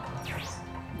you.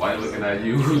 Why looking at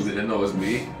you? Didn't know it was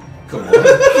me. Come on.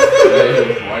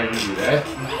 Hey, why you do that?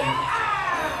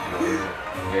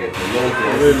 Hey, the logo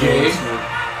of the game.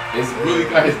 It's really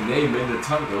got his name in the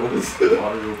title. It's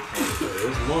Mario Party.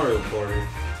 It's Mario Party.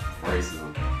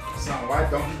 Racism. Son, why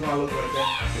don't you gonna look like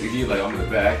that? He like, I'm in the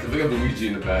back. Look at Luigi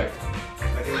in the back.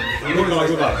 Like, You look like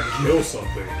you're about to kill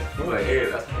something. I'm like, hey,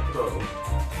 that's my pro.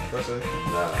 Press it.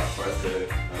 Nah, press it.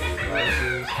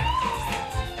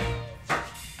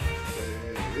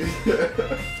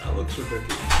 That looks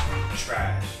ridiculous.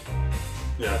 trash.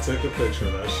 Yeah, take a picture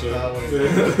of that shit. That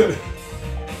was-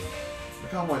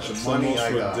 Look how much It's money almost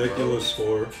I got. bro. ridiculous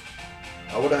score.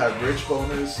 I would have had rich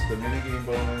bonus, the minigame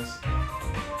bonus,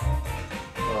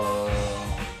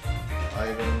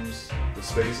 items, the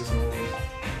spaces moved,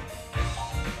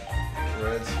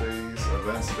 red space,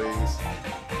 event space,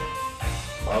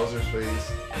 Bowser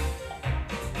space.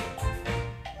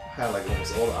 Had like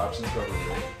almost all the options covered.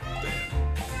 Bro.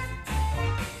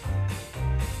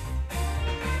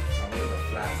 Son, look at the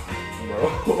flat. Bro.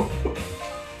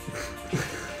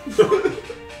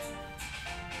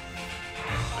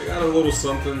 I got a little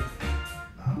something.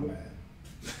 Nah, man.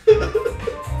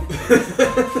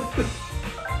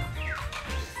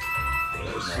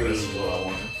 This is what I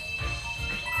wanted.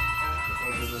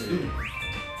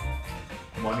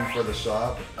 Money for the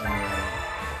shop, and then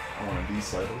I want these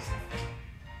cycles.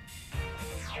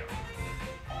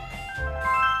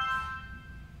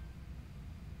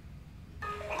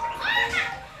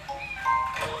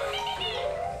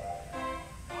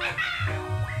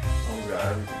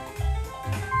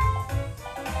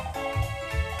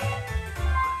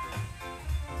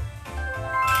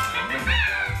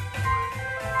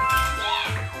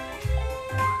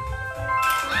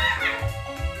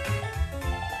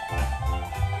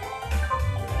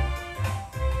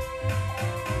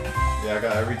 Yeah, I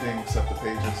got everything except the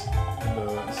pages in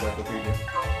the encyclopedia.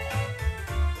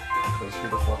 Because who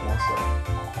the fuck wants that?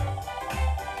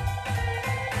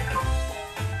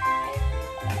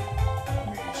 I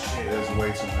mean, shit. There's way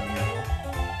too many of them.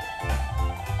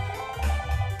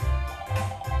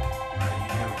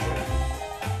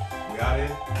 We out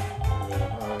here?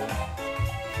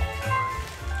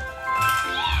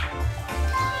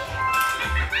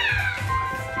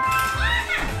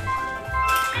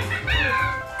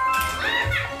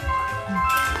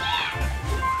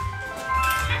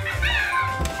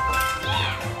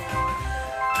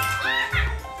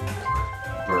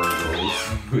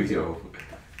 Yo.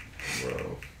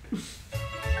 Bro.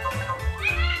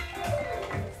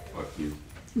 Fuck you.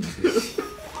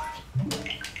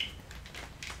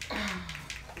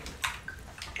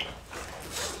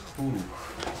 Ooh.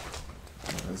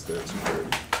 That's dead too dirty.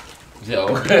 Yo.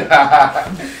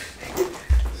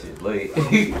 Shit late.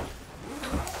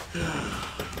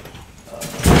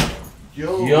 Yo.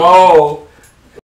 Yo.